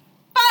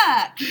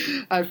 Fuck!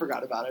 I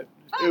forgot about it.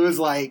 It was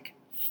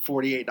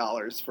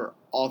 $48 for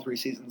all 3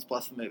 seasons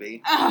plus the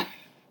movie.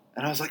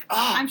 And I was like,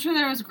 I'm sure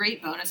there was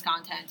great bonus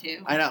content,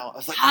 too. I know. I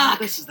was like,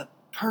 this is the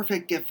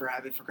perfect gift for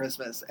Abby for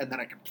Christmas. And then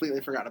I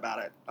completely forgot about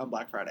it on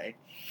Black Friday.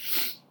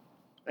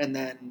 And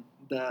then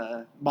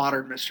the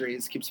Modern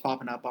Mysteries keeps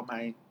popping up on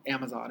my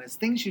Amazon. It's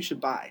things you should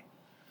buy.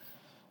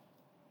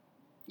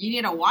 You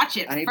need to watch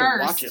it first. I need to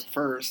watch it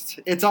first.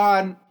 It's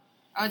on...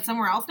 Oh, it's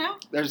somewhere else now?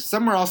 There's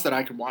somewhere else that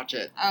I can watch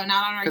it. Oh,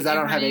 not on our because I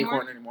don't have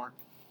Acorn anymore.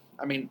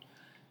 I mean,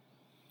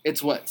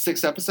 it's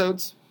 6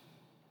 episodes?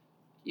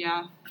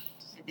 Yeah.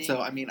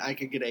 So, I mean, I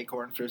could get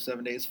Acorn for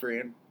 7 days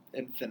free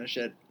and finish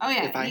it. Oh,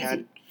 yeah. If I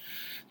had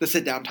the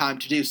sit-down time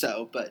to do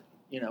so. But,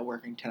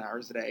 working 10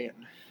 hours a day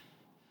and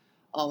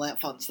all that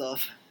fun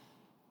stuff.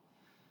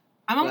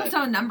 I'm almost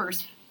done with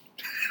Numbers.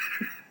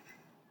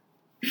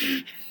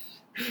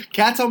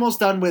 Kat's almost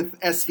done with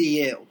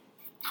SVU.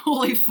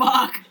 Holy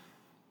fuck.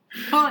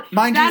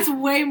 That's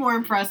way more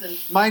impressive.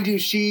 Mind you,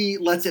 she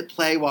lets it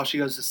play while she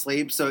goes to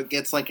sleep, so it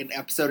gets an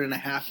episode and a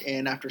half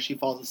in after she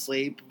falls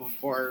asleep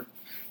before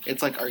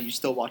it's are you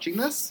still watching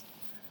this?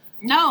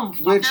 No,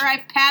 fucker,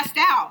 I passed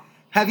out.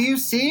 Have you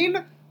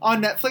seen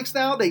on Netflix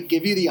now, they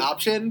give you the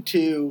option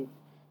to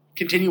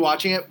continue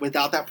watching it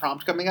without that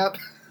prompt coming up?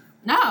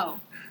 No.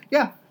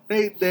 Yeah,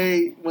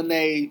 they when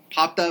they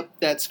popped up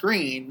that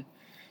screen...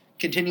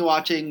 Continue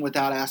watching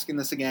without asking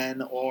this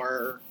again,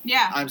 or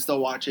I'm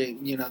still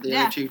watching, the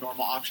other 2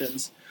 normal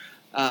options.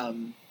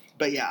 But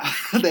But yeah,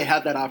 they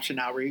have that option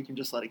now where you can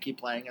just let it keep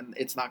playing and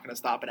it's not going to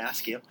stop and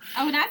ask you.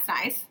 Oh, that's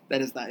nice.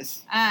 That is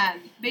nice.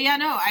 But yeah,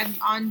 no,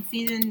 I'm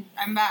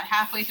about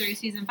halfway through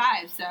season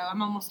 5, so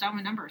I'm almost done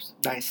with Numbers.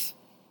 Nice.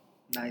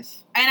 And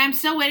I'm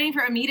still waiting for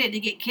Amita to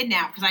get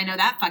kidnapped because I know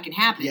that fucking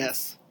happens.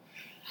 Yes.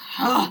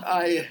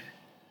 I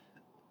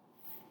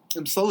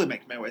am slowly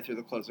making my way through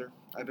The Closer.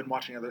 I've been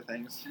watching other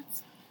things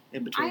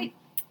in between.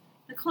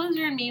 The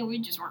Closer and me, we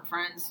just weren't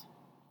friends.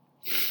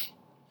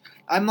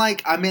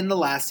 I'm in the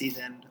last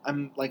season.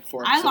 I'm like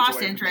 4 I episodes lost away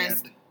from the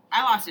interest. end.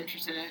 I lost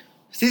interest in it.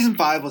 Season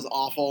 5 was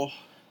awful,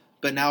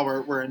 but now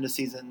we're into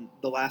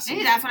the last season.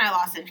 Maybe that's when I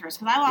lost interest,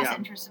 because I lost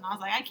interest and I was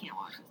like, I can't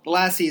watch this. The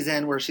last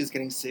season where she's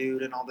getting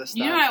sued and all this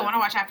stuff. You know what I want to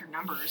watch after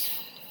Numbers?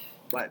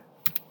 What?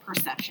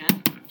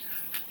 Perception.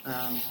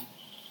 That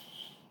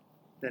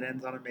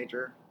ends on a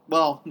major...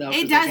 Well, no.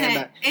 It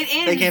doesn't. It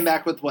ends... They came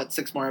back with,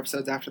 6 more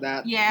episodes after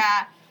that?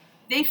 Yeah.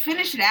 They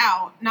finished it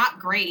out. Not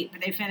great,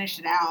 but they finished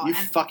it out. You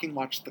fucking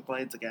watched The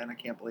Glades again. I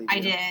can't believe you. I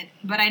did,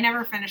 but I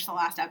never finished the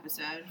last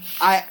episode.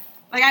 I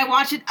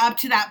watched it up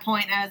to that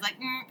point, and I was like,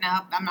 no,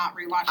 I'm not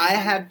rewatching it. I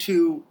had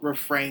to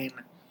refrain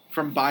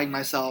from buying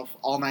myself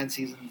all 9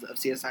 seasons of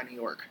CSI New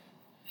York.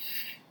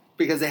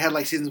 Because they had,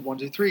 seasons 1,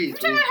 2, 3. You're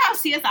talking about how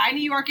CSI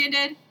New York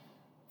ended?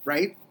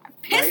 Right?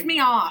 Pissed me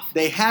off.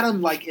 They had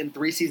them, in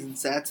 3-season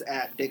sets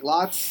at Big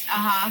Lots.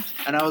 Uh-huh.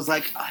 And I was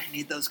like, I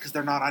need those because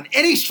they're not on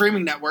any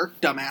streaming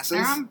network, dumbasses.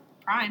 They're on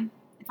Prime.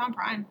 It's on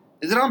Prime.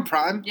 Is it on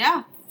Prime?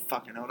 Yeah.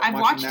 Fucking know what I've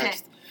watched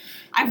next. it.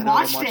 I've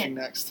watched what I'm watching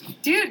it.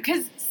 Next. Dude,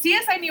 because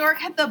CSI New York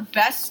had the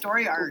best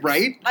story arcs.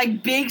 Right?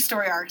 Big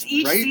story arcs.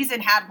 Each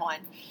season had one.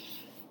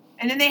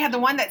 And then they had the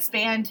one that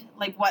spanned,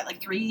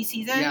 3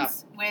 seasons? Yeah.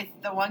 With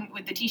the one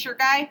with the t-shirt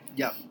guy?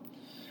 Yep.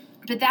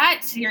 But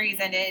that series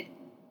ended,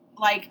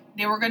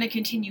 they were going to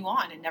continue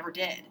on and never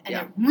did. And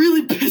Yeah. it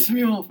really pissed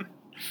me off. It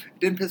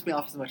didn't piss me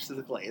off as much as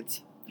The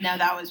Glades. No,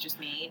 that was just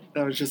mean.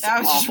 That was just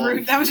awful. Just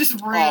rude. That was just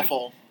rude.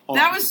 Awful.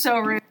 That was so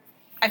rude.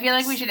 I feel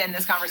like we should end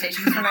this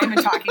conversation because we're not even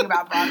talking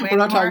about Broadway We're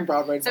not anymore. talking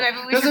Broadway. So maybe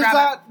we should wrap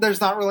up.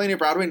 There's not really any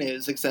Broadway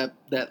news except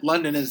that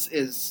London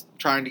is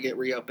trying to get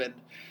reopened.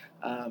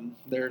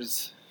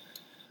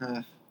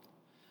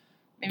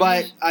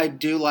 But I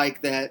do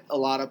like that a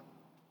lot of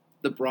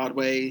the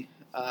Broadway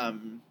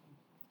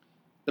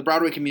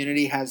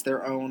community has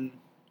their own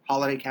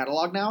holiday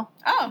catalog now.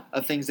 Oh.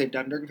 Of things they've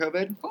done during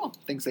COVID. Cool.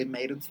 Things they've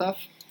made and stuff.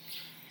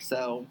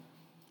 So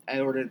I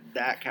ordered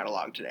that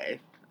catalog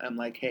today. I'm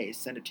like, hey,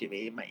 send it to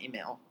me in my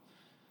email.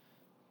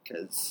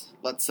 Because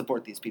let's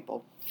support these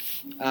people.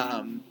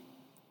 But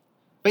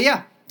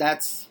yeah,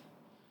 that's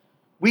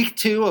week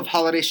 2 of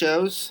holiday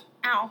shows.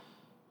 Ow.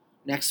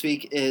 Next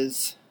week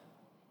is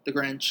The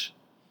Grinch.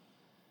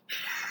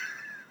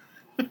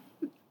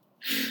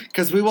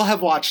 Because we will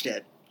have watched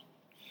it.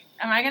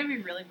 Am I going to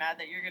be really mad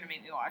that you're going to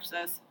make me watch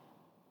this?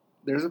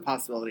 There's a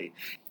possibility.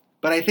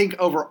 But I think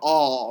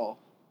overall,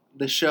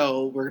 the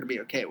show we're going to be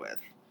okay with.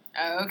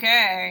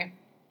 Okay.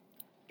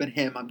 But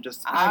him, I'm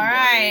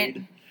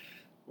right.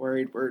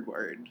 worried.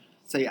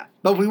 So yeah.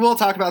 But we will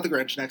talk about The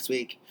Grinch next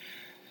week.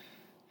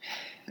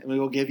 And we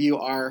will give you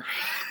our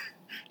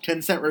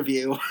 10-cent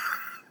review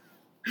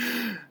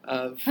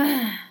of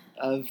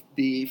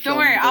the film Don't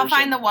worry, I'll version.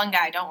 find the one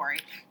guy. Don't worry.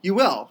 You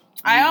will.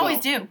 I always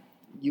do.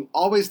 You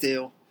always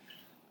do.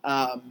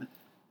 And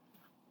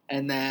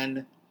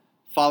then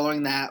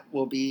following that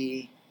will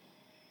be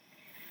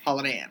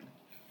Holiday Inn.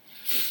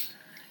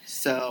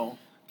 So,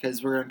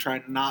 because we're going to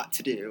try not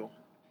to do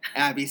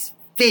Abby's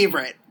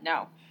favorite.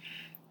 No.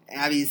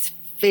 Abby's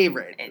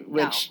favorite, no.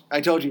 which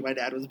I told you my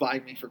dad was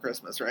buying me for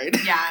Christmas, right?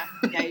 Yeah,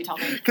 you told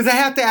me. Because I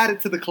have to add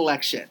it to the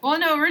collection. Well,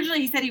 no, originally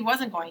he said he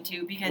wasn't going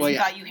to because he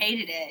thought you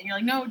hated it. And you're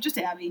like, no, just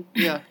Abby.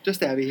 Yeah,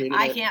 just Abby hated it.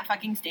 I can't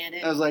fucking stand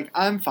it. I was like,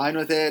 I'm fine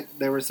with it.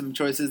 There were some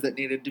choices that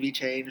needed to be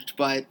changed,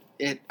 but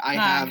I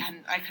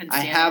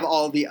have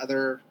all the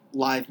other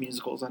live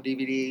musicals on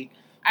DVD.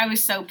 I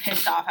was so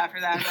pissed off after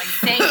that. I'm like,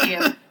 thank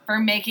you for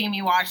making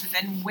me watch this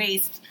and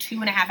waste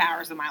 2.5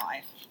 hours of my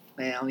life.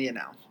 Well,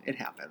 it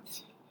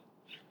happens.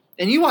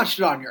 And you watched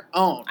it on your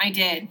own. I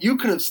did. You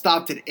could have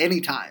stopped at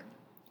any time.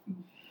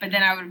 But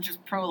then I would have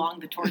just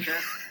prolonged the torture.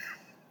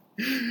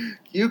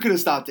 You could have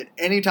stopped at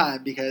any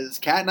time because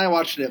Kat and I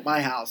watched it at my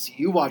house.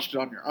 You watched it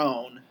on your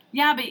own.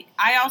 Yeah, but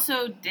I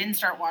also didn't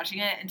start watching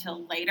it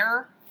until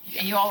later,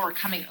 and you all were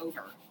coming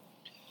over.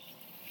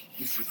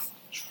 This is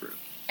true.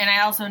 And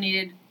I also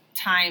needed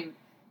time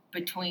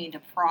between to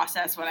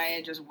process what I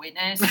had just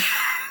witnessed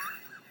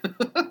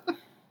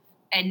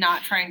and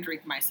not try and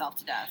drink myself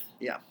to death.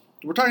 Yeah.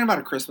 We're talking about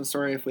A Christmas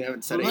Story if we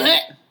haven't said it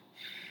yet.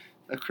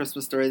 A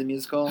Christmas Story, the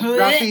musical.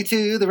 Ralphie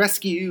to the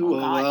rescue.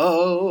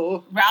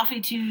 Whoa.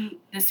 Ralphie to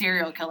the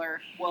serial killer.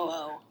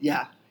 Whoa.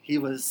 Yeah, he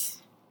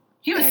was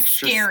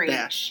extra scary.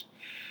 Stash.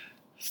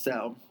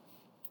 So,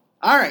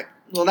 all right.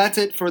 Well, that's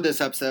it for this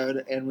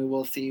episode, and we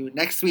will see you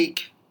next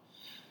week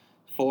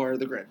for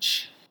The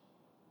Grinch.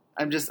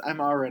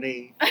 I'm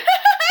already...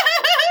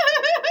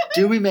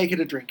 Do we make it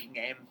a drinking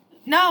game?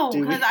 No,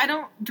 because I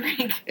don't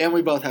drink. And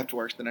we both have to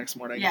work the next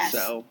morning. Yes.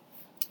 So,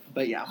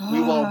 but yeah, we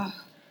will...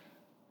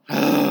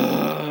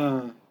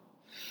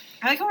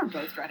 I like how we're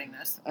both dreading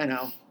this. I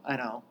know.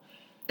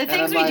 The And things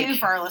I'm we like- do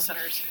for our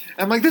listeners.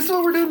 I'm like, this is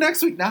what we're doing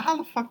next week. Now how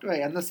the fuck do I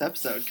end this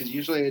episode? Because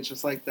usually it's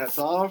just like, that's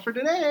all for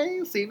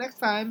today. See you next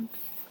time.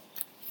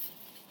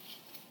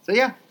 So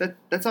yeah,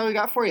 that's all we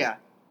got for you.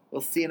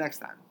 We'll see you next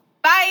time.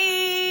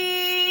 Bye!